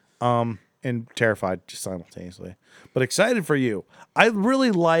 and terrified just simultaneously. But excited for you. I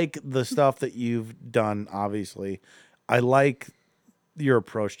really like the stuff that you've done. Obviously, I like your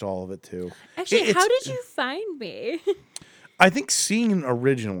approach to all of it too. Actually, how did you find me? I think Scene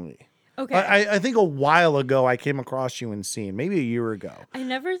originally. Okay. I think a while ago I came across you in Scene, maybe a year ago. I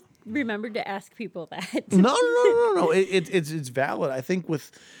never remembered to ask people that. No. It's valid. I think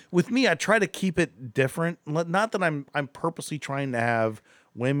with me, I try to keep it different. Not that I'm purposely trying to have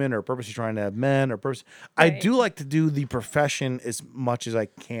women or purposely trying to have men or I Right. do like to do the profession as much as I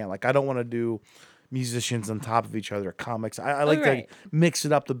can. Like I don't want to do musicians on top of each other, comics. I like right. to mix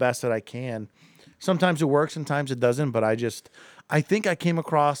it up the best that I can. Sometimes it works, sometimes it doesn't, but I think I came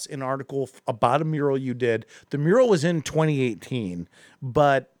across an article about a mural you did. The mural was in 2018,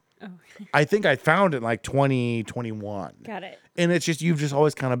 but I think I found it in like 2021. Got it. And it's just, you've just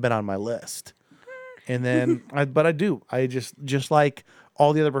always kind of been on my list. And then, I just like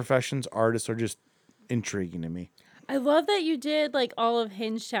all the other professions, artists are just intriguing to me. I love that you did like all of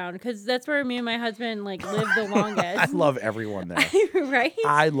Hingetown because that's where me and my husband like lived the longest. I love everyone there. Right?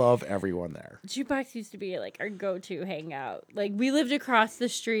 I love everyone there. Jukebox used to be like our go-to hangout. Like we lived across the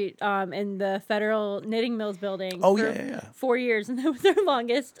street in the Federal Knitting Mills building Oh, for yeah. 4 years, and that was our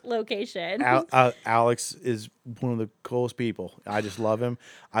longest location. Alex is one of the coolest people. I just love him.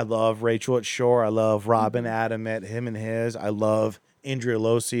 I love Rachel at Shore. I love Robin Adam at Him and His. I love Andrea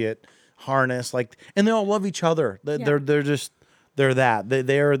Losi at Harness. And they all love each other. They're that.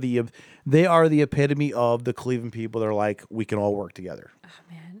 They are the epitome of the Cleveland people. They're like, we can all work together. Oh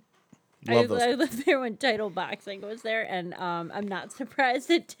man. Love those. I lived there when Title Boxing was there, and I'm not surprised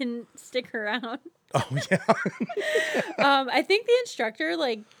it didn't stick around. Oh yeah. I think the instructor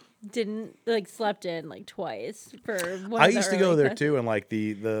like didn't like slept in like twice for one I of the used to go early there classes. too, and like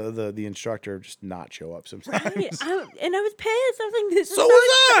the instructor just not show up sometimes. Right? And I was pissed. I was like, this is So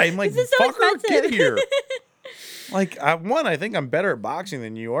was I. I'm like, this is so fucker, get expensive. here. Like, one, I think I'm better at boxing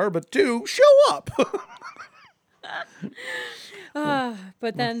than you are, but two, show up.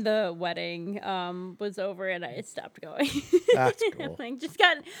 But then the wedding was over and I stopped going. That's cool. Like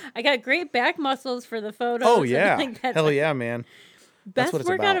I got great back muscles for the photos. Oh and, yeah, like, that's hell the yeah, man. best what it's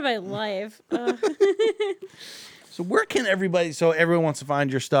workout about. of my life. So where can everybody? So everyone wants to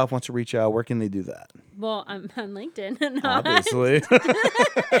find your stuff, wants to reach out. Where can they do that? Well, I'm on LinkedIn. Obviously,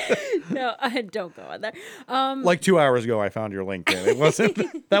 No, I don't go on there. like 2 hours ago, I found your LinkedIn. It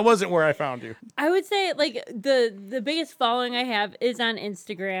wasn't. That wasn't where I found you. I would say like the biggest following I have is on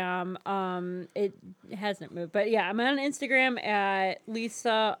Instagram. It hasn't moved, but yeah, I'm on Instagram at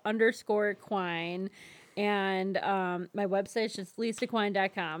Lisa_Quine, and my website is just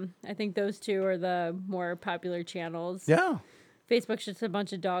lisaquine.com. I think those two are the more popular channels. Yeah. Facebook's just a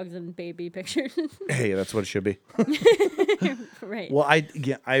bunch of dogs and baby pictures. Hey, that's what it should be. Right. Well,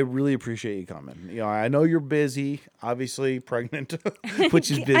 I really appreciate you coming. You know, I know you're busy, obviously pregnant,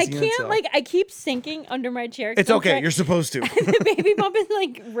 which is busy. I in can't itself. I keep sinking under my chair. 'cause It's I'm okay. trying- You're supposed to. the baby bump is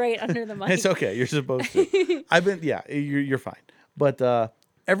like right under the mic. It's okay. You're supposed to. You're fine. But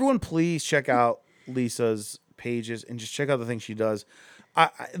everyone, please check out Lisa's pages and just check out the things she does.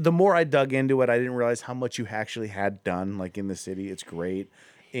 The more I dug into it, I didn't realize how much you actually had done, like in the city. It's great,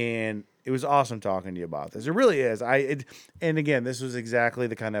 and it was awesome talking to you about this. It really is. And again, this was exactly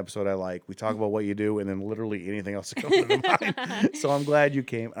the kind of episode I like. We talk about what you do, and then literally anything else that comes to mind. So I'm glad you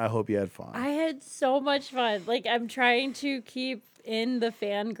came. I hope you had fun. I had so much fun. Like I'm trying to keep in the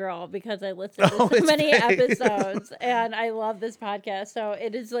fangirl because I listened to so it's many big. episodes and I love this podcast. So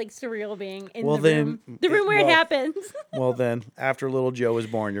it is like surreal being in Well, the then, room. The room where it well- happens. Well, then, after little Joe is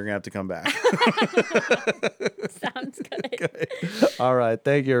born, you're gonna have to come back. Sounds good. All right.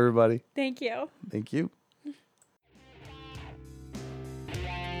 Thank you, everybody. Thank you. Thank you.